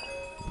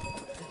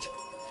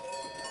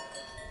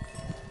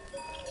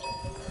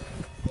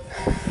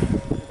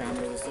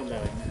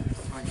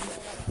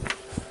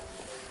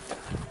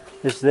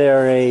 Is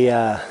there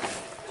a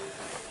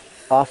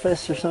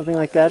office or something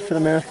like that for the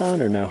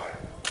marathon, or no?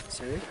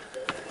 Sorry?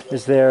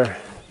 Is there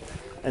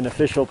an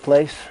official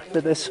place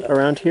for this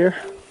around here?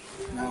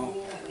 No,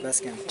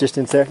 base camp. Just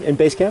in there, in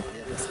base camp?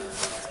 Yeah, base camp.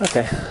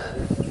 Okay.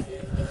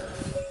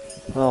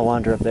 Well, I'll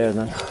wander up there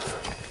then.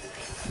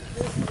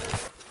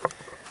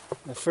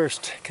 The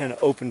first kind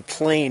of open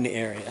plain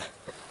area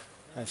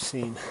I've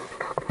seen.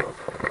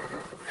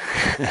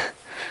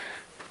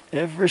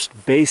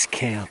 Everest Base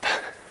Camp.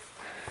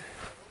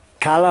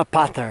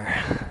 Kalapatar.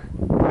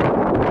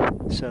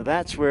 So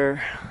that's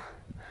where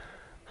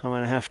I'm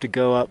gonna have to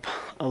go up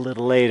a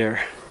little later.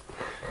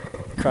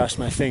 Cross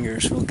my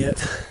fingers, we'll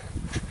get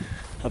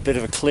a bit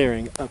of a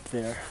clearing up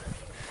there.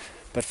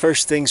 But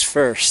first things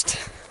first,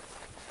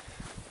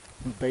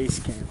 base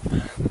camp.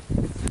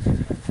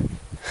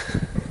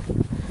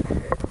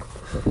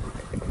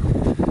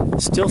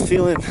 Still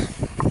feeling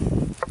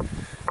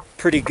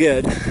pretty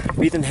good.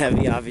 Breathing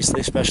heavy, obviously,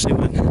 especially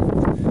when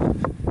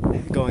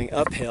going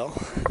uphill,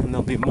 and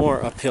there'll be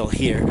more uphill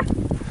here.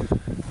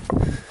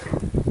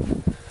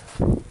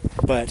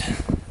 But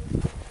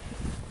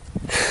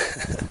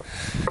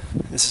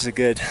this is a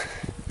good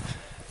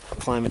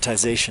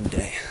acclimatization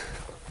day.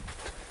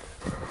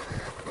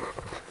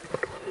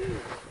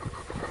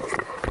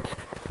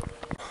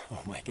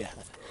 Oh my God.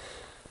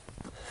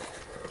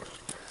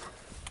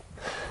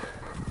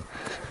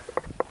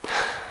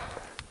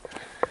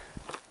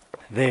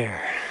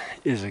 There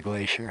is a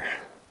glacier.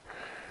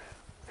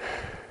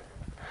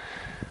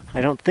 I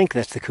don't think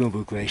that's the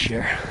Khumbu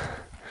Glacier.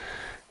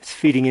 It's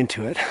feeding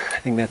into it. I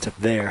think that's up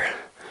there.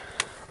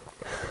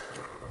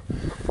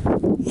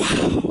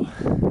 Wow.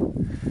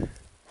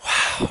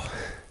 Wow.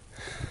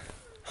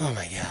 Oh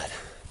my God.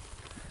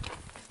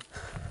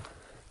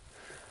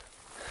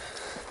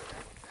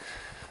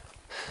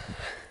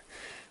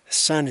 The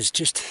sun is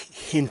just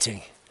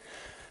hinting.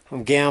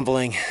 I'm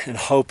gambling and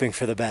hoping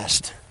for the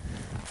best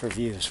for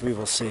views. We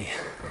will see.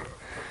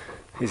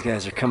 These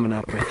guys are coming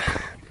up with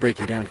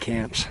breaking down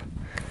camps.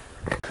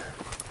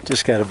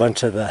 Just got a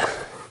bunch of the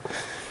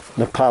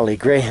Nepali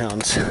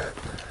greyhounds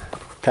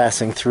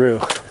passing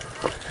through,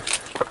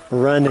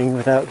 running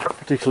without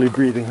particularly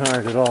breathing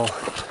hard at all.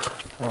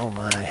 Oh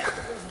my.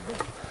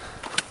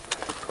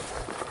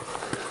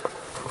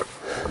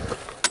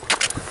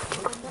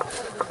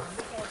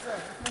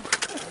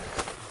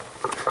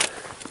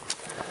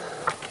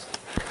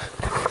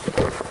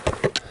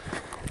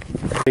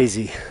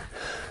 Crazy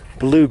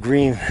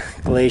blue-green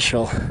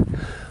glacial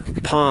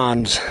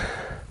ponds,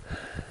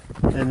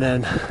 and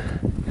then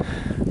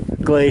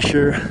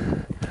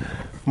glacier,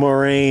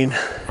 moraine,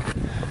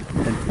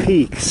 and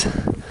peaks.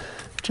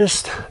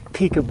 Just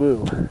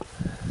peekaboo.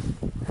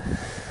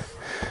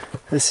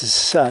 This is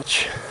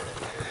such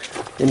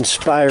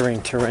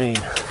inspiring terrain.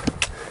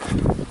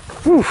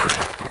 Whew.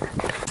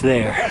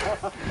 There.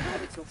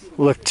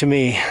 Looked to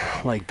me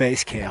like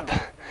base camp,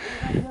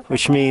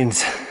 which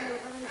means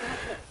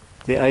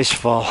the ice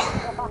fall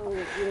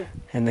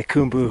and the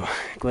Khumbu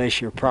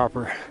Glacier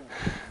proper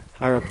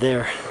are up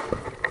there.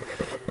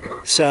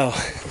 So,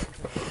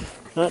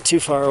 not too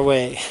far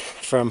away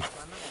from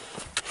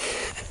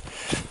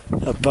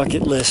a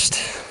bucket list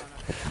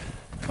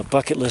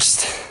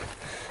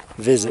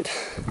visit.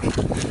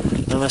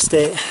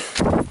 Namaste.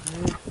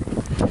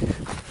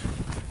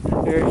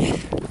 Very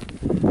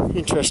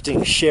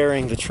interesting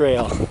sharing the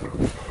trail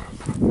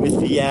with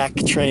the yak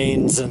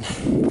trains and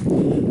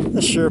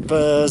the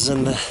Sherpas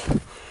and the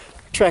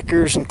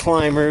trekkers and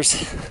climbers.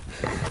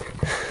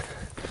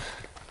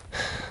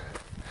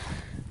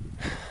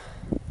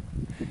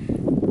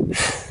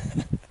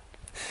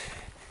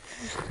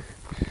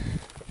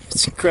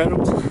 It's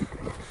incredible.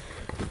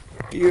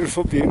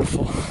 Beautiful,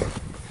 beautiful.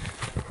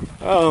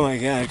 Oh my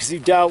God, because you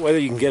doubt whether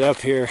you can get up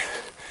here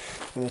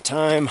in the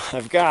time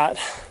I've got.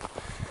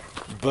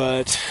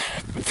 But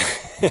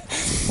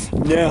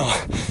no,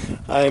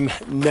 I'm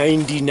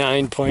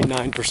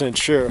 99.9%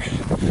 sure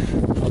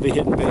I'll be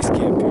hitting base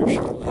camp here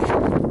shortly.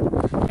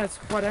 That's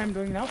what I'm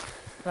doing now.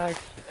 Like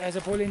as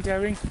a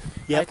volunteering,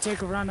 Yep. I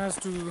take runners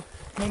to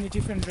many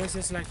different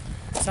races. Like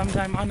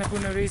sometime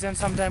Annapurna race and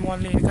sometime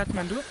only in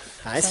Kathmandu.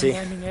 I see.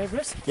 Sometime in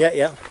Everest. Yeah,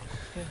 yeah.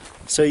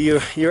 So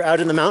you're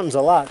out in the mountains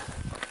a lot.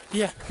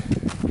 Yeah,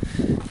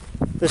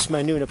 This is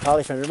my new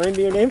Nepali friend. Remind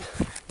me your name?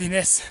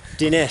 Dinesh.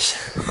 Dinesh.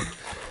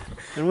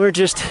 And we're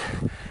just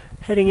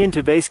heading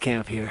into base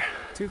camp here.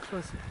 Too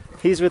close.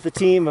 He's with a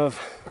team of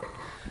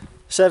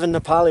 7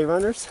 Nepali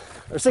runners,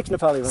 or 6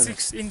 Nepali runners.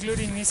 6,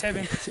 including me,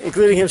 7.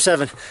 Including him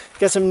 7.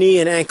 Got some knee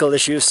and ankle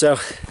issues, so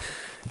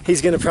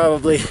he's gonna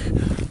probably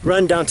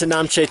run down to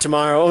Namche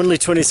tomorrow, only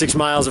 26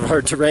 miles of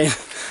hard terrain,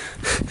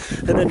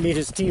 and then meet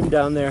his team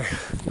down there.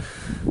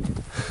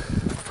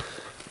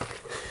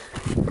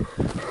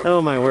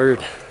 Oh my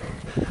word.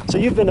 So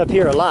you've been up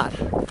here a lot.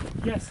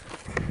 Yes.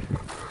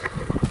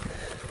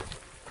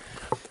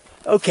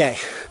 Okay,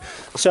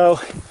 so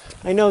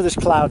I know there's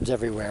clouds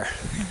everywhere.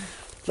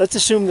 Let's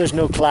assume there's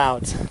no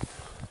clouds.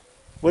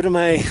 What am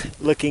I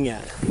looking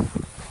at?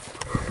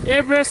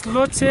 Everest,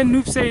 Lhotse,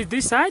 Nupse is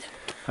this side.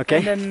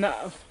 Okay. And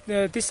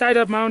then this side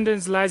of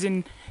mountains lies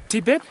in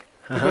Tibet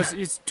because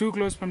it's too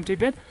close from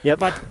Tibet. Yep.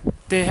 But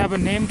they have a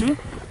name too.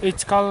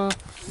 It's called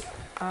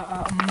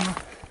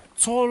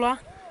Chola,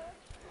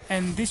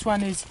 and this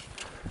one is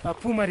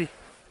Pumari.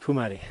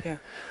 Pumari. Yeah.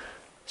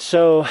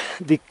 So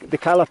the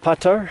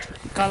Kalapatar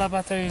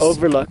Kalapata is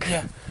overlook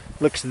Yeah.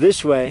 looks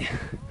this way,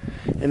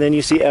 and then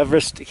you see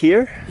Everest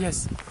here.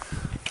 Yes.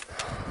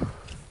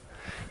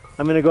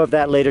 I'm gonna go up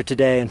that later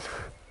today and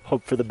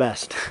hope for the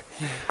best.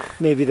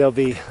 Maybe there'll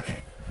be,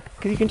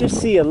 because you can just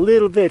see a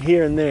little bit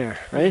here and there,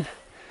 right?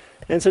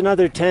 And it's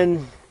another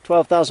 10,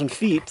 12,000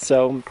 feet,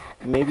 so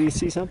maybe you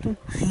see something?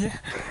 Yeah.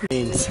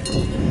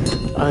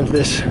 On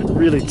this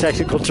really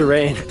technical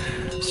terrain,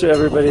 so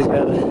everybody's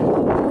got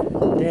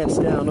to dance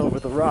down over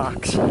the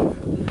rocks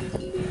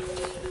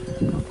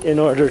in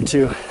order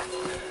to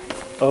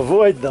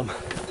avoid them.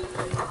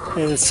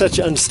 And it's such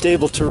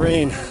unstable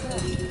terrain.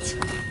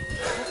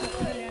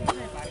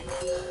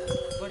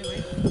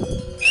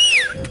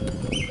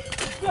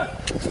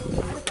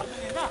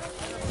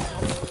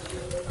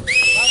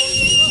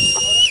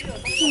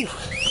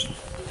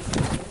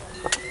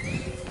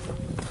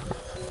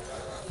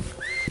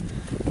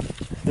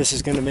 This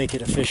is going to make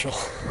it official.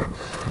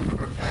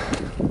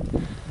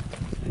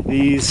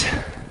 These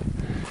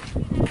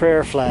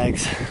prayer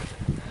flags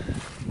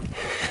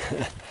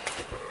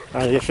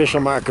are the official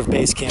mark of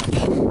base camp.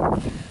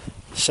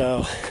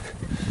 So,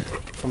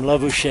 from La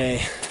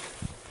Bouche,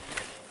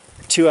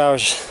 2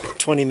 hours,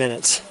 20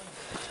 minutes.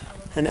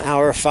 An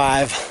hour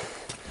 5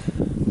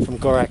 from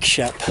Gorak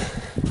Shep.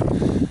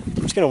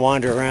 I'm just going to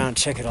wander around,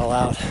 check it all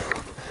out.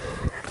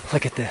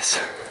 Look at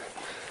this.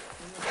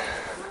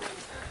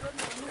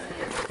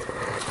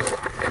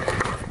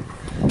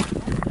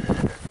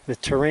 The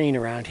terrain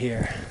around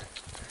here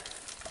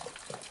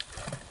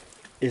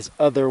is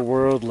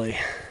otherworldly.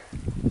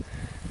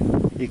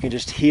 You can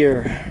just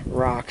hear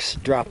rocks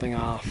dropping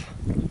off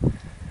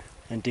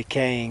and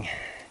decaying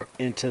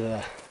into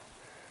the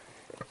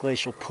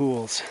glacial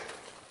pools.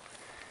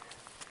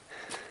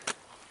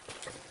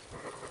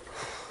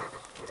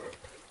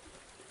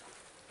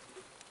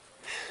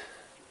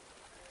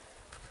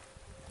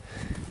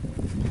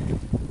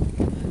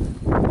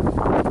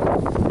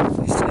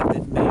 They said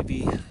that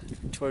maybe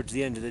towards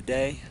the end of the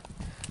day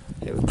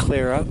it would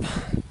clear up,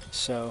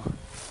 so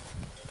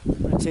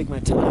I'm going to take my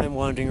time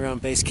wandering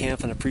around base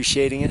camp and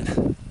appreciating it.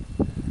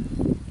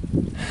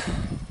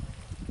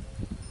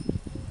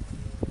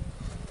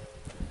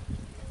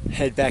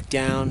 Head back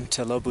down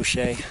to La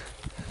Bouche,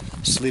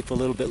 sleep a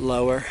little bit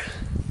lower.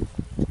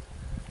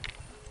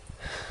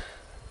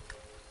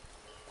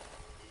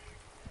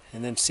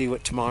 And then see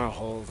what tomorrow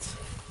holds.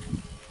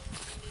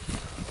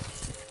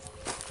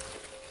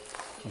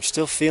 I'm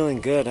still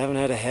feeling good. I haven't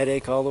had a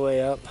headache all the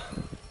way up.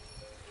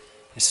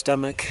 My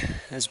stomach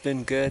has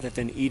been good. I've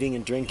been eating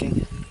and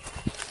drinking.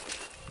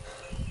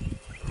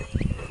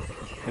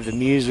 I have the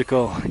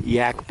musical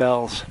yak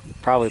bells,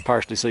 probably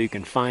partially so you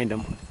can find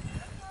them,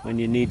 when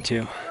you need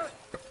to.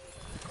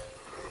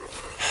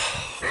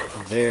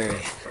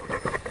 Very,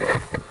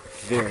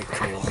 very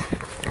cool.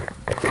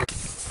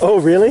 Oh,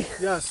 really?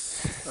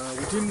 Yes,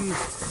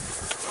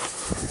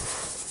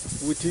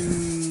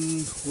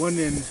 within 1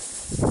 and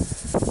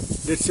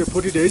let's say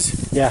 40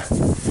 days. Yeah.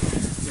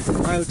 It's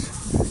wild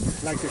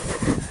like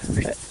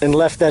it. And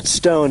left that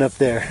stone up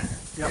there.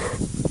 Yeah.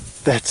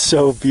 That's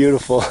so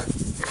beautiful.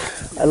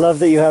 I love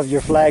that you have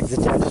your flags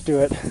attached to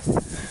it.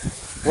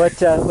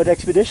 What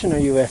expedition are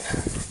you with?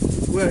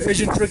 We're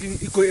Asian Trekking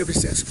Eco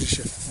Everest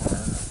Expedition.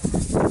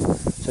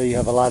 So you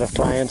have a lot of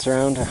clients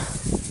around?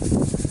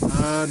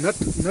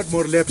 Not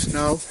more labs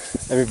now.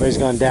 Everybody's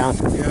gone down?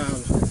 Yeah,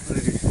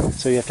 already.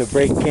 So you have to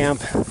break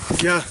camp?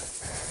 Yeah,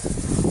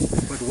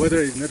 but weather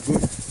is not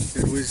good.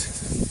 That was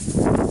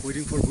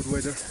waiting for good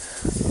weather.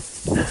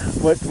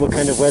 What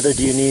kind of weather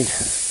do you need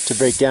to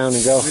break down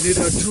and go? We need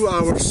 2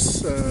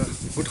 hours,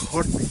 good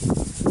hot,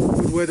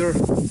 good weather,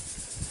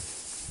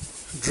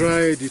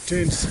 dry the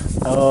tents.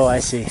 Oh, I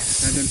see.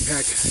 And then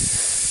pack.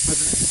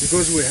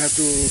 Because we have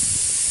to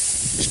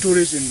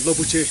storage in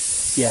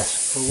Lobuche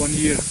Yes. for 1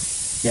 year.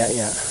 Yeah,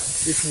 yeah.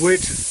 If wet,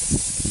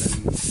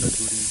 then not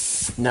good.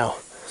 No.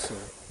 So,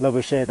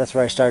 Lobuche, that's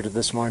where I started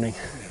this morning.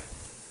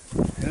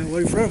 yeah, where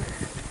are you from?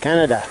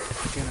 Canada.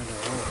 Canada.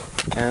 Oh.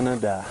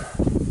 Canada.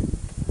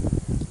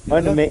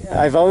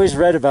 I've always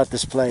read about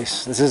this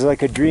place. This is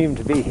like a dream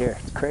to be here.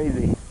 It's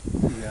crazy.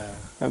 Yeah.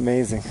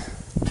 Amazing.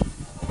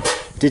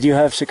 Did you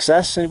have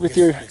success with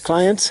your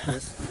clients?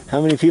 Yes.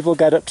 How many people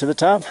got up to the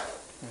top?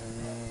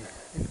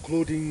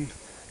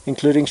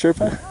 Including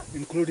Sherpa?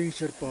 Including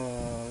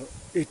Sherpa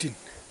 18.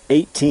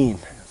 18.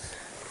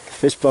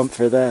 Fist bump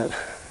for that.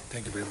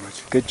 Thank you very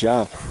much. Good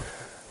job.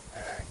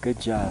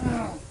 Good job.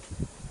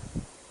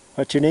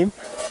 What's your name?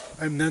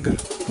 I'm Naga.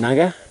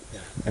 Naga? Yeah.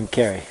 I'm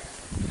Kerry.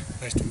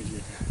 Nice to meet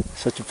you.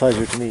 Such a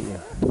pleasure to meet you.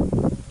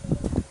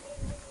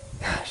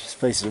 Gosh, this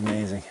place is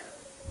amazing.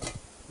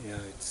 Yeah,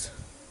 it's...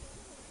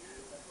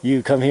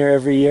 You come here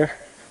every year?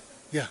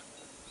 Yeah.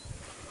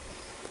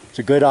 It's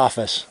a good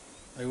office.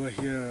 I was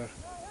here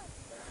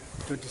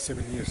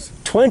 27 years.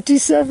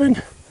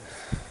 27?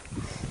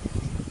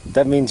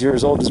 That means you're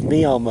as old as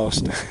me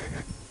almost.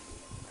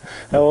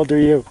 How old are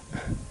you?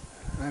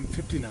 I'm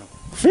 50 now.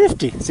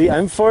 50? See,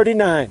 I'm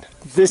 49.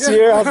 This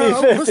year I'll be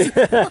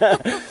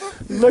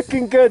 50.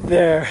 Looking good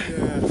there.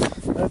 Yeah.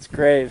 That's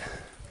great.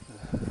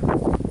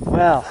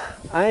 Well,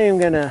 I am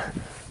going to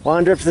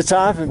wander up to the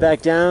top and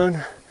back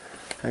down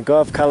and go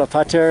up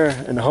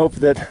Kalapatar and hope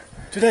that...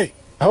 Today?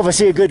 I hope I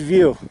see a good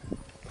view.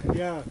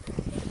 Yeah.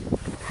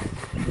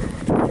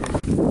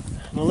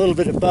 I'm a little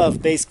bit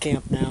above base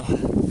camp now.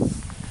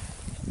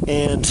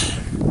 And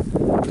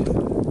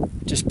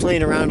just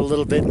playing around a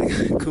little bit in the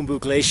Khumbu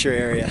Glacier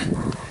area.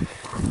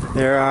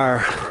 There are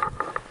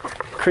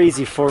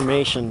crazy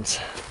formations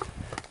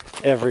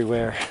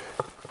everywhere.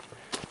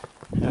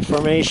 And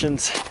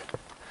formations,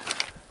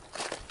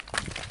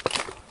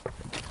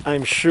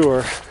 I'm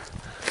sure,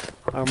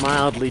 are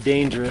mildly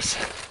dangerous.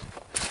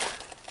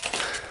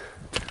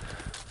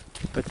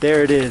 But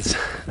there it is.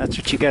 That's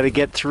what you got to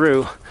get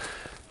through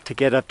to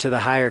get up to the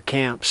higher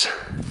camps.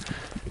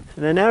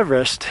 And then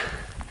Everest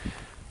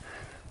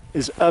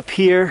is up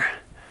here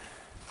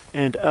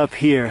and up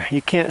here.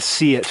 You can't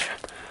see it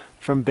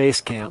from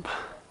base camp.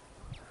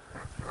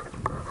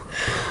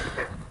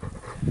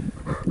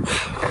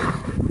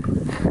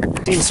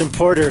 Seen some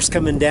porters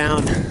coming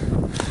down.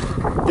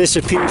 This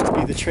appears to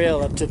be the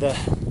trail up to the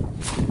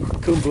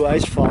Khumbu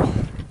Icefall.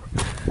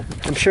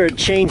 I'm sure it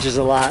changes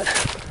a lot,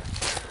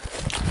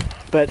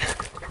 but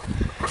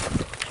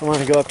I want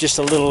to go up just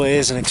a little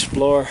ways and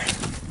explore,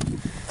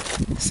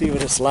 see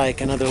what it's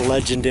like, another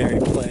legendary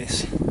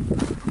place.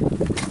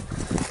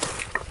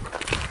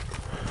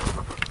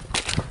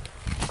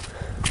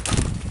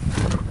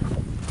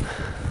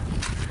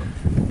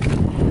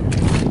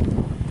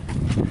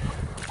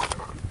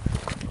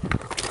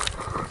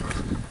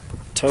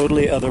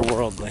 Totally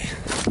otherworldly.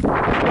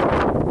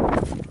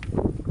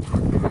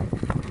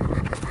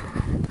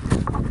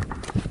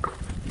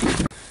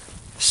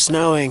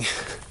 Snowing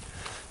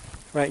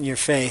right in your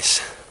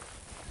face.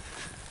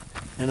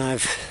 And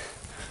I've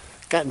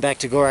gotten back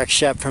to Gorak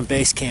Shep from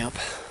base camp.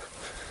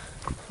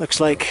 Looks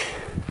like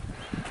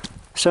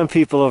some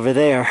people over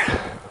there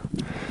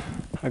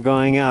are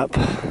going up.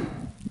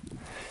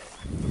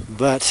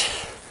 But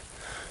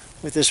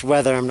with this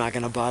weather, I'm not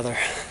going to bother.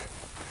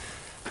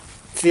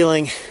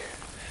 Feeling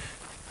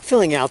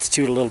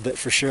altitude a little bit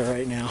for sure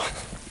right now.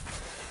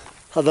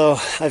 Although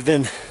I've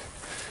been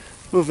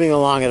moving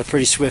along at a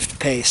pretty swift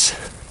pace.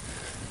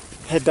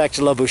 Head back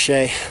to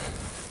Lobuche,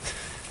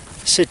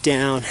 sit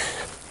down,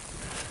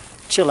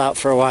 chill out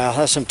for a while,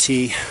 have some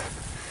tea,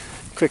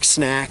 quick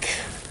snack,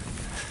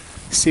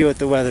 see what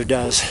the weather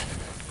does.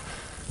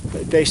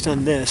 But based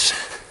on this,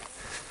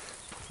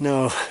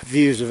 no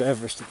views of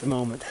Everest at the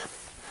moment.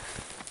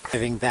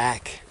 Driving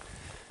back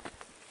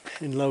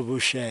in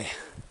Lobuche.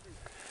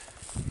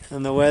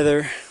 And the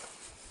weather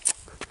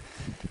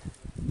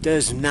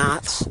does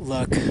not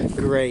look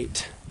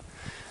great.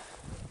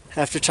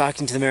 After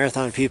talking to the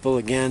marathon people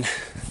again,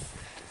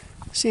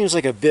 Seems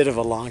like a bit of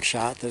a long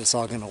shot that it's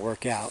all going to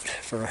work out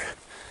for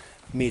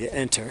me to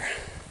enter.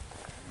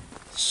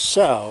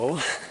 So,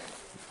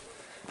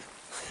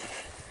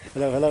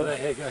 hello.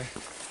 Hey, guy.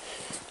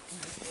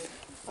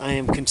 I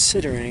am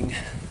considering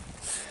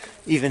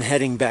even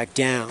heading back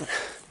down.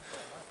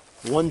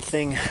 One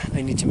thing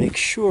I need to make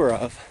sure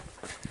of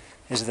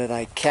is that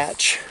I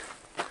catch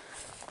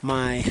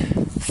my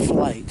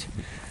flight.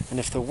 And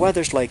if the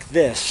weather's like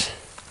this,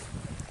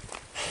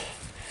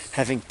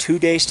 having 2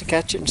 days to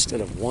catch it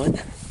instead of one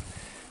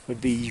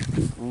would be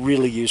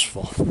really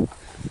useful.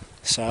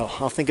 So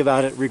I'll think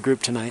about it,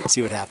 regroup tonight, and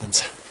see what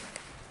happens.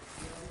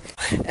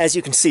 As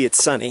you can see,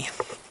 it's sunny.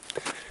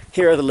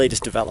 Here are the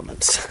latest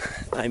developments.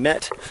 I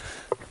met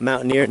a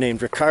mountaineer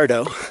named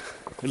Ricardo,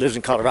 who lives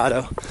in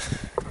Colorado,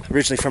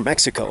 originally from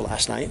Mexico,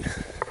 last night,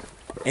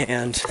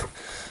 and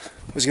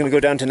was going to go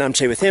down to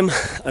Namche with him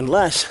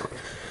unless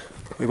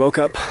we woke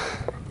up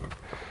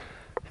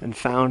and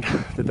found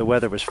that the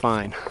weather was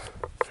fine,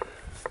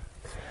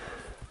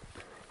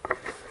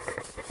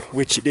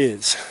 which it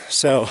is.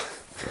 So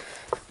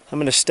I'm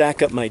going to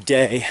stack up my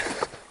day.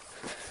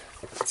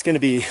 It's going to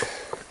be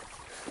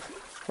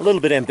a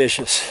little bit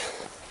ambitious.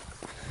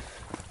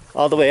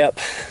 All the way up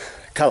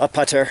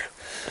Kalapatar,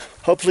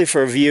 hopefully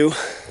for a view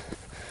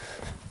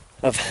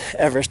of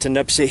Everest and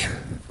Nuptse,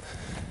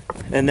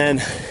 and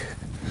then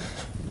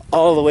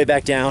all the way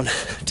back down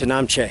to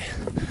Namche.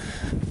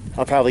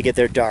 I'll probably get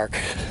there dark.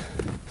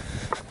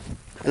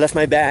 I left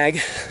my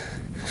bag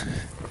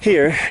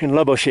here in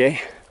Loboche.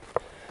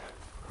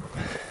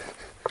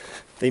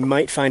 They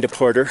might find a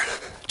porter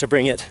to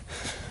bring it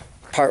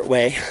part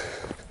way.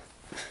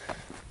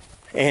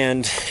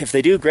 And if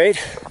they do,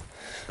 great.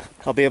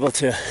 I'll be able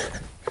to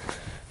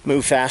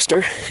move faster.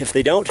 If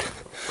they don't,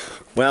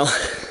 well,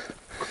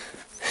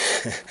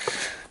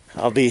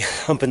 I'll be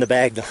humping the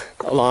bag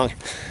along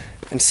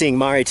and seeing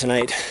Mari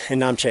tonight in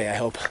Namche, I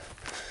hope.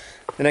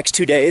 The next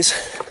 2 days,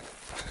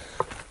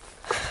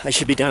 I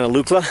should be down in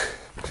Lukla,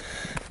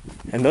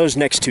 and those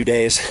next 2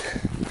 days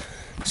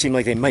seem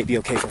like they might be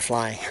okay for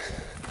flying.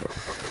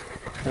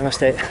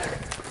 Namaste.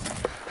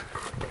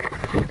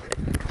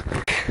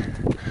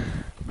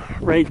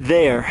 Right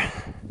there,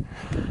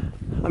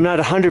 I'm not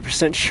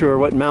 100% sure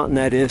what mountain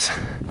that is,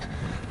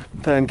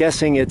 but I'm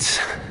guessing it's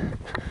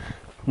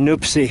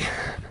Nuptse.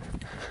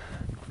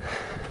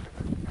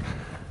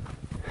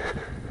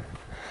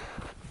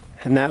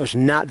 And that was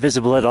not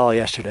visible at all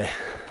yesterday.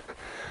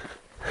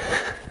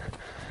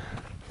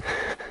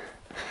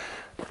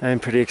 I'm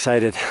pretty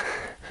excited,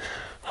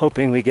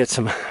 hoping we get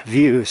some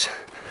views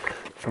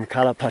from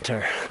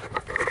Kalapatar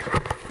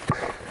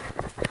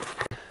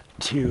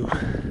to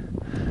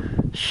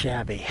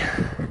Shabby.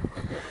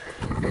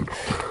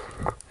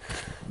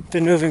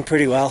 Been moving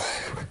pretty well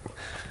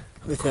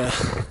with a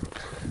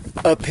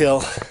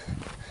uphill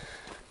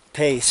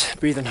pace,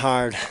 breathing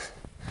hard.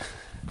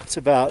 It's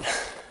about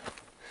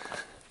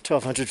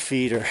 1,200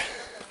 feet or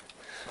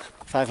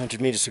 500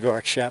 meters to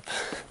Gorak Shep,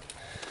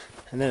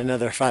 and then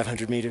another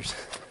 500 meters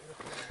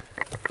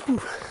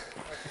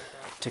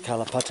to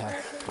Kalapatar.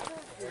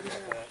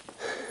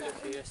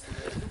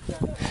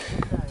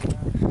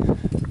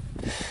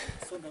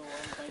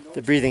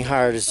 The breathing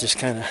hard is just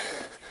kind of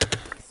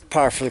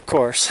par for the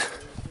course,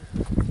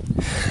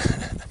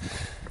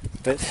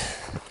 but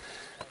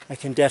I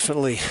can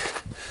definitely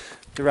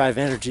derive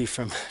energy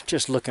from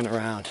just looking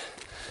around.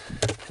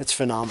 It's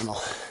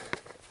phenomenal.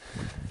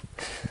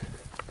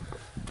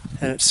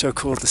 And it's so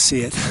cool to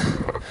see it.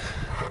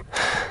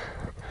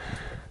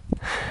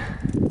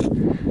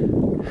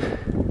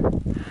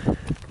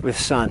 With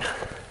sun.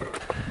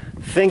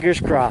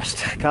 Fingers crossed.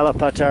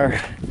 Kalapatar,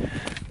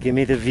 give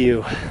me the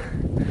view.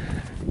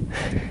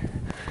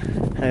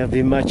 I'll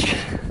be much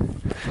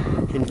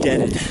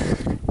indebted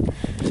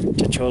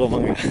to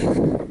Chomolungma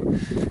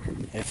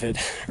if it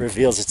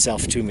reveals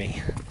itself to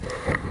me.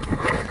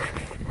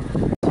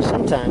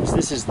 Sometimes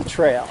this is the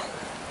trail.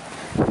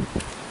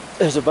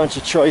 There's a bunch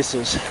of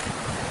choices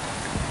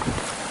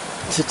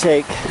to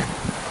take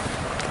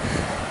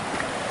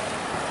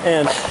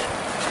and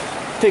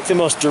pick the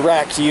most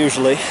direct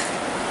usually.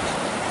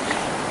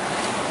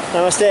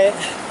 Namaste.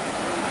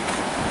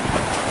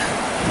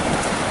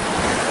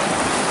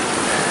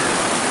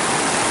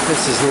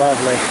 This is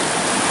lovely.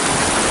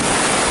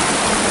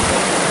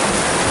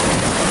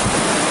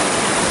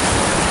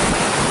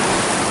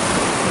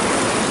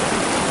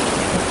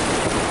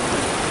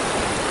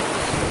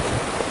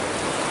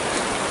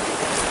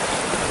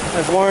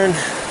 I've worn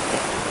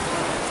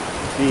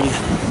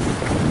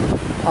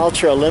the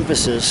Ultra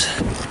Olympuses,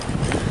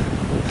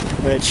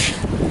 which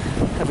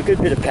have a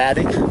good bit of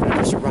padding, but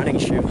just a running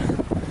shoe.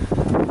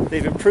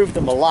 They've improved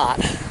them a lot.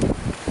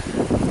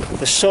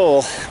 The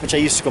sole, which I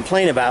used to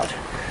complain about,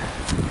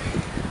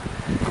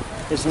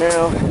 is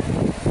now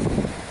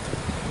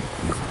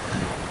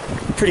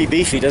pretty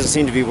beefy, doesn't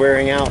seem to be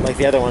wearing out like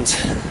the other ones.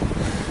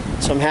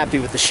 So I'm happy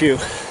with the shoe.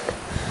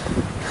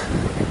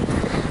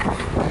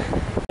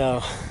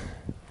 So,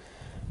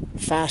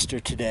 faster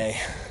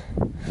today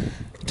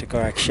to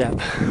Gorak Shep,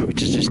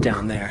 which is just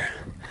down there.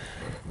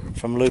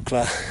 From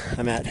Lukla,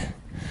 I'm at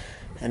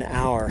an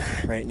hour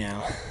right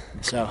now.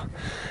 So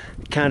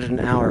counted an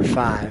hour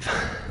 5.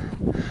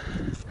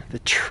 The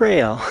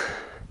trail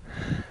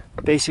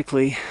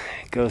basically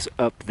goes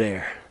up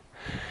there.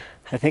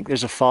 I think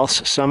there's a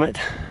false summit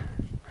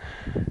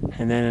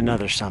and then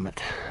another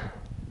summit.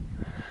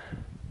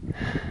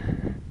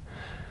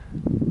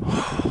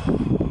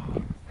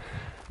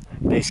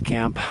 Base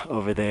camp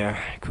over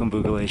there,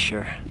 Khumbu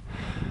Glacier,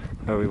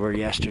 where we were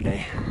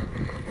yesterday.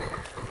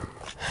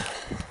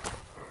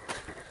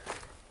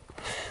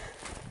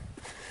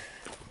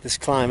 This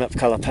climb up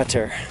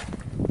Kalapatar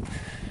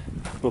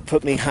will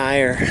put me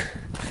higher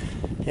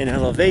in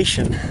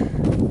elevation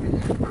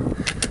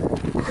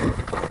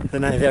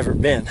than I've ever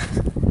been.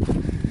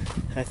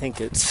 I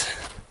think it's,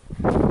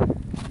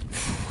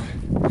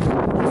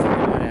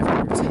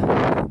 afterwards,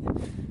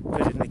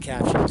 put it in the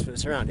captions, but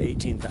it's around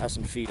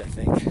 18,000 feet, I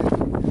think.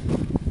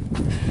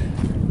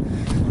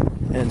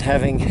 And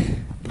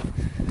having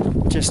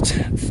just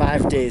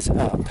 5 days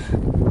up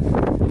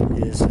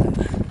is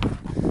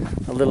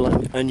a little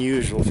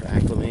unusual for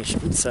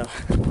acclimation, so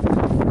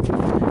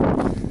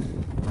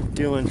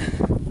doing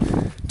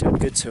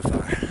good so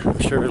far. I'm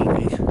sure it'll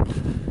be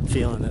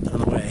feeling it on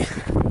the way.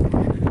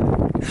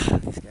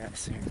 These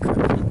guys are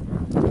incredible.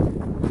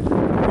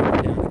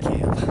 Down to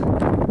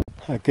camp.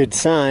 A good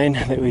sign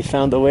that we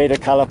found the way to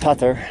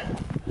Kalapatar.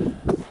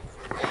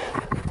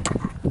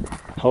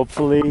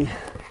 Hopefully,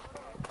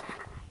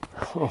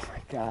 oh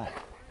my God.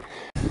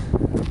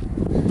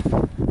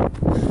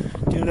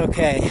 Doing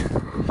okay.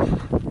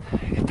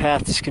 The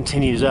path just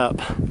continues up.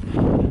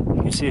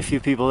 You can see a few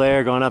people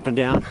there going up and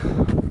down.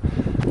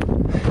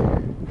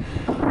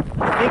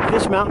 I think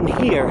this mountain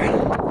here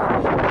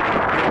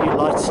might be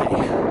Lhotse,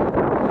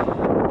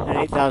 an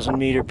 8,000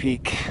 meter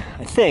peak,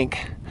 I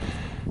think,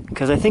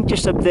 because I think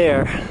just up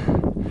there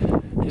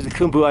is the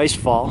Khumbu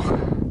Icefall.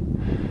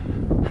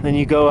 And then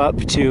you go up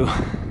to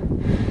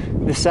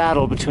the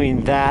saddle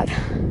between that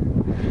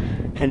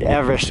and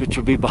Everest, which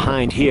will be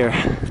behind here,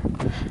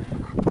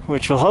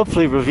 which will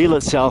hopefully reveal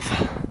itself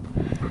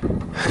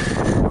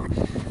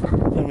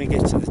when we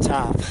get to the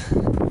top.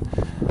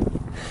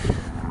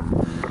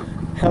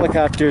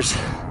 Helicopters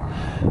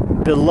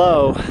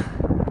below,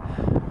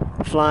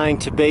 flying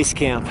to base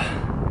camp.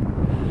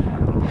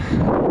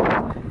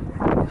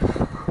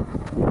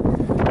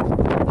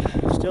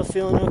 Still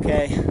feeling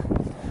okay.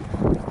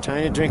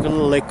 Trying to drink a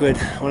little liquid.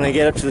 When I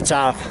get up to the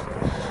top,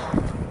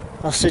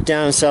 I'll sit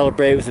down and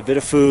celebrate with a bit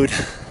of food,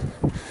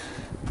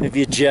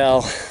 maybe a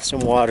gel, some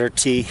water,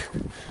 tea,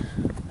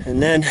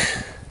 and then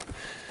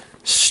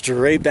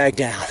straight back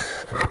down.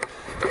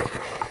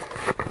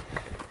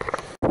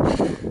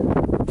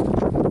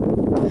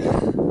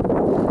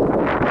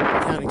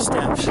 Counting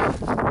steps. Every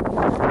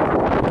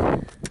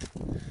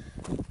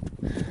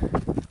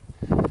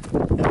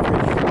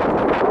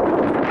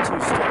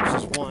 2 steps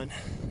is 1.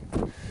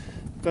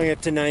 Going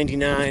up to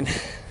 99.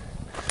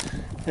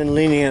 And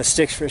leaning on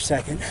sticks for a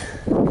second.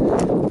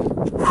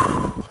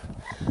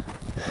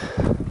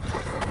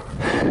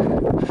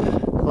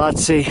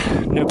 Lhotse,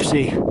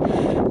 Nuptse,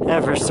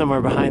 Everest somewhere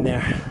behind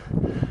there.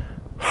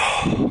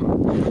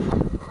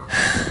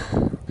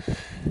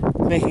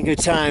 Making good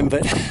time,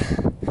 but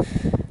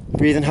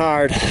breathing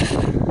hard.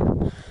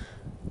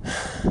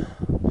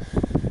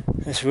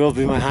 This will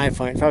be my high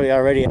point, probably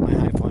already at my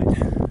high point.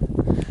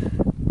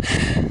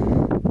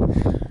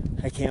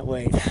 I can't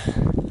wait.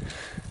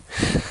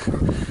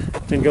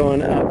 Been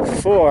going up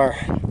for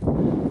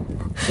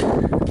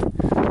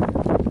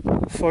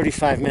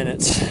 45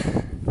 minutes.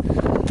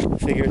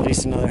 Figure at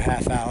least another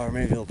half hour,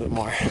 maybe a little bit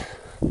more.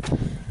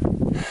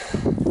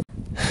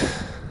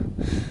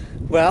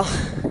 Well,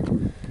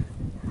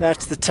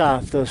 that's the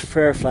top, those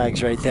prayer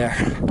flags right there.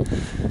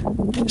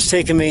 It's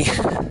taken me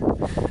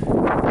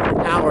an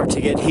hour to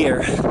get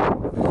here.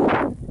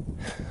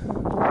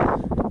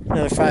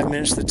 Another 5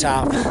 minutes to the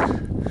top.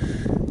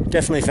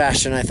 Definitely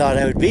faster than I thought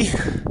I would be,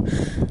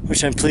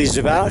 which I'm pleased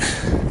about.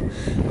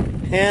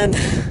 And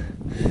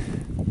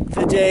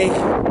the day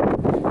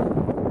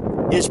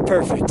is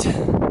perfect.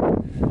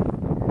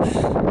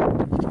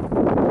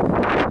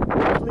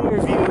 Clear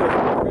view of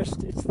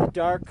Everest. It's the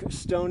dark,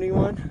 stony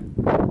one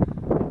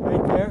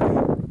right there.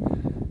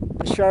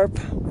 The sharp,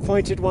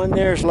 pointed one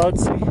there is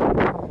Lhotse.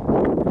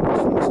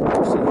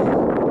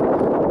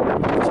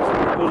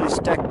 Really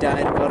Stuck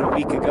died about a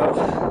week ago.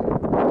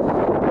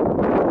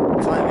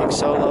 Climbing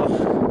solo.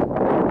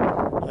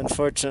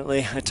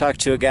 Unfortunately, I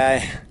talked to a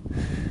guy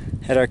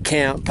at our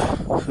camp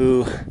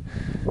who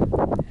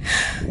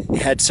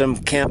had some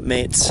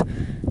campmates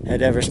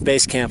at Everest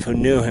Base Camp who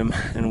knew him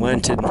and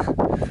went and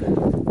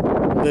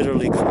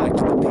literally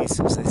collected the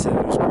pieces. They said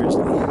it was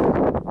grisly.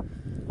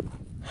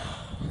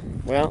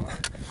 Well,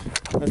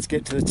 let's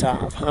get to the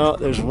top. Oh,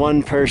 there's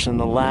one person,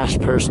 the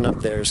last person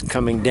up there is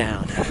coming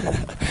down.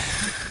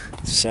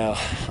 So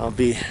I'll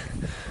be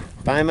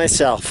by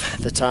myself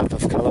at the top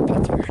of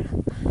Kalapatar.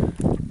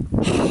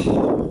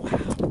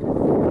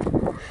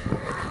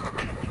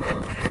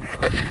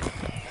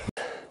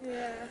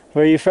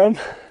 Where are you from?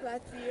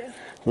 Latvia.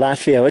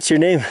 Latvia. What's your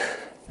name?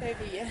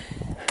 Evija.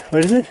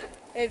 What is it?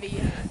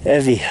 Heavy.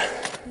 Evie.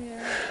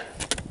 Yeah.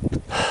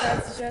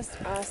 That's just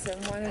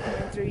awesome. One of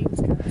my dreams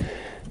come true.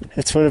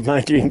 It's one of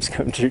my dreams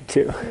come true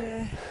too.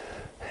 Yeah.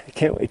 I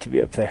can't wait to be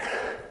up there.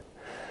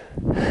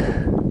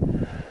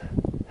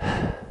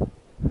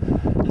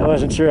 I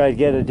wasn't sure I'd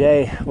get a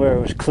day where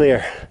it was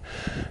clear.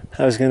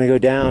 I was going to go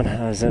down.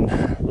 I was in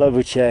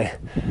Lobuche.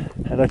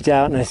 I looked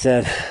out and I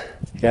said,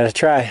 you gotta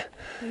try.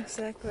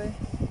 Exactly.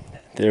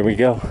 There we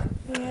go.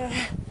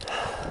 Yeah.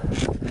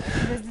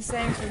 It was the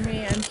same for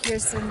me. I'm here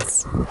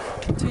since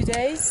 2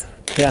 days.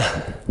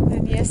 Yeah.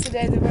 And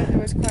yesterday the weather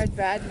was quite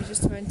bad. We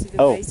just went to the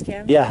base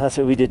camp. Yeah, that's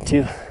what we did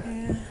too.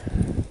 Yeah.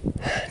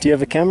 Do you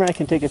have a camera? I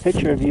can take a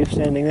picture of you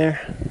standing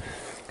there.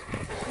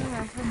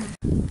 Yeah,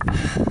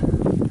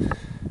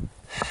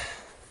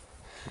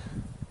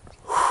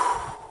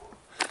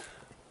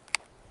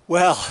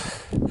 Well,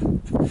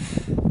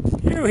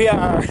 here we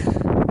are.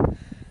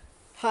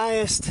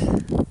 Highest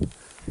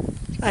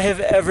I have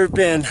ever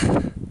been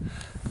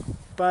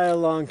by a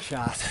long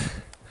shot.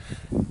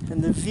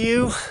 And the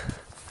view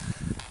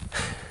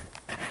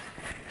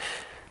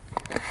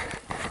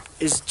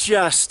is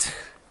just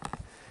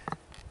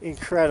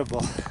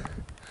incredible.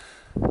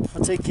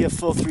 I'll take you a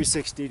full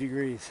 360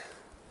 degrees.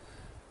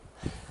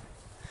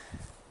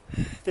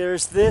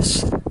 There's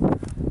this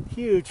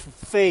huge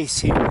face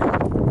here.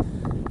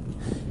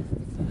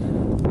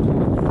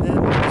 And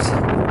then there's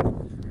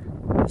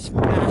this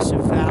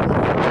massive valley.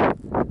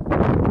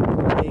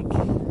 Lake.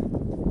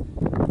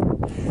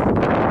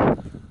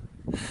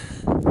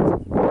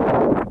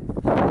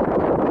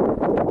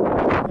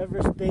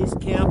 Everest Base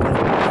Camp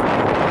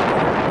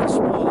is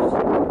small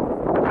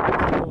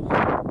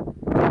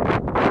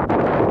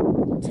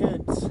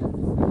tents.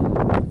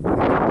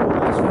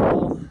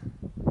 Waterfall.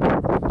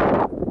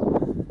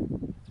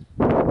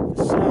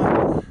 The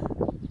saddle.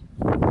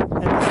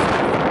 And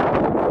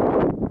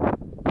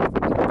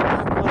the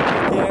black one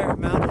right there,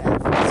 Mount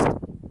Everest.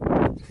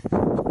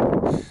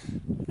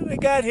 And I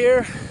got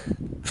here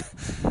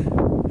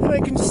and I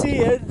can see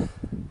it.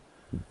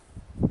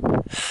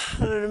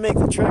 I'm going to make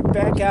the trek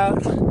back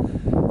out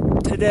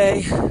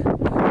today.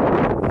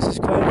 This is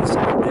quite a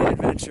 7-day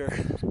adventure.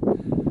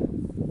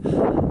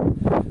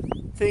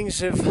 Things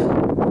have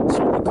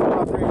certainly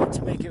cooperated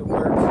to make it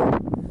work.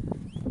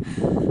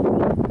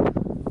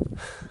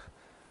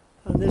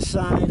 On this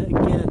side,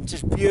 again,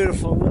 just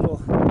beautiful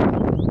little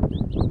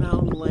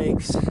mountain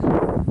lakes,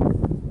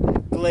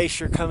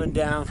 glacier coming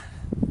down.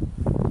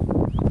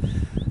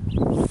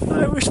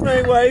 I wish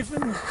my wife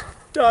and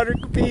daughter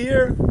could be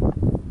here.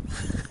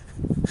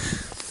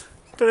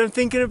 But I'm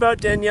thinking about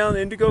Danielle and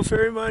Indigo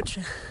very much.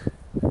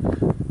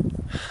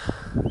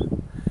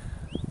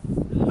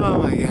 Oh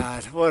my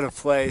God, what a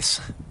place.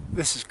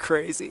 This is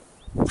crazy.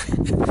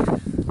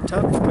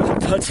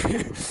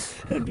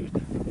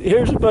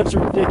 Here's a bunch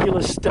of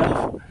ridiculous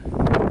stuff.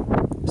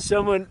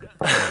 Someone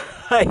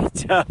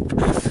hiked up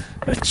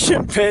a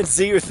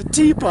chimpanzee with a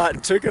teapot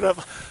and took it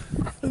up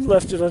and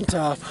left it on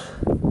top.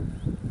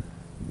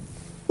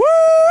 Woo!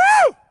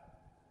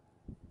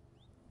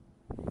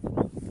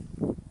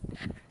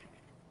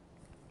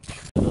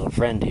 A little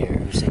friend here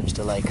who seems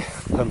to like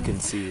pumpkin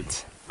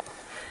seeds.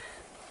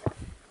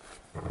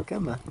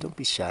 Come on, don't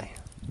be shy.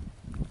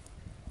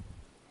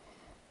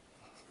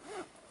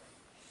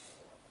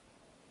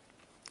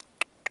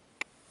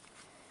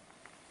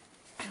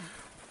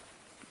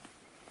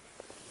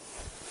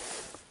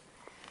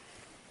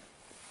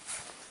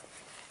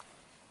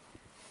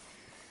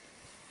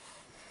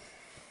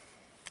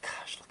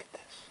 Gosh, look at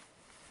this.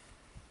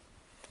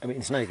 I mean,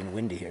 it's not even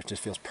windy here, it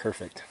just feels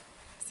perfect.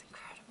 It's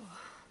incredible.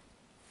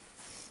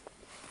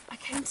 I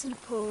came to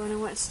Nepal and I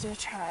wanted to do a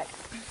trek.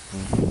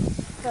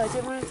 But I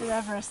didn't want to do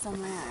Everest on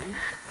my own.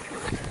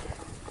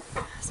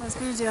 So I was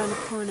going to do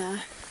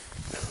Annapurna.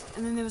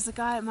 And then there was a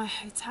guy at my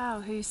hotel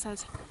who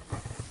said,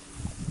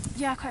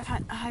 yeah,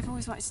 I've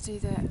always wanted to do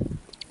the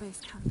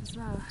base camp as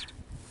well.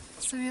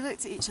 So we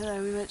looked at each other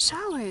and we went,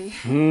 shall we?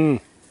 So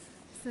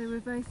we're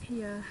both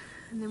here.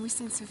 And then we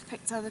seem to have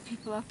picked other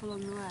people up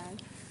along the way.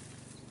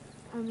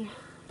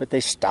 But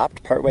they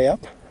stopped partway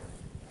up?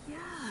 Yeah.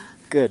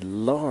 Good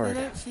Lord.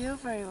 They don't feel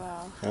very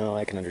well. Oh,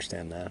 I can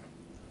understand that.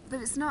 But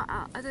it's not,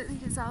 I don't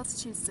think it's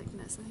altitude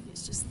sickness. I think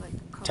it's just like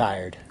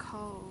Tired.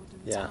 Cold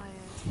and Yeah.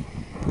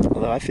 tired.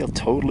 Although I feel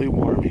totally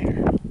warm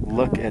here.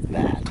 Look at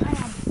that. I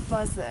am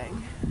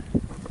buzzing.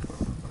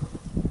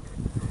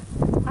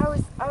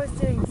 I was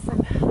doing some,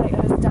 like,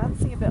 I was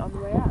dancing a bit on the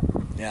way up.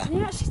 Yeah. And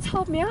he actually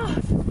told me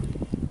off.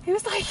 He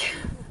was like,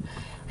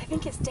 I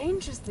think it's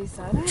dangerous,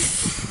 Lisa. And I went,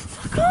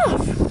 fuck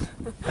off.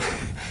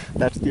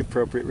 That's the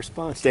appropriate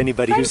response to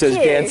anybody who Thank says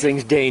you.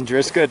 dancing's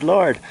dangerous. Good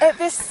Lord. At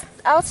this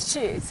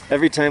altitude.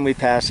 Every time we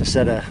pass a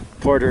set of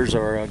porters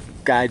or a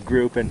guide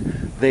group and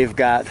they've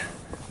got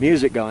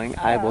music going,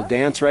 I will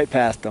dance right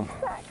past them.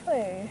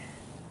 Exactly.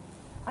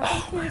 I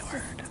think he was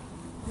just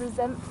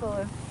resentful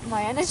of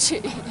my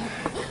energy.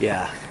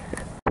 Yeah.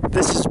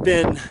 This has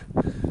been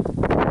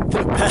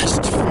the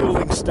best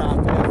fueling stop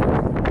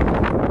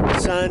ever.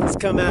 Sun's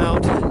come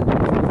out.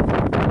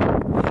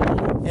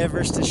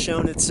 Everest has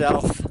shown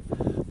itself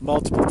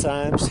multiple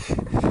times.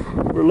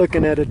 We're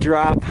looking at a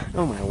drop.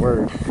 Oh my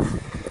word.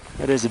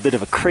 That is a bit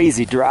of a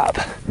crazy drop.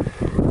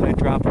 I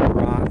drop a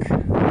rock.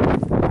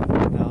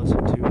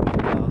 1,002,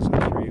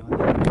 1,003.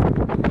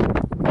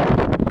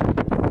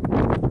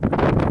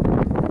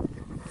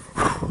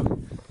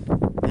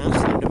 Now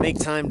it's time to make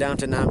time down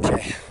to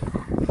Namche.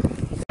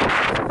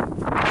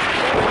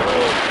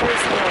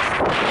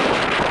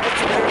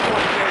 That's a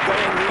marathon we're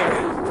going here.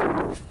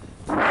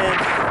 And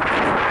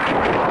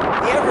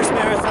the Everest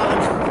Marathon,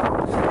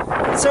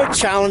 it's so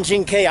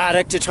challenging,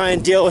 chaotic to try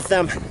and deal with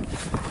them.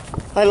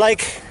 I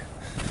like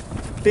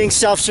being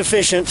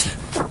self-sufficient.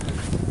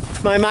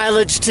 My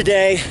mileage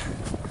today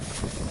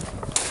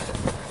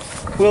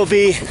will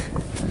be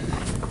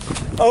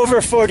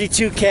over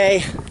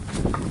 42K,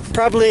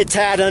 probably a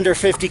tad under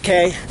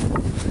 50K,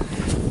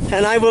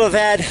 and I will have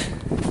had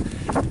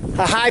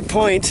a high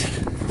point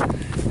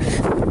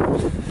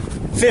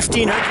 1,500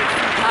 feet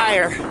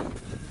higher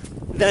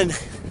than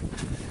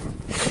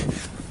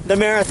the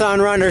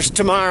marathon runners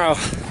tomorrow.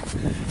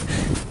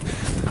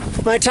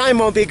 My time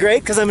won't be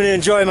great because I'm going to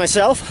enjoy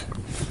myself,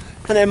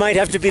 and I might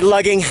have to be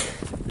lugging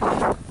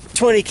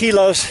 20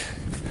 kilos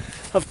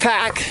of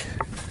pack,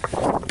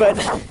 but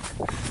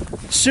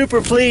super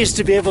pleased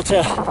to be able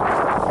to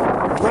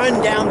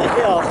run down the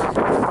hill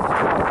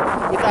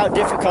without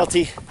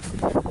difficulty.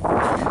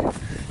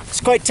 It's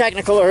quite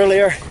technical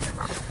earlier.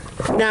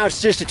 Now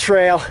it's just a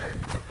trail.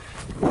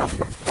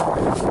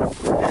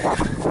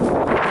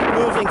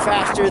 Moving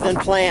faster than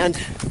planned.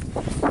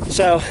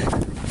 So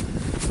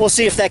we'll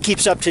see if that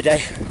keeps up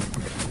today.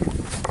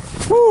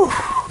 Woo!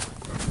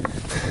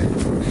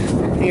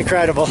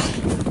 Incredible.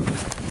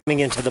 Coming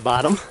into the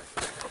bottom.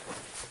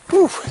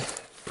 Woo!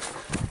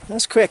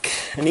 That's quick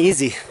and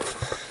easy.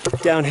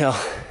 Downhill.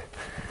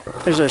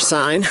 There's our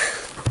sign.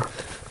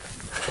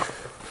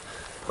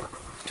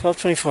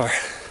 12:24.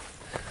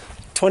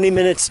 20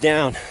 minutes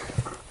down.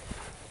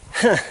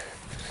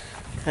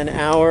 An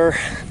hour,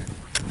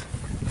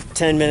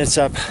 10 minutes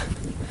up,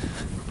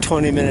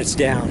 20 minutes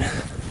down.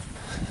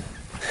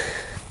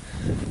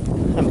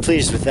 I'm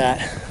pleased with that.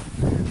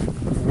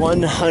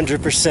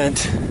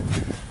 100%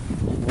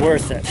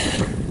 worth it.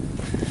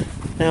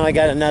 Now I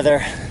got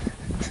another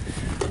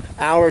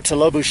hour to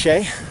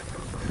Lobouché.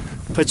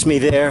 Puts me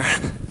there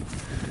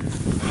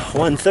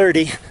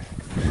 1:30.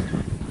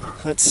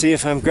 Let's see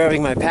if I'm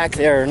grabbing my pack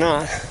there or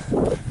not.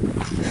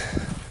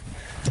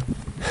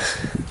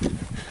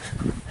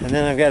 And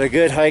then I've got a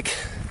good hike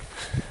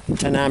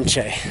to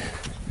Namche.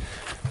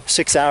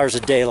 6 hours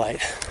of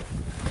daylight.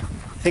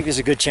 I think there's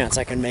a good chance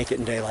I can make it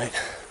in daylight.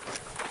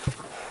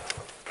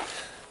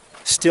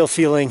 Still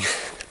feeling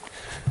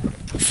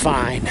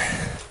fine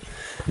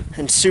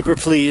and super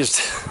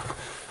pleased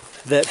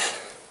that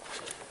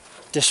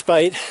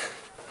despite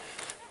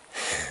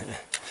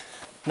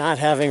not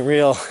having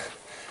real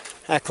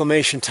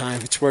acclimation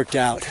time, it's worked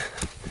out.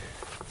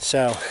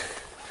 So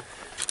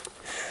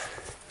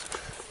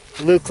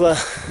Lukla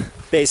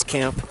Base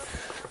Camp,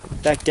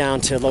 back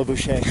down to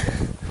Lobouché,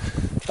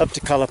 up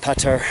to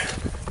Kalapatar,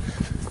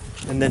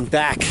 and then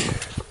back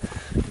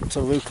to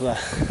Lukla.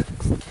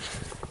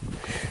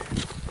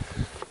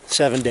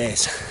 7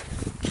 days.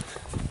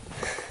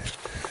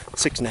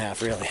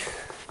 6.5 really.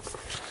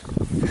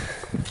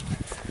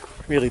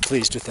 Really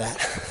pleased with that.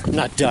 I'm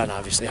not done,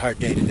 obviously, hard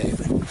day today,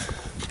 but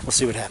we'll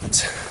see what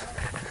happens.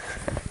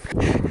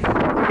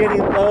 I'm getting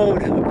a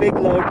load, a big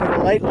load, but a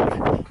light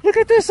load. Look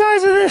at the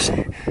size of this!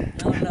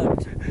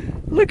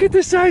 Look at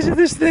the size of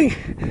this thing!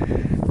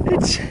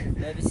 It's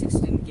Maybe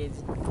 16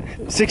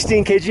 kg.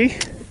 16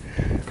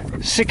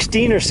 kg?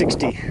 16 or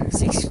 60?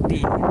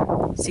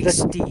 16.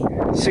 60.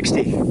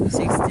 60.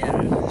 60.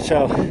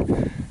 So,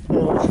 a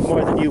little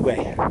more than you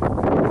weigh.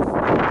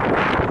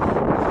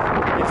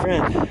 My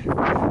friend,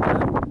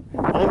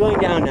 I'm going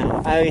down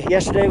now.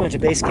 Yesterday went to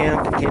base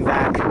camp and came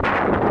back.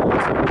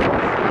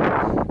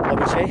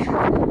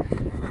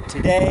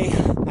 Today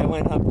I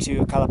went up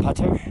to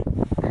Kalapatar,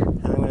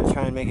 and I'm going to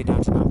try and make it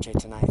down to Namche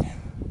tonight.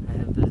 I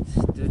have to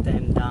do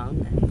time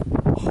down.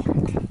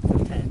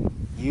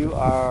 You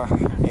are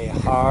a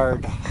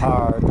hard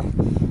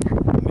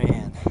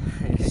man.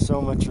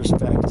 So much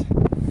respect.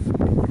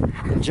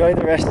 Enjoy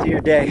the rest of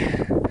your day.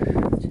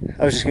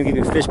 I was just going to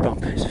give you a fist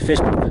bump. It's a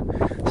fist bump.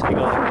 So you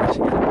go like this.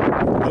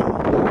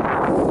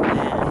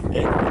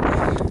 Yeah.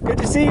 Good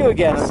to see you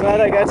again. I'm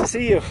glad I got to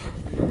see you.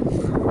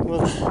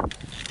 Well,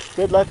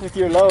 good luck with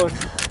your load.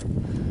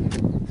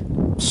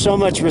 So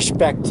much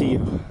respect to you.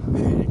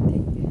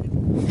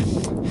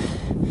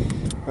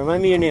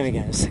 Remind me your name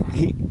again.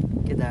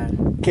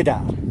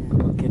 Kedar.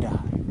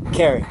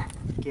 Carrie.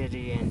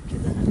 Kerry and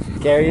Kedar.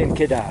 Carrie and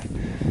Kedar.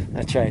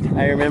 That's right.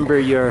 I remember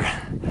your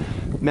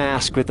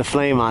mask with the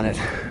flame on it.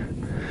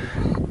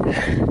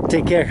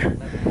 Take care.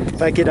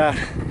 Bye, Kedar.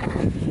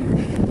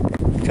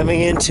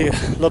 Coming into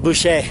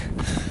Lobouché.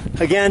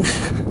 Again,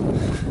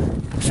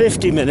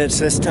 50 minutes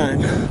this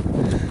time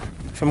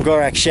from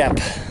Gorak Shep.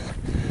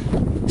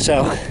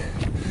 So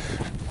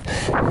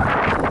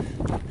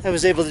I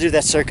was able to do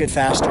that circuit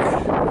faster,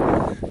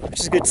 which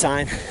is a good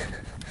sign.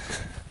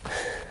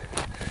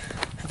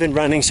 I've been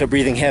running, so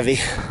breathing heavy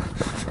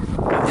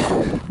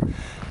right,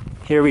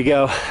 here we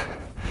go.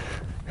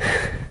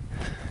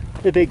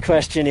 The big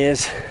question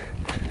is,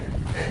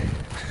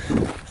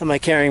 am I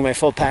carrying my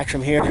full pack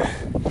from here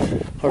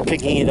or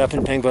picking it up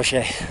in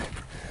Pengboche?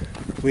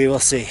 We will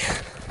see.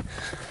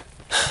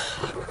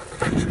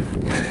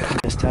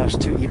 Guest house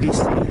to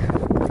EBC.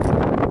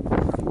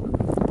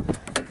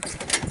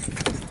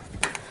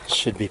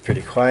 Should be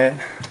pretty quiet.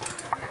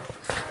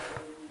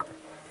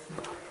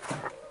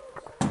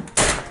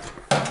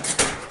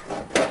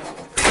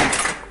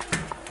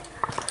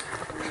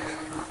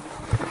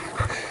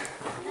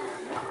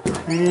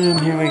 And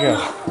here we go.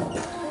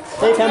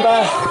 Hey,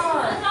 Pemba.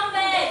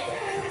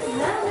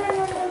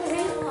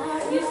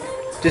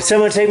 Did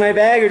someone take my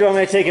bag, or do I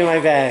want to take in my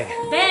bag?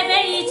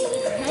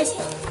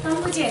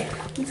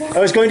 I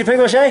was going to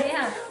Pengboche?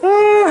 Yeah.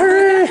 Oh,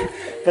 hooray!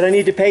 But I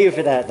need to pay you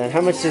for that then. How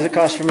much does it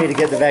cost for me to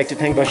get the bag to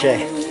Pengboche?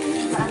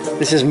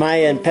 This is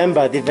Maya and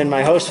Pemba. They've been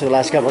my hosts for the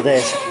last couple of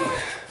days.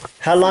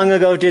 How long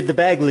ago did the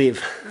bag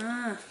leave?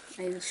 I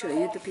will show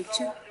you the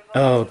picture.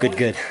 Oh, good,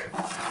 good.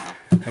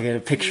 I got a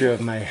picture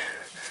of my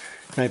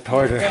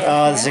porter.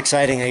 Oh, this is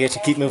exciting. I get to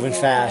keep moving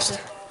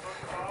fast.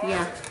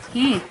 Yeah,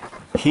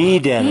 He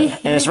did it.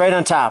 And it's right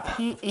on top.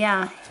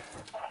 Yeah.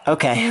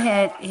 Okay. He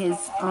had his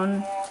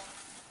own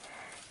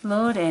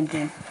load and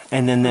then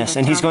this.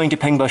 And he's going to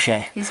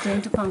Pengboche. He's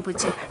going to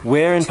Pengboche.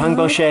 Where in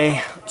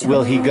Pengboche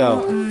will he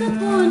go?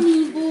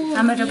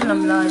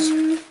 Amadablam Lodge.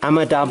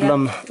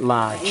 Amadablam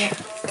Lodge. Yeah.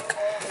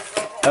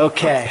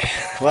 Okay.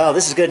 Well,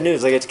 this is good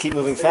news. I get to keep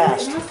moving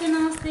fast.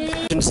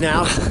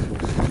 Now,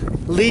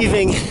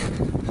 leaving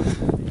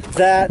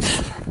that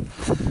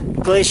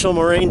glacial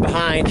moraine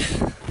behind,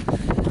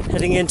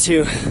 heading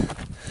into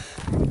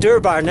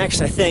Durbar next,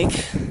 I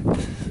think.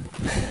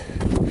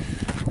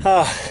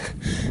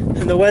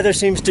 And the weather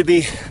seems to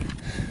be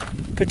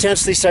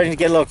potentially starting to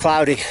get a little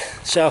cloudy,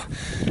 so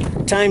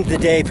timed the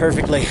day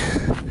perfectly.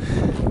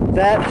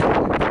 That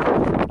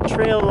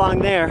trail along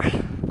there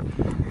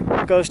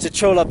goes to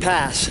Chola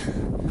Pass,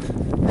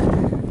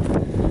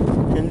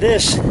 and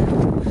this,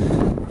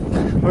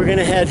 we're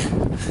gonna head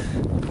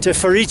to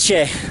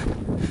Fariche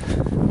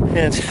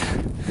and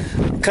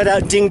cut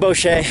out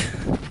Dingboche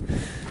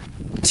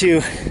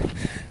to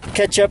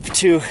catch up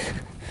to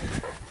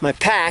my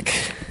pack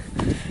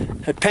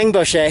at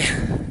Pengboche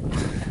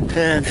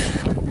and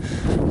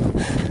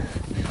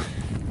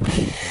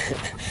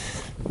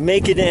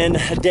make it in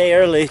a day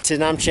early to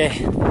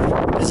Namche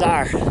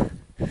Bazaar.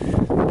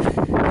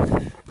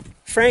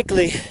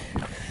 Frankly,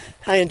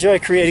 I enjoy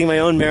creating my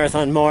own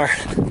marathon more.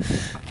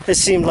 It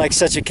seemed like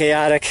such a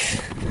chaotic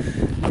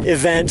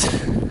event.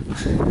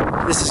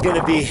 This is going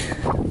to be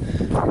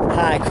a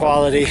high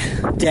quality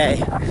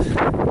day.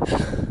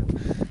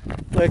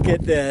 Look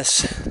at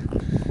this.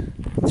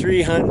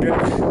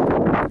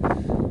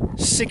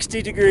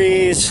 360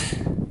 degrees.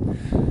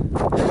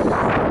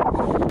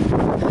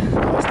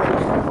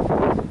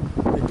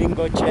 The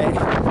Dingboche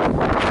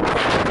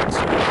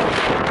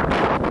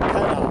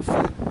cut off.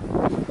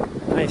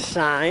 Nice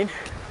sign.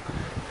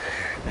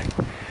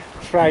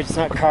 Surprised it's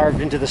not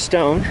carved into the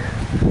stone.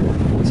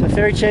 So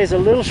Fariche is a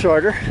little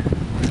shorter.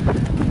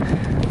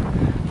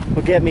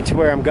 Will get me to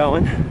where I'm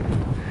going.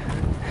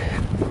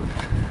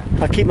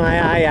 I'll keep my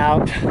eye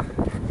out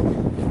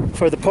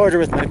for the porter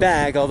with my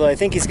bag, although I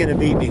think he's going to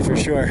beat me for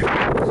sure.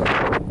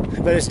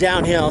 But it's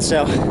downhill,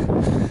 so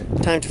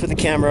time to put the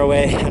camera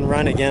away and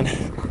run again.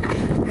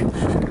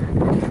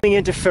 Going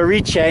into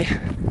Fariche,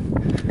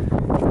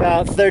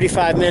 about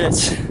 35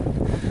 minutes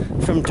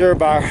from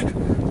Durbar.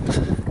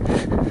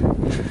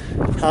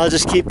 I'll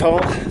just keep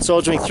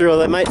soldiering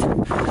through. I might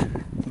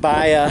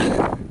buy a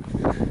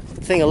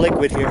thing of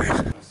liquid here.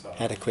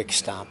 Had a quick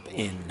stop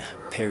in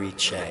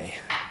Fariche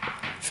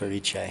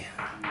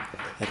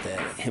at the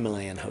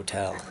Himalayan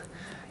Hotel.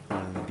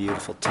 One of the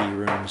beautiful tea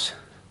rooms.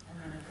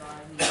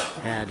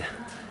 Had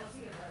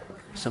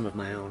some of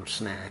my own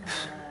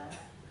snacks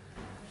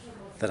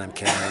that I'm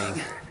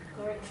carrying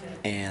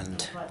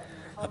and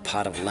a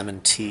pot of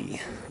lemon tea,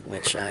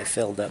 which I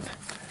filled up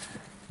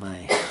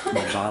my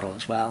bottle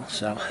as well.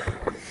 So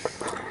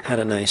had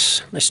a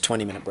nice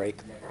 20-minute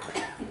break,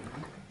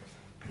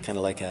 kind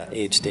of like a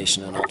aid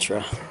station on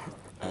Ultra,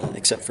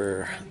 except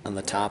for on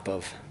the top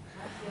of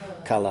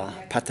Kala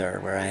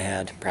Pathar, where I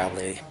had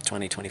probably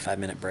 20-25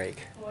 minute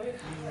break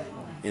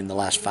in the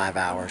last 5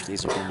 hours.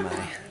 These have been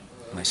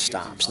my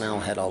stops. Now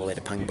I'll head all the way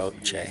to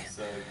Pengboche,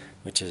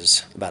 which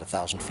is about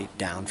 1,000 feet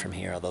down from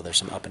here, although there's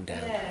some up and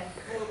down.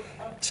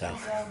 So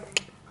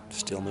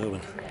still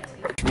moving.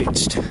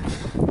 Reached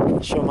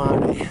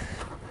Shomari.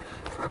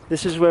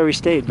 This is where we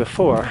stayed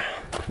before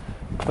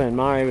when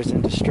Mari was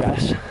in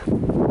distress.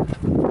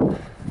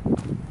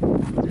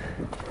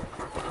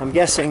 I'm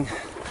guessing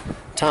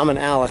Tom and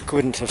Alec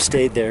wouldn't have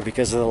stayed there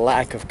because of the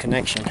lack of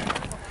connection.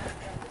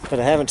 But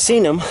I haven't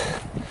seen them,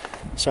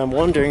 so I'm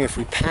wondering if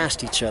we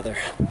passed each other.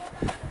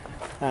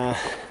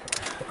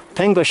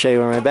 Pengboche,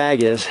 where my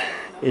bag is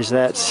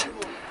that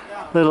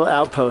little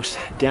outpost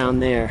down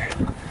there.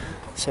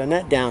 So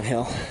not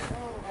downhill.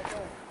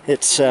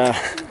 It's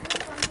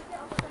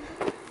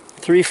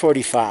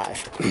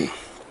 3:45.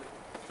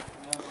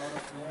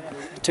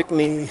 Took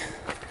me,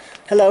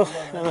 hello,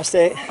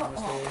 namaste.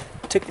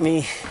 Took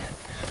me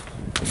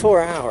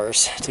 4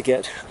 hours to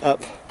get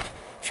up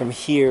from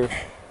here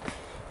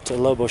to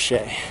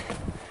Loboshe.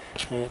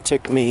 And it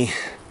took me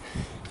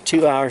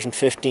 2 hours and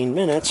 15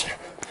 minutes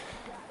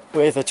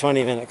with a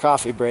 20-minute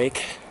coffee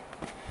break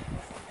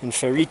in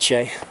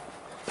Ferice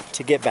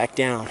to get back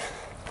down.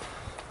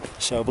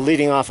 So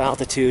bleeding off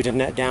altitude and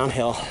net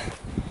downhill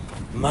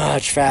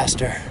much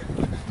faster.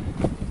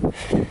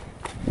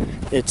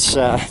 It's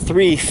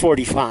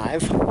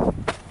 3:45,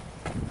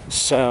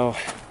 so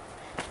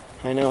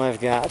I know I've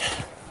got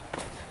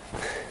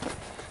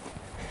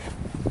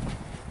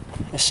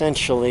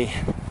essentially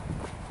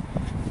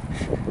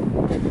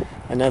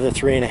another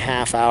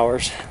 3.5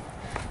 hours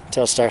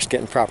until it starts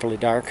getting properly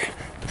dark,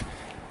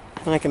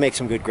 and I can make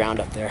some good ground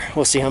up there.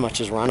 We'll see how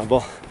much is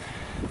runnable,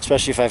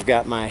 especially if I've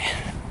got my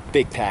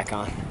big pack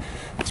on.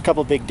 There's a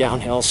couple big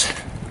downhills,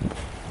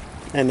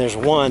 and there's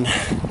one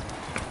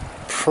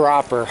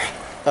proper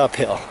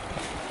uphill,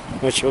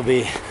 which will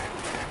be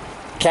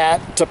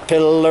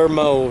caterpillar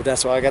mode.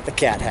 That's why I got the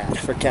cat hat,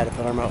 for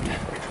caterpillar mode.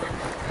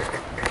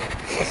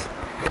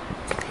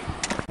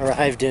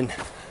 Arrived in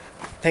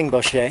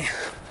Pengboche.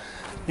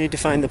 Need to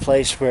find the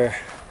place where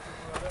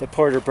the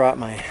porter brought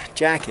my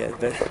jacket,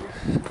 but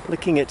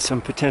looking at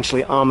some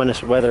potentially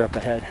ominous weather up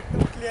ahead.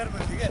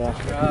 So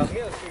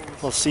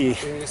we'll see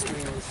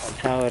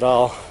how it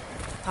all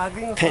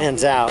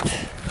pans out.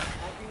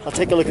 I'll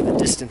take a look at the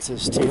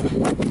distances too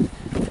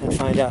and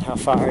find out how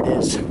far it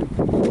is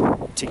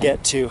to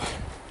get to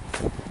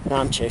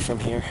Namche from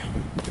here.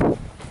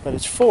 But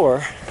it's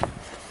 4,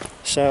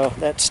 so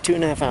that's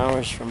 2.5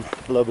 hours from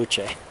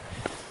Lobuche.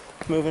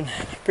 Moving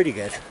pretty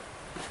good.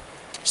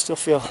 Still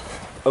feel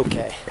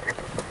okay.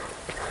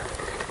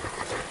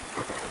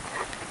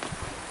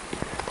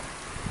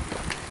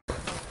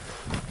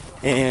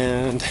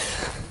 And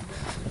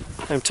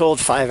I'm told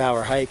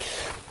 5-hour hike,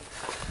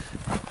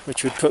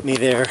 which would put me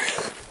there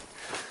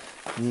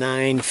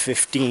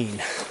 9:15.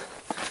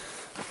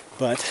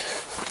 But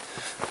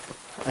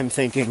I'm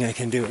thinking I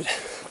can do it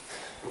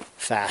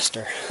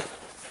faster.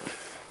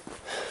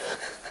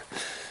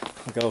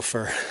 I'll go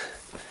for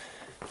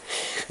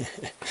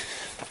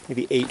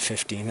maybe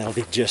 8:15. That'll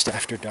be just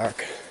after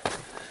dark.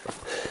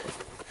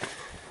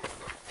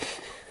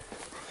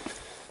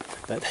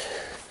 But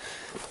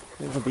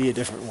it'll be a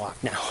different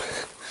walk now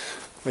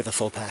with a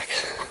full pack.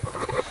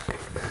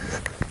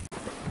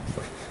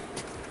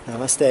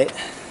 Namaste.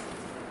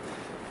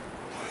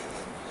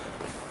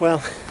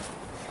 Well,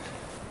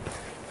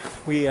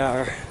 we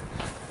are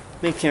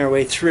making our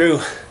way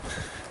through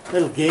a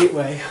little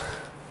gateway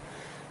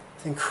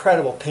with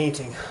incredible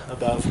painting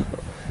above,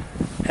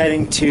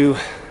 heading to,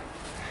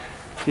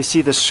 you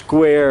see the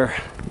square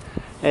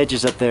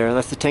edges up there,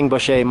 that's the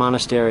Tengboche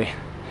Monastery.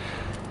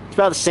 It's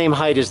about the same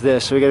height as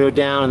this, so we gotta go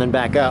down and then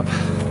back up.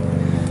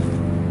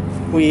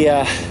 We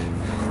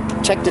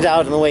checked it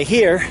out on the way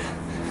here,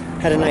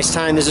 had a nice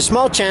time. There's a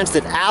small chance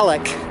that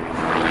Alec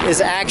is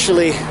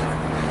actually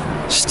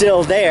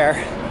still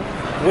there,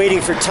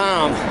 waiting for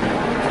Tom.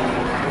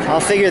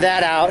 I'll figure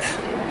that out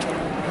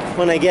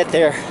when I get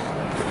there,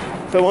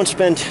 but won't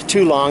spend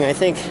too long. I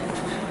think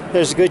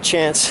there's a good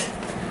chance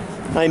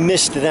I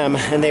missed them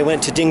and they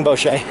went to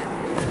Dingboche.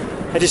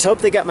 I just hope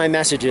they got my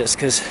messages,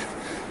 because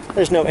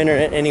there's no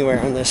internet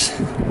anywhere on this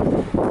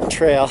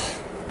trail.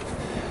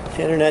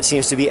 The internet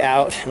seems to be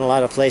out in a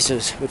lot of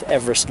places with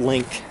Everest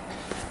Link,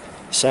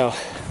 so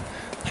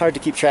hard to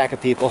keep track of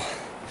people.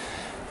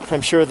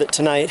 I'm sure that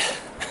tonight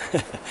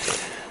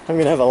I'm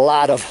going to have a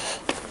lot of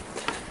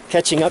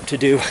catching up to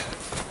do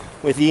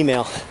with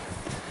email.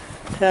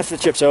 After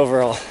the trip's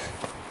over, I'll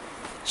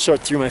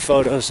sort through my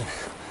photos and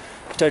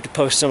start to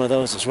post some of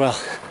those as well.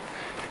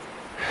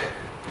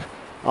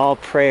 All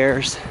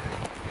prayers,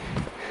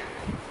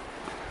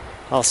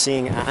 all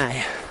seeing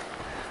eye.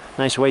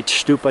 Nice white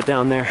stupa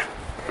down there.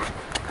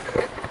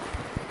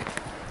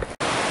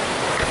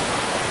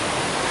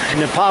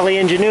 Nepali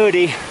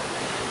ingenuity.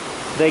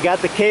 They got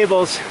the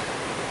cables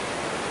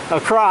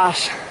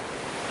across.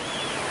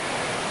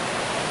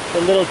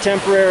 The little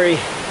temporary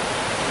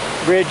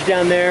bridge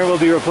down there will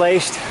be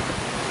replaced.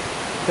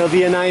 There'll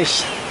be a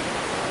nice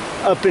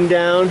up and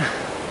down,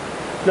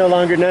 no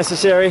longer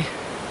necessary.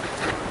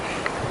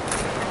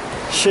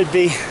 Should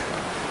be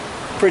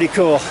pretty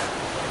cool.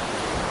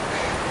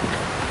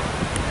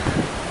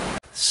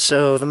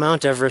 So the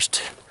Mount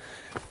Everest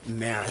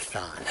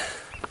Marathon.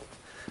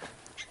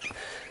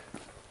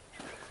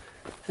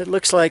 It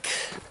looks like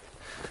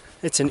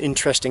it's an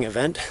interesting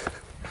event,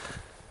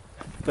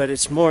 but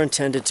it's more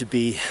intended to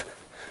be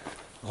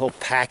a whole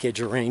package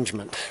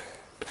arrangement.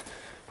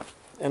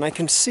 And I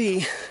can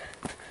see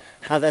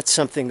how that's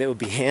something that would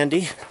be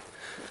handy,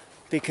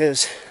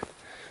 because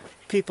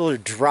people are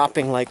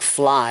dropping like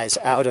flies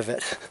out of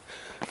it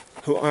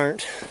who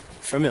aren't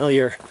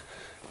familiar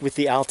with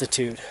the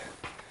altitude.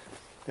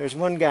 There's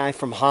one guy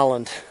from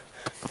Holland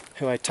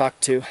who I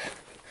talked to,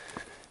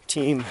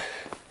 team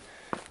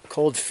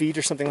Cold Feet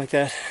or something like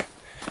that.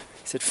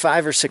 He said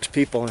 5 or 6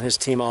 people in his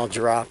team all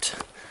dropped.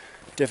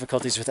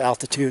 Difficulties with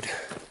altitude.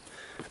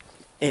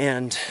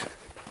 And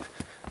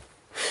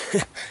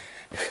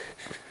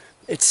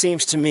it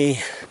seems to me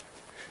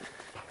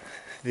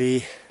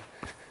the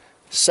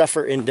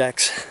suffer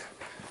index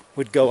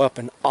would go up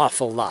an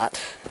awful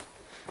lot.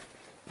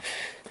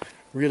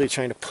 Really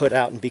trying to put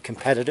out and be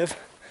competitive.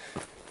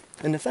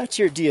 And if that's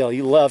your deal,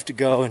 you love to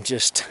go and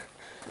just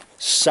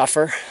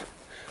suffer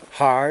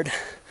hard,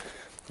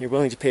 you're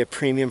willing to pay a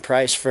premium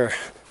price for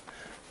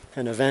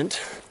an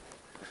event,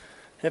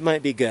 it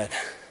might be good.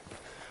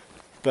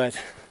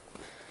 But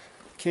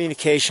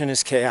communication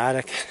is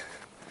chaotic.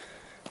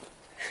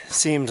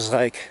 Seems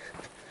like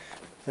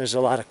there's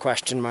a lot of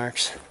question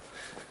marks.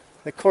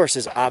 The course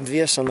is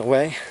obvious on the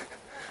way,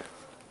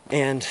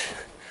 and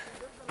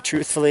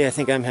truthfully, I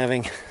think I'm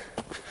having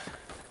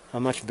a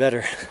much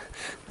better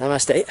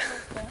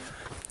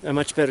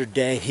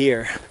day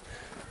here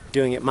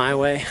doing it my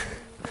way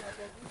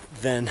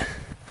than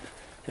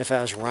if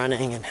I was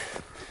running and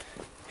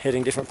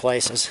hitting different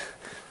places.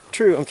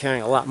 True, I'm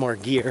carrying a lot more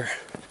gear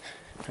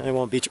and I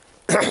won't be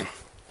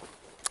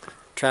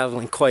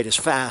traveling quite as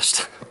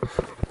fast,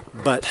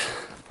 but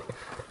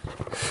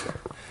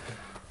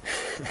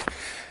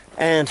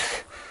and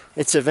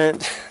it's an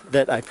event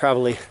that I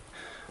probably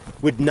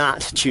would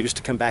not choose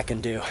to come back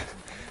and do.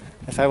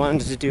 If I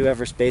wanted to do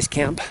Everest Base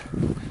Camp,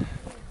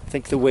 I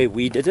think the way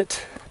we did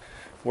it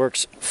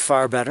works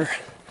far better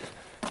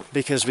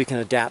because we can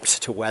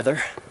adapt to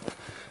weather.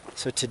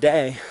 So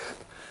today,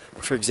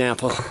 for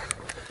example,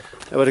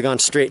 I would have gone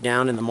straight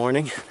down in the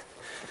morning,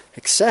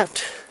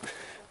 except,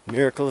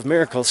 miracle of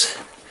miracles,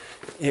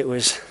 it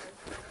was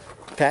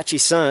patchy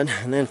sun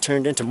and then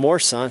turned into more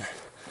sun.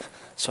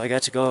 So I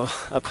got to go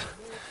up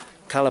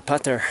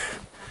Kalapatar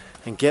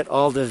and get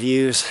all the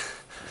views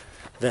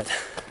that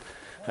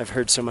I've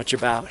heard so much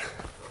about.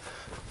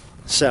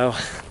 So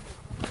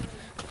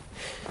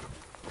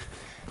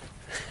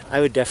I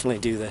would definitely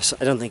do this.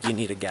 I don't think you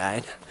need a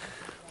guide.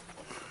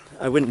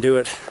 I wouldn't do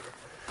it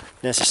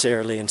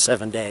necessarily in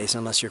 7 days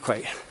unless you're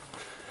quite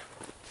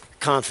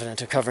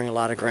confident of covering a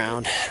lot of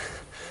ground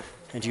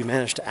and you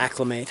manage to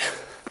acclimate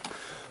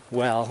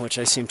well, which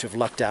I seem to have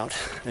lucked out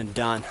and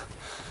done.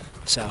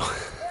 So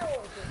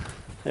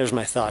there's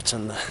my thoughts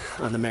on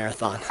the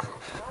marathon.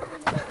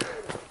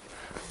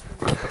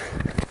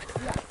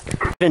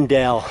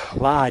 Avondale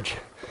Lodge.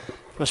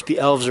 Must be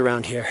elves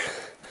around here.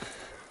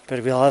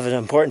 But we'll have an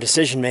important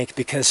decision to make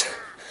because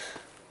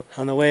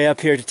on the way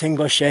up here to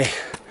Tingboche,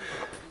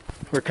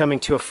 we're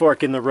coming to a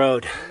fork in the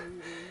road.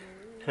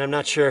 And I'm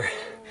not sure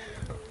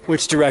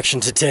which direction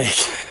to take.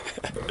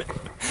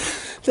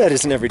 That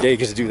isn't every day you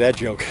get to do that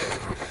joke.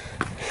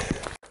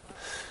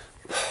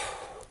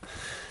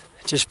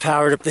 Just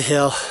powered up the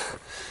hill.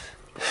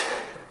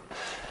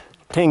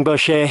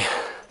 Tingboche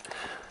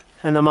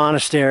and the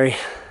monastery.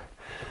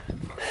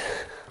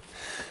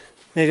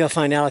 Maybe I'll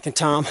find Alec and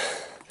Tom.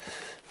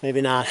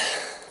 Maybe not.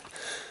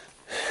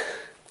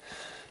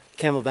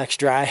 Camelback's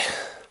dry,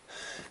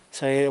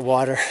 so I get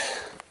water.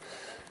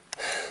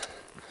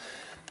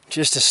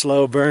 Just a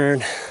slow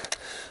burn,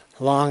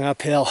 long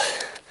uphill,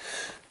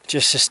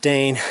 just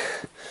sustain,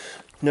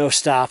 no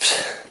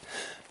stops.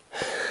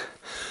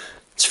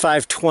 It's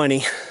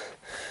 5:20.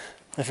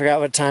 I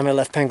forgot what time I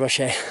left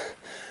Tingboche,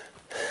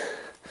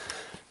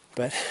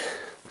 but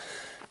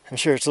I'm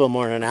sure it's a little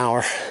more than an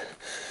hour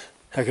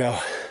ago.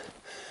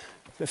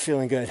 But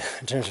feeling good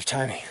in terms of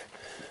timing.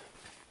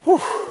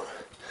 Whew.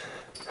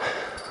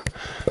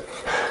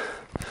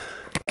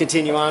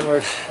 Continue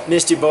onward.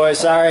 Missed you boys,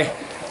 sorry.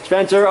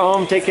 Spencer,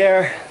 home, take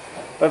care.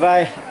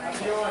 Bye-bye.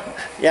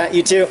 Yeah,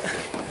 you too.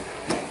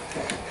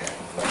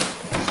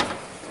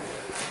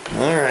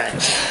 All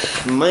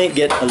right, might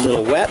get a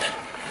little wet.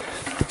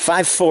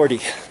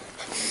 5:40.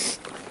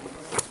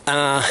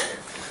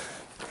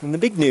 And the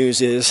big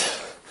news is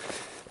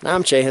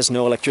Namche has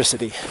no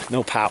electricity,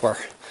 no power.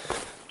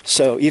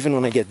 So even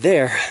when I get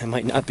there, I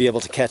might not be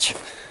able to catch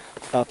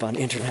up on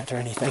internet or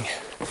anything.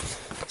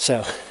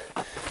 So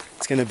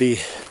it's going to be,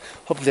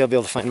 hopefully I'll be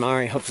able to find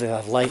Mari, hopefully I'll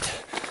have light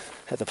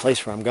at the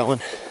place where I'm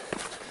going.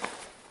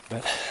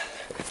 But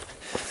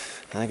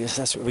I guess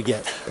that's what we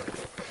get.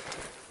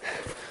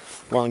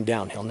 Long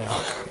downhill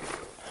now.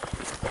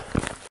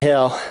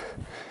 Hill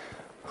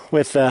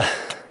with a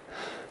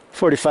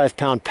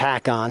 45-pound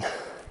pack on.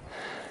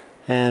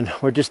 And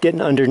we're just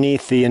getting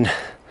underneath the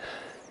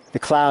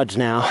clouds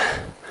now.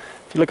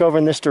 If you look over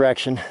in this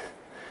direction,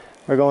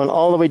 we're going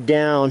all the way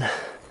down.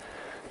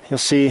 You'll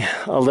see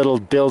a little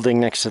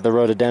building next to the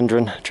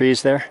rhododendron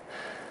trees there.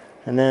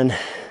 And then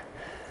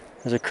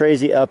there's a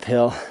crazy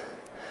uphill.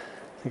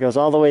 It goes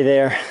all the way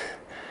there,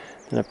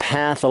 and a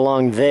path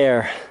along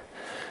there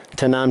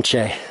to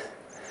Namche.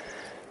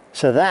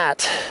 So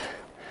that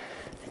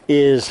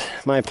is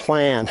my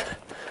plan.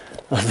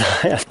 I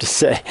have to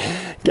say,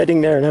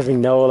 getting there and having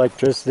no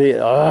electricity,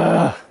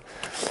 that'll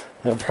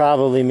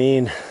probably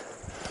mean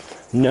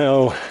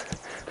no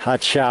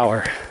hot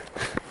shower.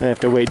 I have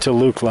to wait till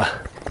Lukla.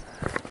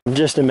 I'm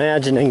just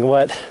imagining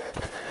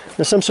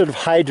there's some sort of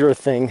hydro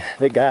thing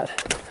that got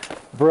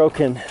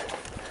broken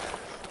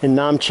in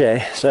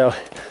Namche. So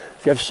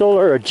if you have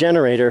solar or a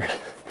generator,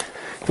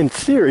 in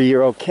theory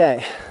you're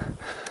okay.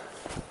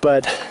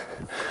 But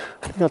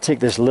I think I'll take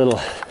this little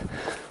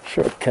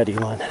shortcutty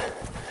one.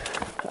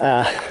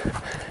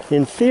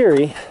 In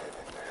theory,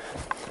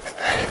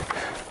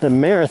 the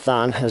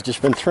marathon has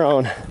just been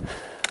thrown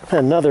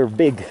another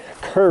big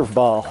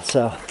curveball,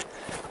 so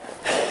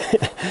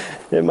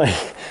it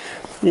might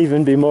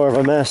even be more of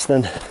a mess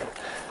than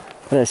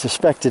I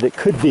suspected it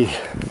could be.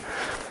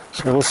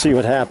 So we'll see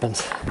what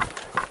happens.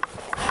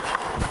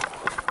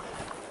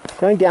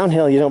 Going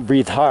downhill, you don't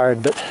breathe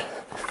hard, but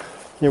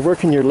you're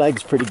working your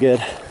legs pretty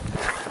good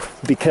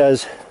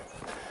because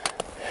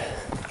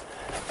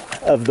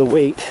of the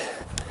weight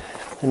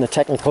and the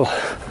technical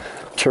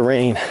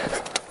terrain.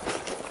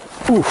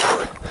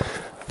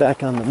 Oof.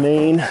 Back on the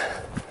main,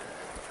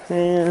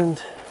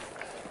 and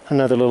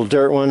another little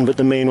dirt one, but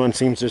the main one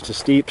seems just as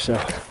steep, so.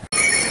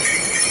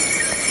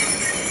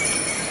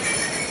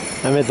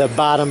 I'm at the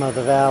bottom of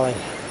the valley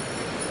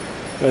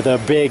with a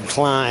big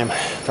climb,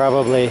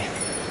 probably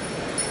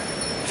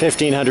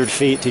 1,500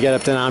 feet to get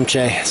up to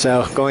Namche,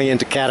 so going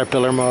into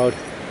caterpillar mode.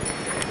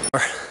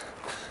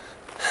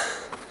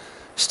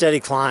 Steady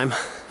climb.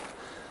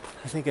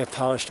 I think I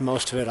polished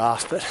most of it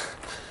off, but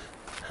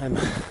I'm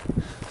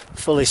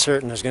fully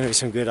certain there's going to be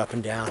some good up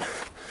and down.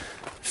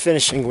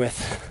 Finishing with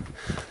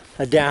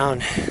a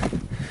down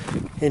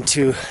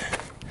into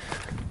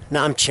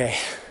Namche.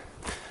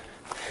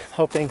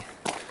 Hoping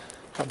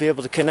I'll be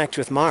able to connect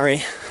with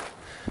Mari,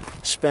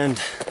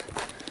 spend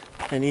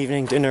an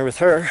evening dinner with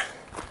her,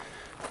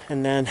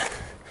 and then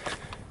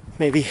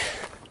maybe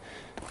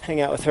hang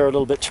out with her a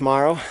little bit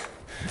tomorrow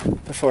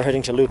before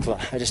heading to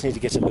Lukla. I just need to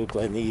get to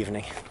Lukla in the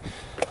evening.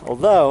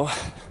 Although,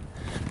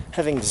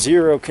 having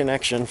zero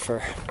connection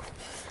for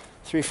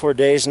 3-4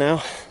 days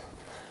now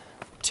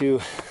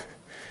to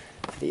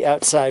the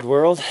outside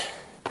world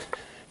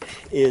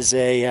is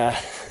a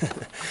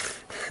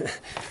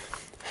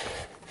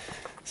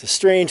it's a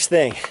strange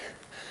thing.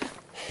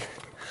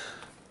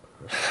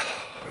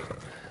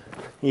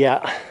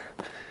 Yeah,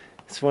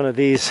 it's one of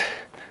these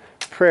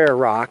prayer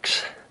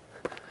rocks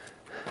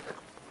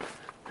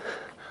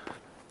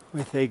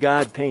with a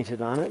God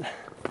painted on it.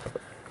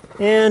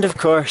 And of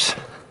course,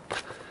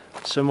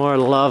 some more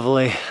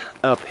lovely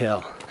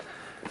uphill.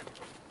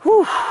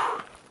 Whew.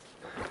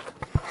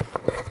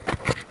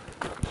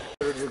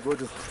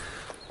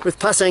 With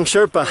Pasang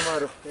Sherpa.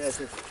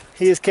 Yes.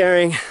 He is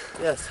carrying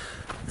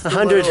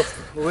 100.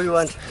 We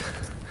want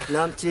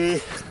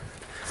Namche,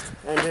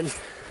 and then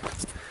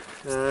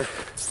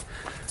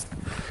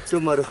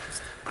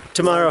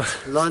tomorrow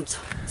lunch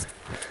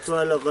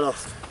 12 o'clock.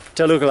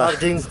 Lukla.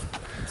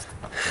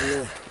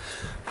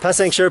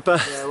 Pasang Sherpa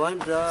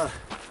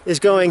is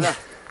going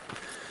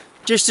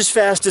just as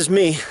fast as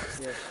me,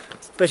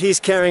 but he's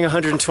carrying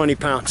 120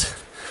 pounds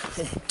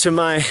to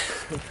my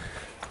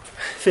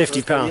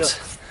 50 pounds.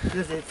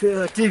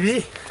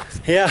 TV.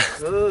 Yeah.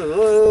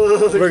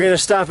 We're gonna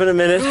stop in a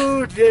minute,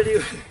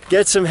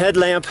 get some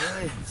headlamp,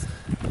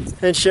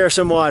 and share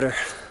some water.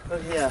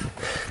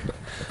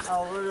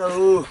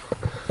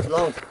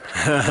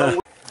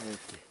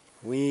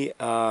 We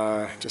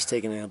are just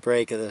taking a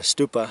break at the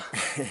stupa.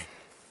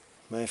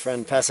 My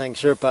friend Pasang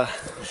Sherpa,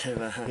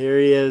 here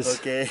he is.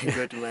 Okay,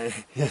 good man.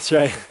 That's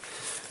right.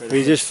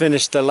 We just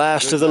finished the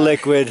last of the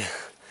liquid.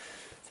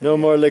 No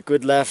more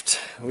liquid left.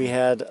 We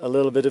had a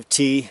little bit of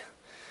tea.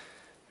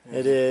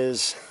 It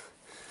is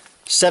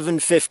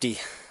 7:50.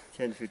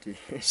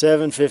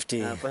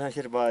 7:50.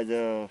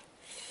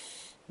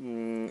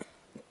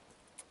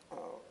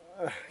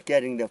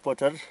 Getting the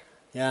potter.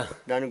 Yeah.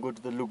 Then go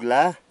to the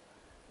Lukla.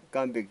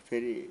 Come back for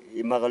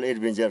Magal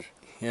adventure.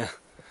 Yeah.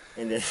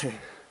 And then,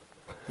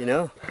 you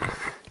know.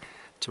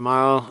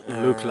 Tomorrow in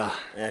Lukla.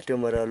 Yeah,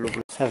 tomorrow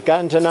Lukla. I've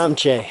gotten to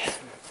Namche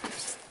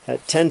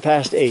at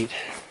 8:10.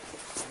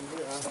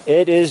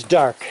 It is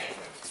dark.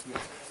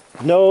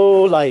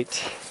 No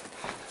light.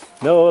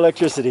 No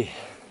electricity.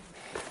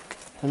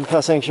 And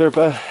Pasang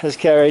Sherpa has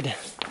carried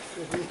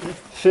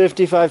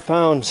 55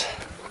 pounds.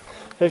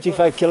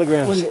 55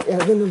 kilograms.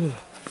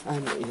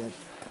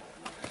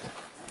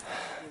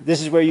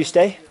 This is where you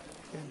stay?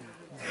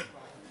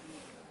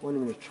 1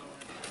 minute.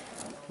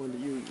 Will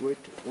you wait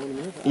 1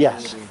 minute?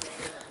 Yes.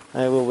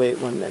 I will wait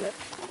 1 minute.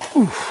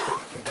 Oof.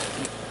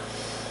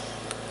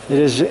 It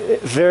is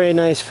very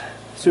nice,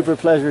 super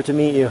pleasure to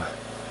meet you.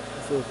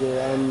 It's okay.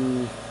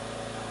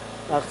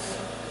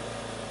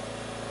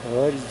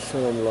 Where is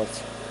some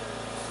lots?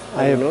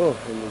 I don't know.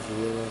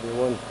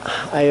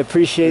 I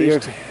appreciate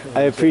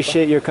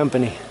your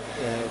company.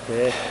 Yeah,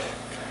 okay.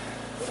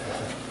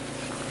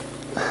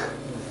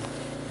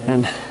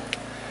 And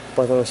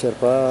Pasang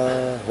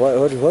Sherpa,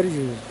 what is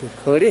you?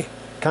 Kangri?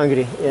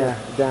 Kangri, yeah,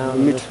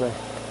 down this way.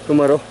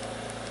 Tomorrow?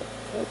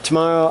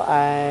 Tomorrow,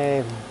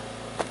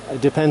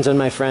 it depends on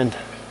my friend.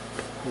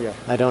 Yeah.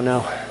 I don't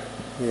know.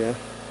 Yeah.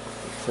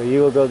 So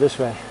you will go this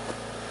way.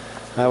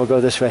 I will go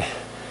this way.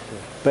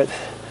 Yeah. But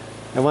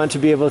I want to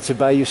be able to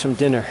buy you some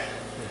dinner.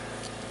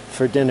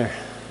 For dinner.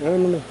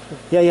 No.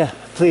 Yeah,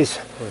 please.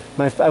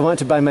 I want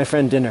to buy my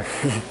friend dinner.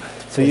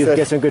 So you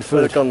get some good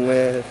food. Welcome.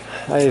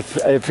 I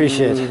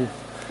appreciate it.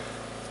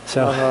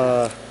 So,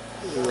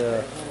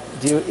 Yeah.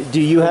 do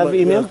you have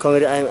email?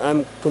 Kongri,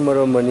 I'm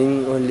tomorrow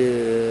morning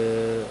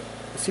only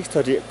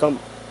 6:30. Come,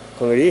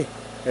 Kongri,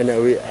 and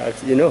we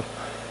ask, you know.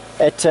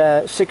 At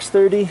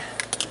 6:30,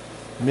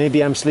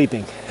 maybe I'm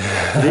sleeping.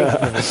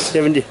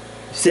 7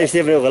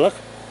 o'clock.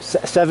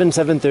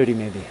 7:30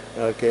 maybe.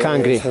 Okay.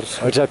 Kangri,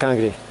 Hotel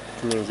Kangri.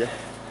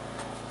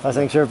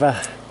 Pasang Sherpa,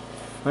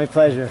 my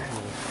pleasure.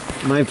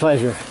 My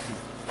pleasure.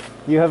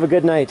 You have a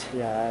good night.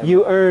 Yeah.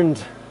 You earned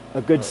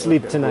a good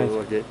sleep tonight.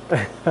 Okay.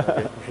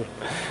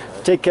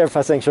 Take care,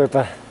 Pasang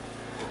Sherpa.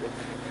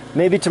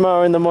 Maybe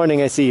tomorrow in the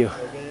morning I see you.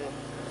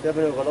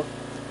 7 o'clock.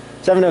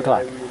 7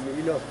 o'clock.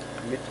 You know,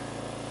 meet.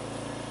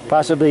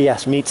 Possibly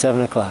yes. Meet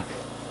 7 o'clock.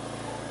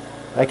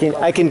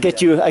 I can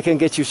get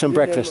you some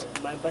breakfast.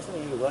 My person,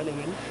 you going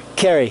again?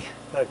 Carry.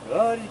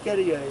 Oh,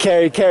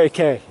 carry.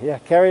 Carry. Yeah,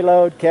 carry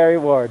load, carry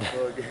ward.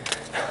 Okay.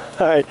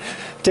 All right.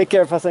 Take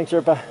care, Pasang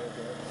Sherpa.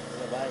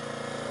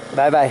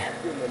 Bye-bye.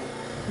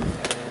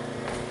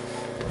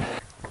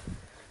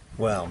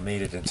 Well,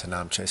 made it into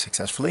Namche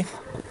successfully.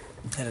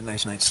 Had a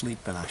nice night's sleep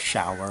and a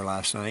shower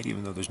last night,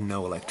 even though there's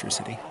no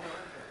electricity.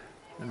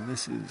 And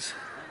this is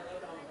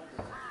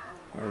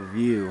our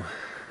view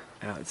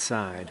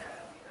outside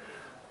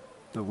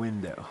the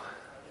window.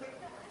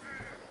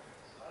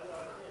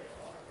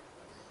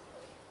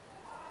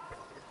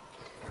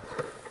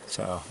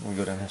 So we'll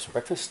go down and have some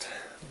breakfast.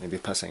 Maybe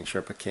Pasang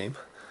Sherpa came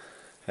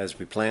as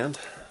we planned.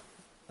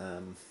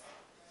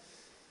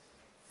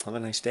 Have a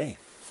nice day.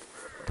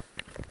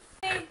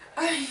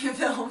 Are you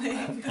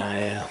filming? I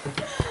am.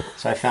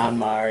 So I found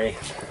Mari.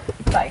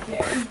 Bye,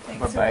 Karen.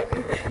 Thanks. Bye.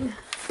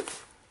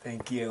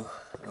 Thank you.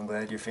 I'm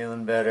glad you're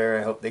feeling better.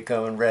 I hope they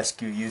come and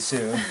rescue you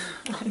soon.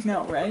 I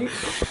know, right?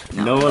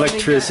 No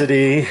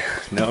electricity,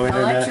 no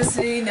internet.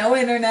 Electricity, no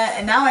internet,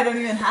 and now I don't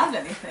even have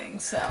anything,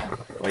 so.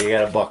 Well, you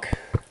got a book.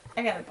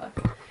 I got a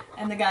book.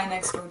 And the guy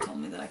next door told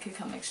me that I could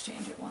come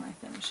exchange it when I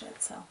finish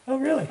it, so. Oh,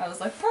 really? I was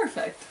like,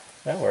 perfect.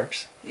 That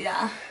works.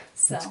 Yeah,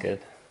 so. That's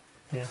good.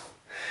 Yeah.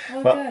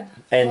 Well, good.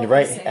 And Well,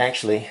 right, we'll see.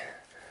 actually,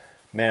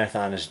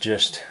 marathon is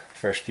just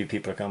first few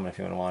people are coming if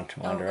you want to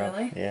wander Oh,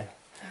 really? up. Yeah.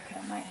 Okay,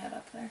 I might head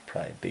up there.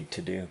 Probably big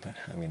to do, but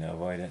I'm going to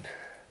avoid it.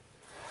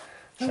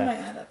 I might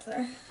head up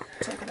there.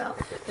 Check it out.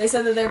 They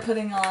said that they're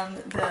putting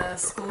on, the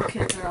school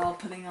kids are all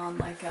putting on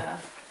like a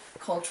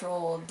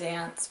cultural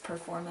dance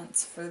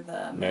performance for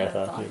the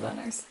marathon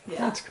runners. Yeah.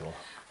 That's cool.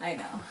 I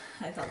know.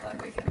 I thought that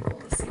would be kind of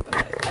cool to see, but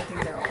I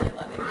think they're only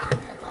letting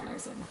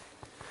marathoners in.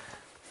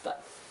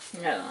 But,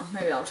 I don't know.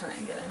 Maybe I'll try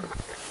and get in.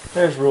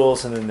 There's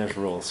rules and then there's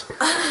rules.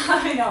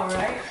 I know,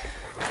 right?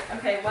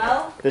 Okay,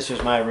 well. This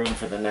was my room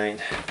for the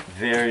night.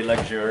 Very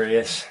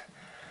luxurious.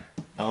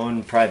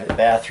 Own private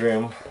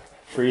bathroom.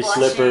 Free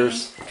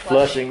slippers.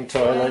 Flushing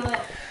toilet.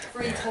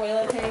 Free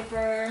toilet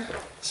paper.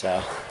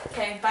 So.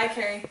 Okay, bye,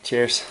 Carrie.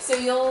 Cheers. So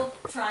you'll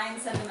try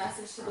and send a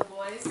message to the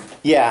boys?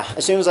 Yeah,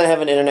 as soon as I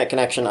have an internet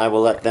connection, I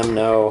will let them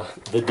know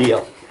the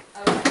deal.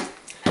 Okay.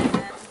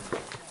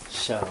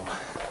 So,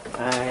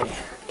 I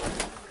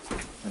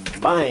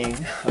am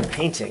buying a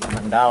painting, a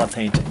mandala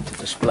painting, to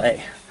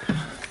display.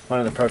 One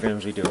of the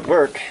programs we do at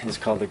work is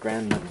called the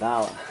Grand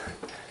Mandala.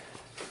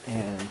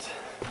 And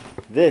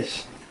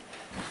this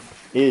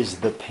is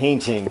the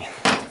painting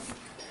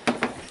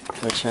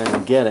which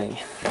I'm getting.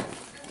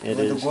 It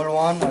is the gold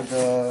one or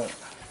the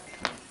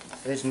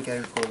 18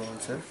 karat gold one,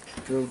 sir?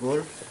 Pure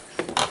gold.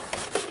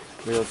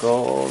 real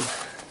gold.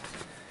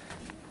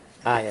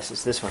 Ah, yes,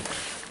 it's this one.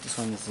 This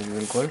one is the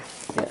real gold.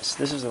 Yes,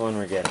 this is the one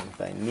we're getting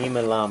by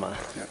Nima Lama.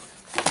 Yeah.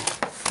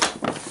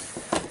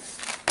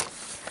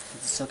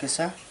 It's okay,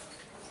 sir?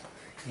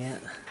 Yeah.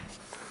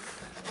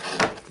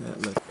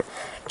 Look.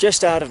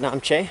 Just out of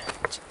Namche.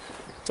 It's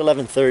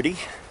 11:30.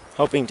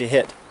 Hoping to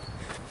hit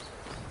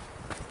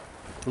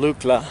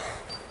Lukla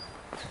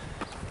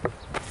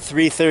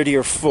 3:30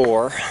 or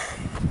 4,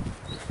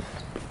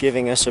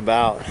 giving us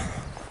about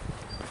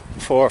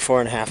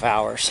 4.5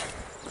 hours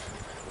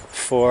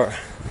for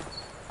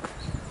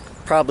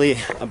probably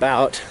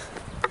about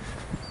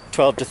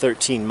 12 to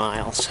 13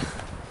 miles,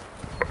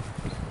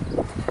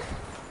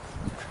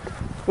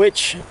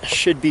 which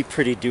should be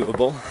pretty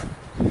doable.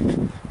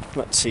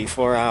 Let's see,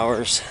 4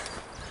 hours,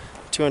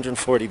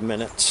 240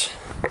 minutes.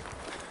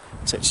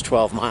 So it's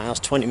 12 miles,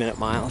 20-minute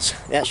miles.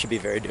 That should be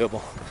very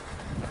doable.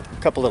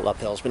 A couple little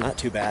uphills, but not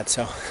too bad,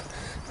 so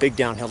big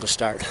downhill to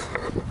start.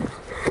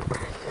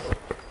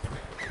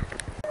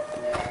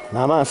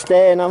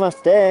 Namaste,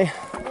 namaste.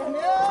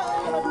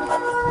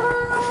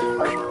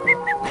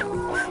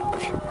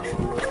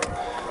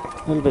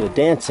 A little bit of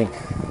dancing.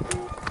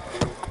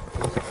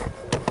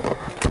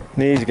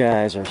 These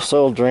guys are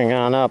soldiering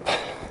on up.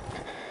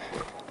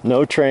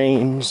 No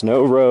trains,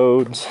 no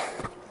roads.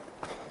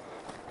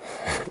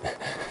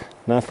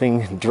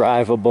 Nothing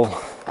drivable.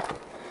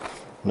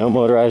 No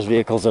motorized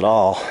vehicles at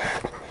all.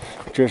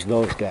 Just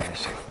those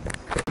guys.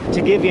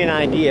 To give you an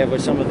idea of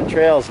what some of the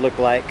trails look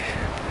like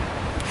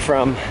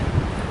from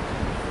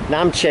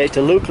Namche to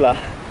Lukla,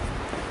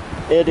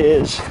 it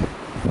is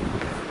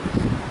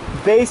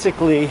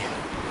basically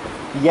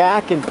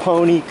yak and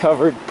pony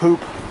covered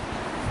poop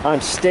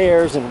on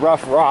stairs and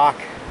rough rock.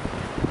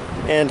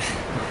 And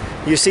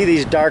you see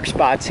these dark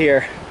spots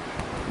here.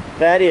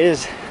 That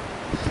is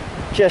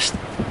just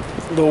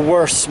the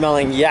worst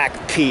smelling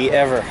yak pee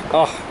ever.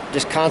 Oh,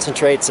 just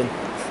concentrates and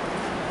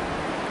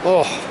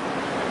oh,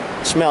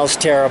 smells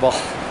terrible.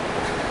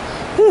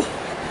 Whew.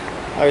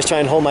 I was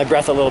trying to hold my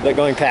breath a little bit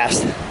going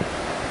past.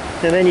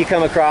 And then you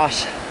come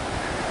across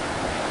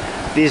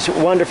these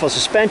wonderful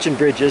suspension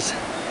bridges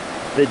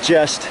that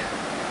just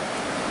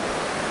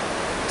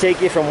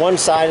take you from one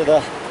side of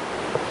the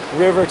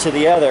river to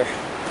the other.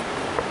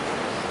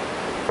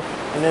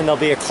 And then there'll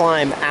be a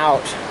climb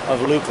out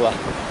of Lukla.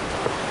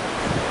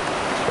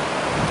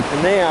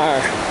 And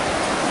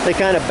they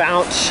kind of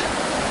bounce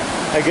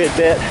a good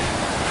bit.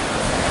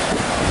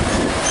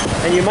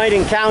 And you might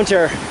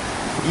encounter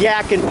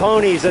yak and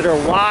ponies that are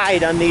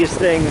wide on these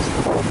things.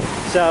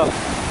 So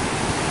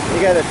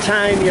you gotta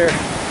time your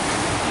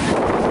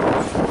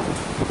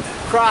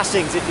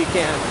crossings if you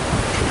can.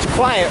 It's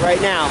quiet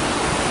right now.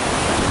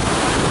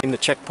 In the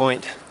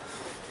checkpoint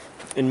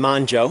in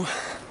Manjo,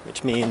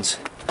 which means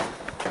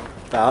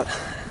about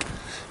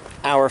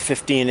hour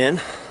 15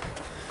 in.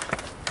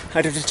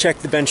 I'd have to check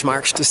the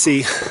benchmarks to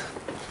see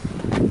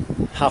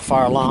how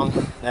far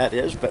along that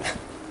is, but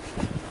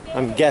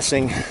I'm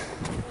guessing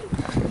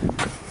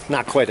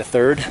not quite a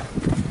third,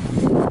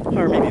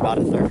 or maybe about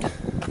a third.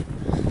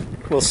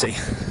 We'll see.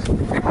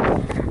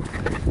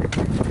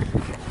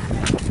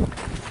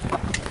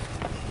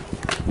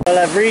 Well,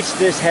 I've reached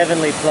this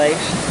heavenly place.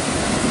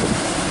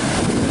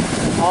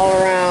 All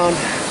around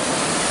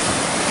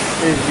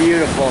is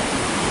beautiful,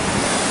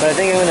 but I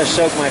think I'm going to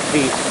soak my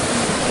feet.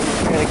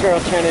 I got a girl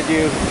trying to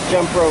do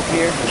jump rope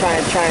here,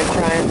 trying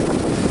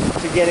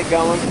to get it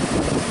going.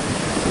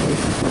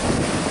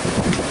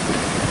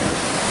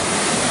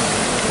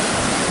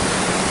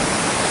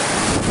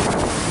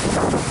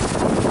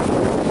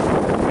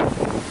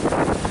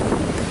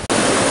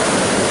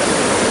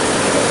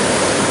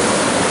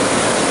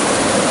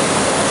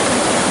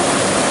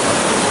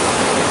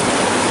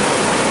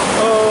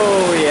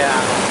 Oh yeah.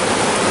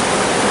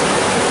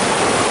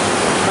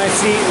 My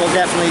feet will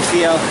definitely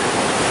feel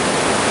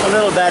a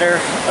little better,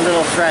 a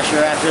little fresher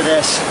after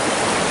this.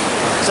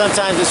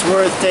 Sometimes it's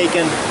worth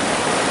taking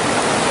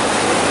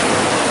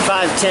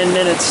 5-10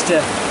 minutes to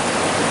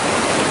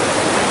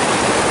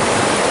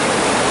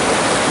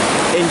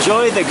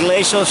enjoy the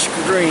glacial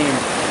stream.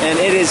 And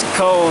it is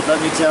cold,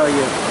 let me tell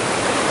you.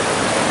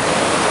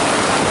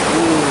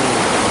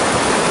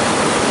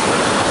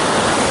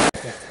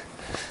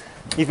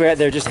 You were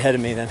there just ahead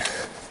of me then.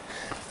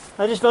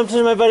 I just bumped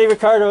into my buddy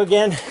Ricardo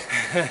again.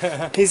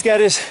 He's got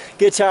his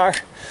guitar.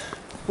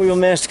 We will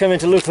manage to come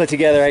into Lukla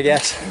together, I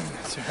guess.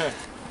 That's right.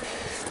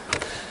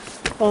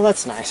 Oh,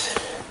 that's nice.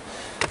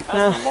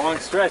 That's a long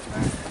stretch,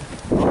 man.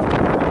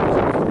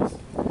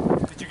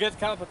 Did you get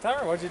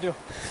Kalapatar? What did you do?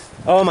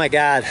 Oh my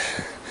God.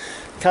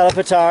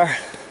 Kalapatar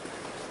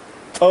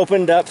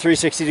opened up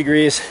 360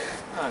 degrees.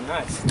 Oh,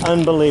 nice.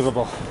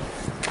 Unbelievable.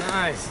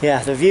 Nice.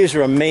 Yeah, the views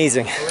were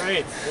amazing.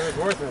 Great. It was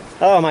worth it.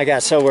 Oh my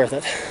God, so worth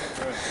it.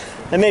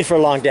 I made for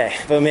a long day,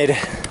 but made it.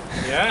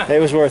 Yeah. It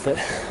was worth it.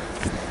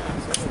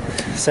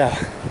 So,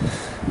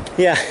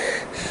 yeah,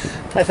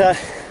 I thought,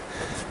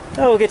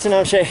 oh, we'll get to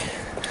Namche,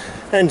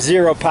 and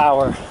zero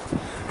power,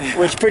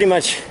 which pretty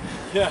much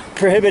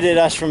prohibited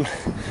us from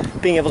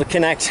being able to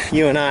connect,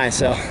 you and I,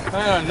 so.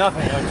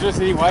 Nothing,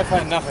 electricity,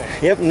 Wi-Fi, nothing.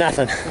 Yep,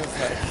 nothing.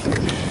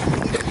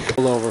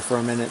 Pull over for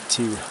a minute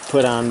to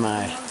put on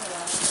my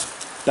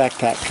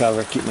backpack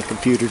cover, keep my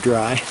computer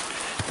dry,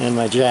 and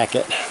my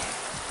jacket,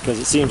 because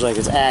it seems like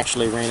it's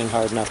actually raining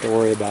hard enough to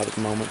worry about at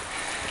the moment.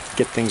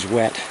 Get things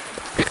wet.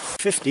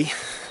 50,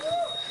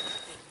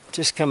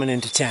 just coming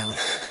into town,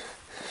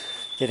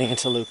 getting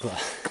into Lukla.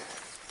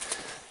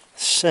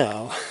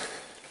 So,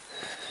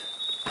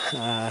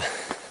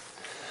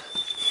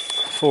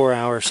 4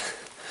 hours,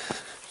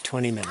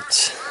 20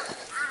 minutes.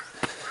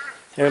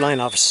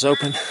 Airline office is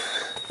open,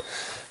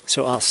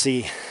 so I'll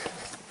see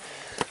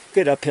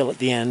good uphill at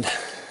the end,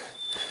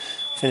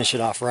 finish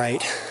it off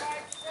right.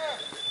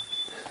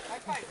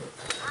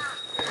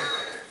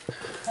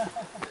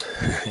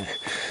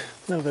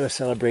 A little bit of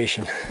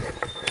celebration.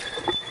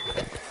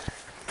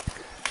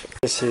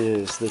 This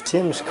is the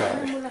TIMS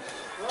card,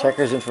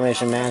 Checkers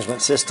Information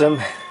Management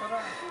System.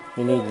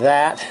 You need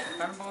that,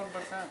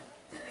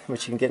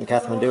 which you can get in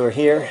Kathmandu or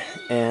here,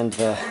 and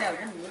the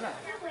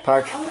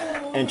park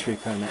entry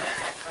permit.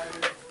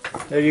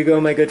 There you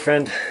go, my good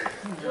friend.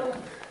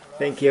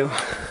 Thank you.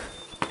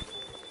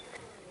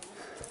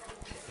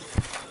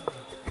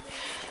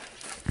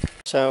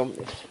 So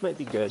it might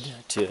be good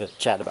to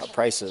chat about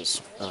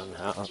prices on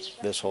how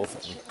this whole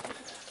thing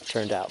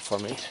turned out for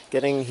me.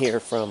 Getting here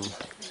from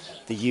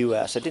the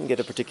US, I didn't get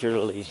a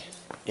particularly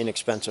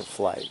inexpensive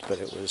flight, but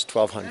it was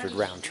 $1,200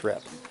 round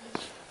trip.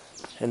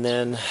 And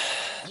then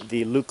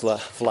the Lukla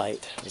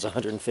flight was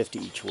 $150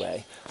 each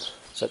way,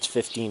 so that's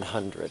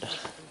 $1,500.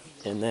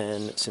 And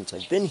then since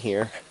I've been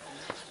here,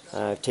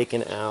 I've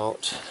taken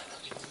out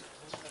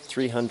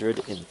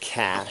 $300 in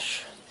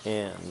cash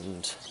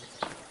and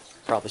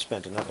probably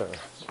spent another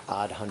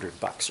odd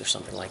 $100 or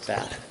something like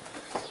that.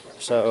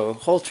 So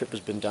whole trip has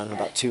been done in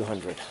about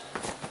 200.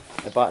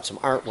 I bought some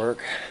artwork,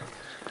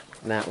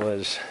 and that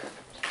was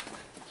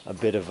a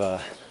bit of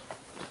a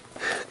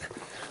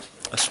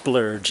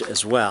splurge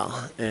as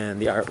well.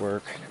 And the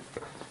artwork,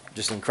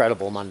 just an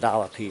incredible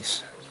mandala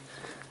piece.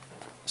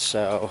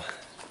 So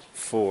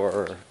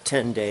for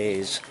 10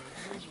 days,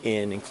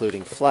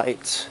 including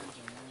flights,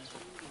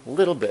 a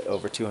little bit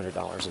over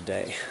 $200 a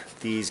day.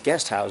 These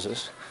guest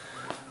houses,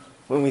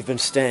 when we've been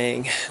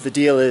staying, the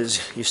deal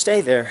is you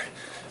stay there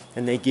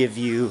and they give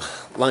you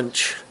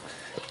lunch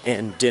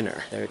and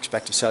dinner. They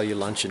expect to sell you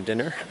lunch and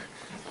dinner.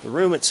 The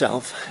room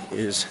itself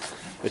is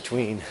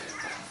between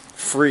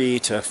free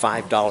to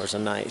 $5 a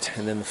night,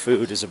 and then the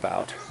food is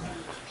about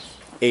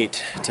 $8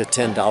 to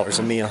 $10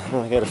 a meal.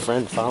 Oh, I got a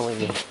friend following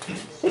me.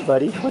 Hey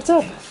buddy, what's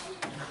up?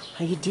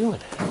 How you doing?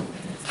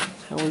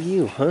 How are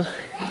you, huh?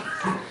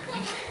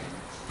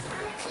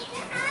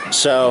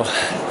 So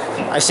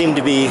I seem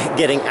to be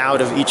getting out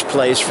of each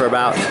place for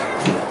about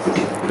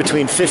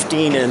between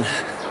 15 and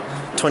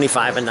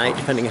 25 a night,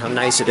 depending on how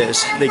nice it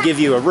is. They give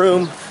you a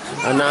room,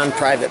 a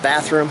non-private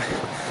bathroom,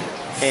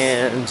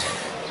 and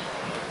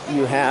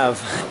you have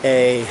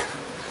a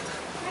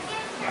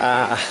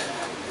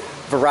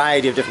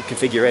variety of different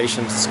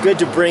configurations. It's good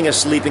to bring a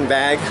sleeping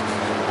bag.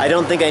 I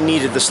don't think I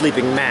needed the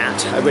sleeping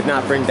mat. I would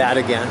not bring that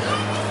again.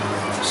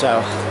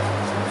 So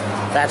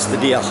that's the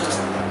deal.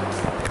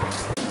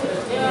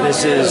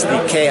 This is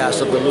the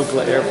chaos of the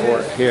Lukla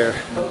airport here.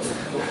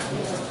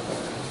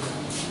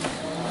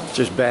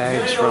 Just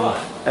bags from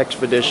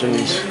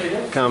expeditions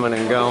coming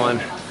and going.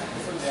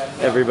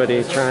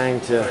 Everybody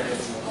trying to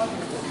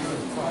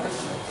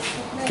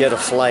get a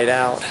flight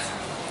out.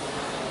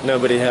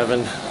 Nobody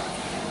having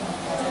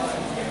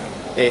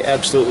a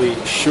absolutely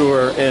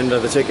sure end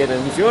of the ticket.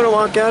 And if you want to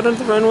walk out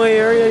into the runway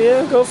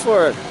area, yeah, go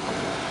for it.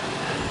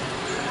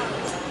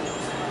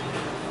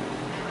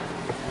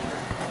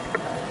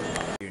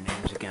 Your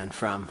names again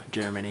from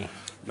Germany?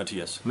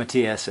 Matthias.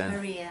 Matthias and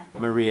Maria.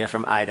 Maria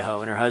from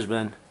Idaho, and her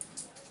husband?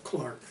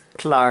 Clark.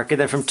 Clark.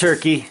 And then from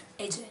Turkey?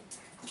 AJ.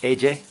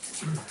 AJ?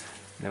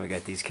 Now we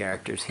got these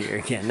characters here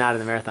again, not in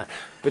the marathon.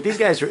 But these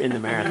guys are in the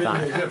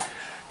marathon.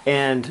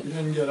 And You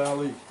didn't get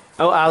Ali.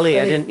 oh, Ali,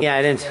 I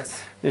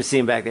didn't see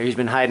him back there. He's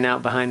been hiding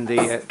out behind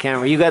the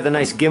camera. You got the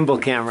nice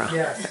gimbal camera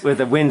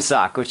with a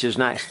windsock, which is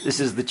nice. This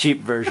is the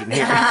cheap version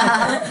here.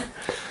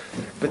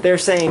 But they're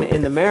saying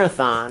in the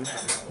marathon,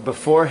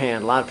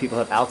 beforehand, a lot of people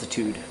have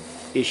altitude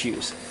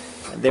issues.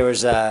 There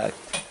was a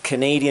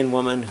Canadian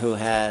woman who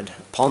had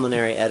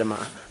pulmonary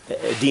edema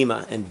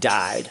and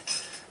died,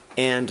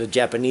 and a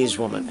Japanese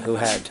woman who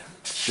had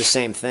the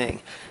same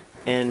thing.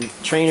 And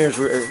trainers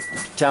were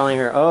telling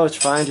her, oh, it's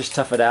fine, just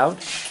tough it out.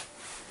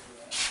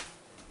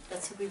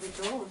 That's what we were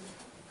told.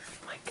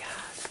 My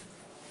God.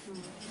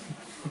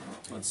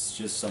 It's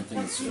just something.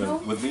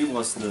 With me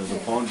was the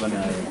point when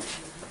I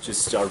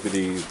just start with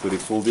the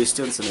full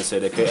distance, and I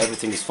said, okay,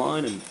 everything is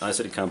fine, and I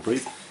said I can't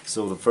breathe.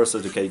 So the first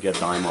is, okay, you get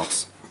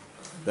Diamox.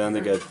 Then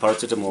they get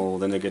paracetamol,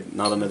 then they get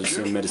another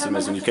medicine.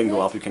 You can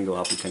go up, you can go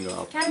up, you can go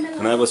up.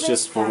 And I was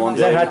just for one Is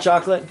day. that hot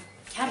chocolate?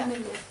 Caramel.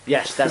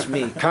 Yes, that's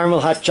me.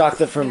 Caramel hot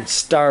chocolate from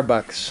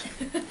Starbucks.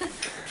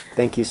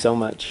 Thank you so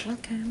much.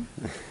 Okay. And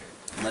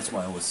that's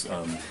why I was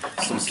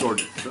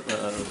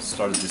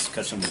started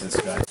discussion with this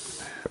guy.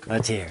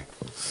 Let's hear.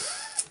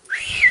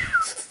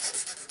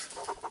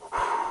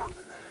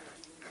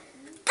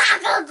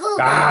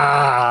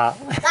 Ah!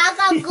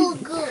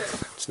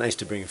 It's nice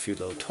to bring a few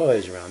little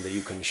toys around that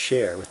you can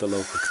share with the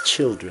local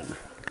children.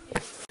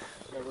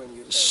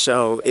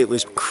 So it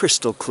was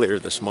crystal clear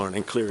this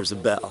morning, clear as a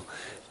bell.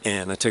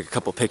 And I took a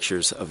couple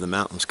pictures of the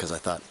mountains because I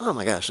thought, oh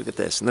my gosh, look at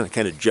this. And then I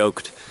kind of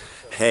joked,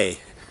 hey,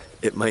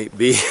 it might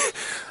be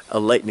a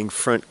lightning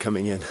front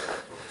coming in.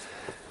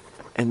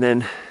 And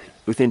then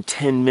within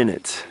 10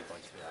 minutes,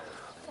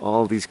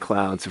 all these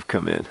clouds have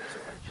come in,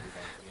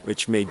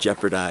 which may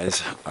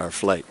jeopardize our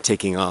flight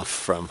taking off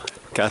from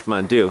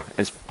Kathmandu.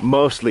 It's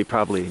mostly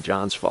probably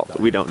John's fault, but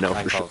we don't know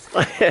for sure.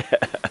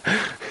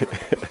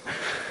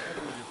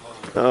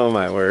 Oh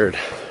my word.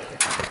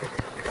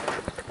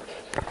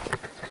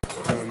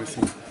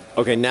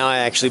 Okay, now I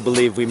actually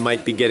believe we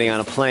might be getting on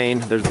a plane.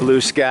 There's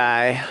blue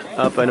sky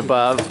up and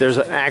above. There's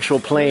an actual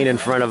plane in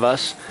front of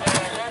us.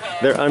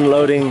 They're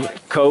unloading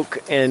Coke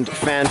and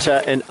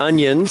Fanta and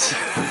onions.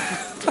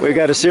 We've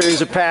got a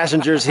series of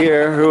passengers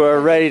here who are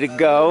ready to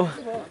go.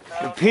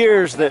 It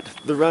appears that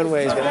the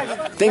runway is going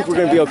to think we're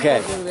going to be okay.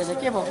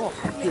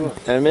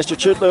 And Mr.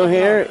 Chutlu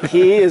here,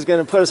 he is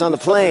going to put us on the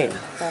plane.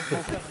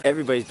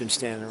 Everybody's been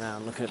standing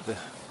around looking at the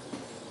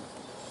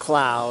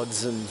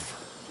clouds and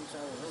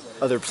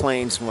other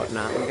planes and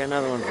whatnot. We got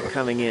another one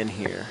coming in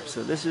here.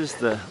 So this is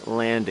the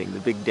landing, the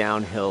big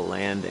downhill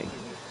landing.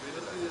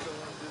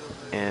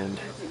 And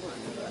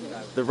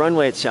the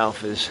runway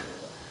itself is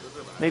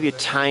maybe a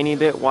tiny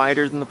bit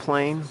wider than the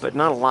plane, but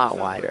not a lot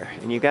wider.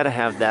 And you got to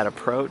have that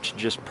approach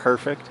just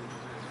perfect.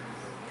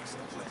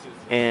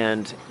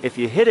 And if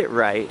you hit it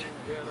right,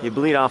 you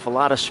bleed off a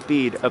lot of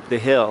speed up the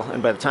hill.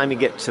 And by the time you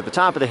get to the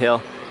top of the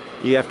hill,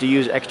 you have to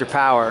use extra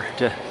power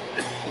to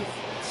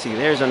see.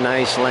 There's a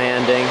nice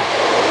landing.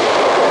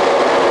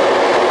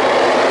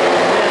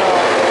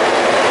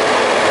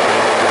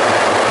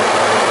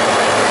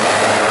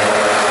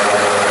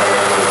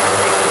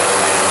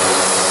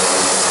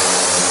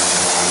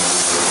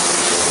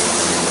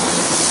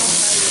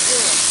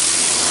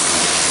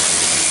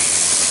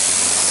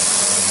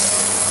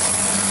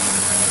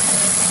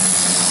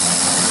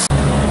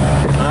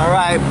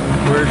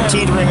 We're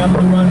teetering up the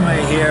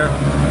runway here.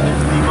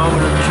 It's the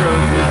moment of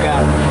truth. We've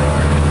got a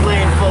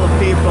plane full of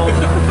people.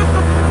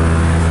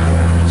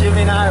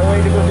 Jimmy and I are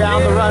waiting to go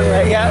down the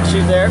runway. Yeah,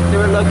 she's there.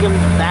 We're looking.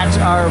 That's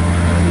our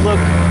look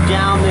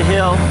down the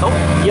hill. Oh,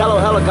 yellow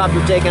helicopter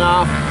taking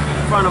off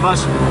in front of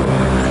us.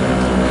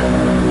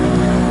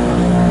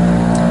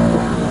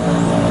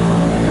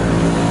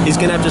 He's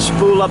gonna have to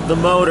spool up the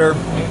motor.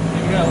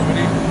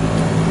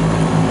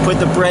 Put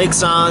the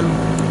brakes on.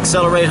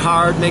 Accelerate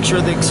hard. Make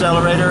sure the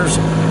accelerator's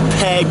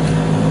pegged.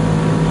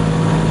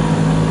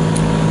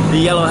 The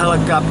yellow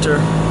helicopter.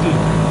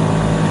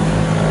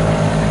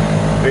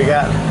 We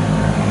got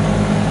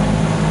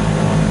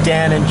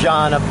Dan and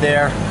John up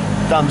there.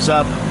 Thumbs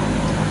up.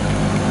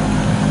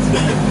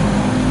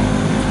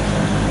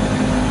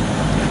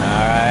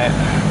 Alright.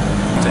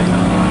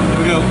 Here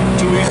we go.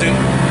 Too easy.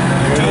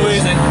 Too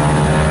easy.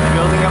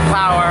 Building up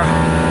power.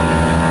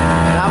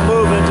 Not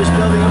moving, just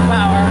building up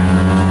power.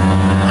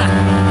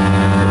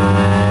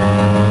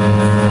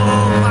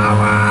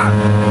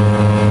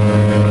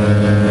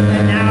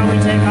 And now we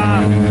take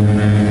off.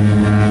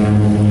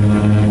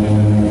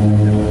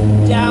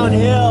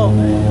 Downhill.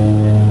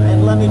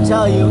 And let me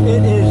tell you,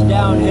 it is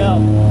downhill.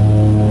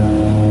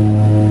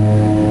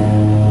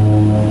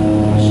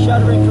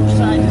 Shuddering from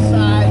side to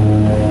side.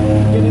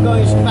 Getting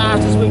going as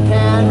fast as we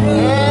can.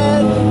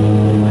 And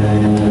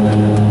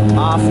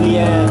off the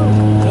end.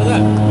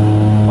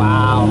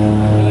 Wow.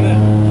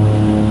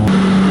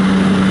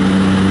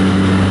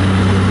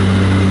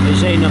 They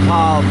say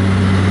Nepal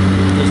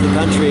is the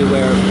country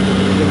where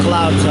the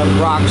clouds have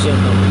rocks in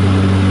them,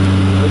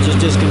 which is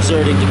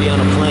disconcerting to be on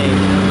a plane.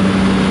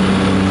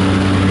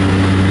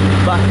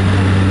 But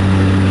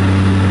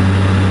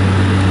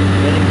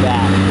getting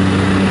back.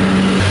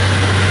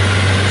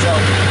 So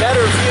better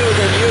view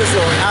than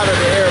usual out of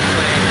the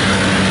airplane.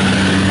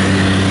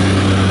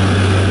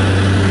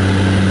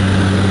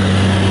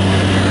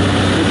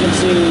 You can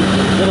see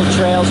little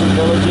trails and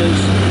villages,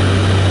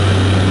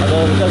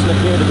 although it doesn't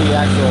appear to be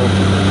actual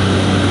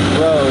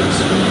roads.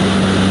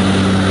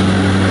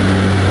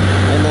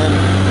 And then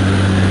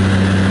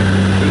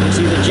you can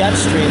see the jet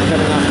stream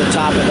coming off the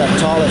top of that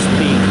tallest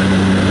peak.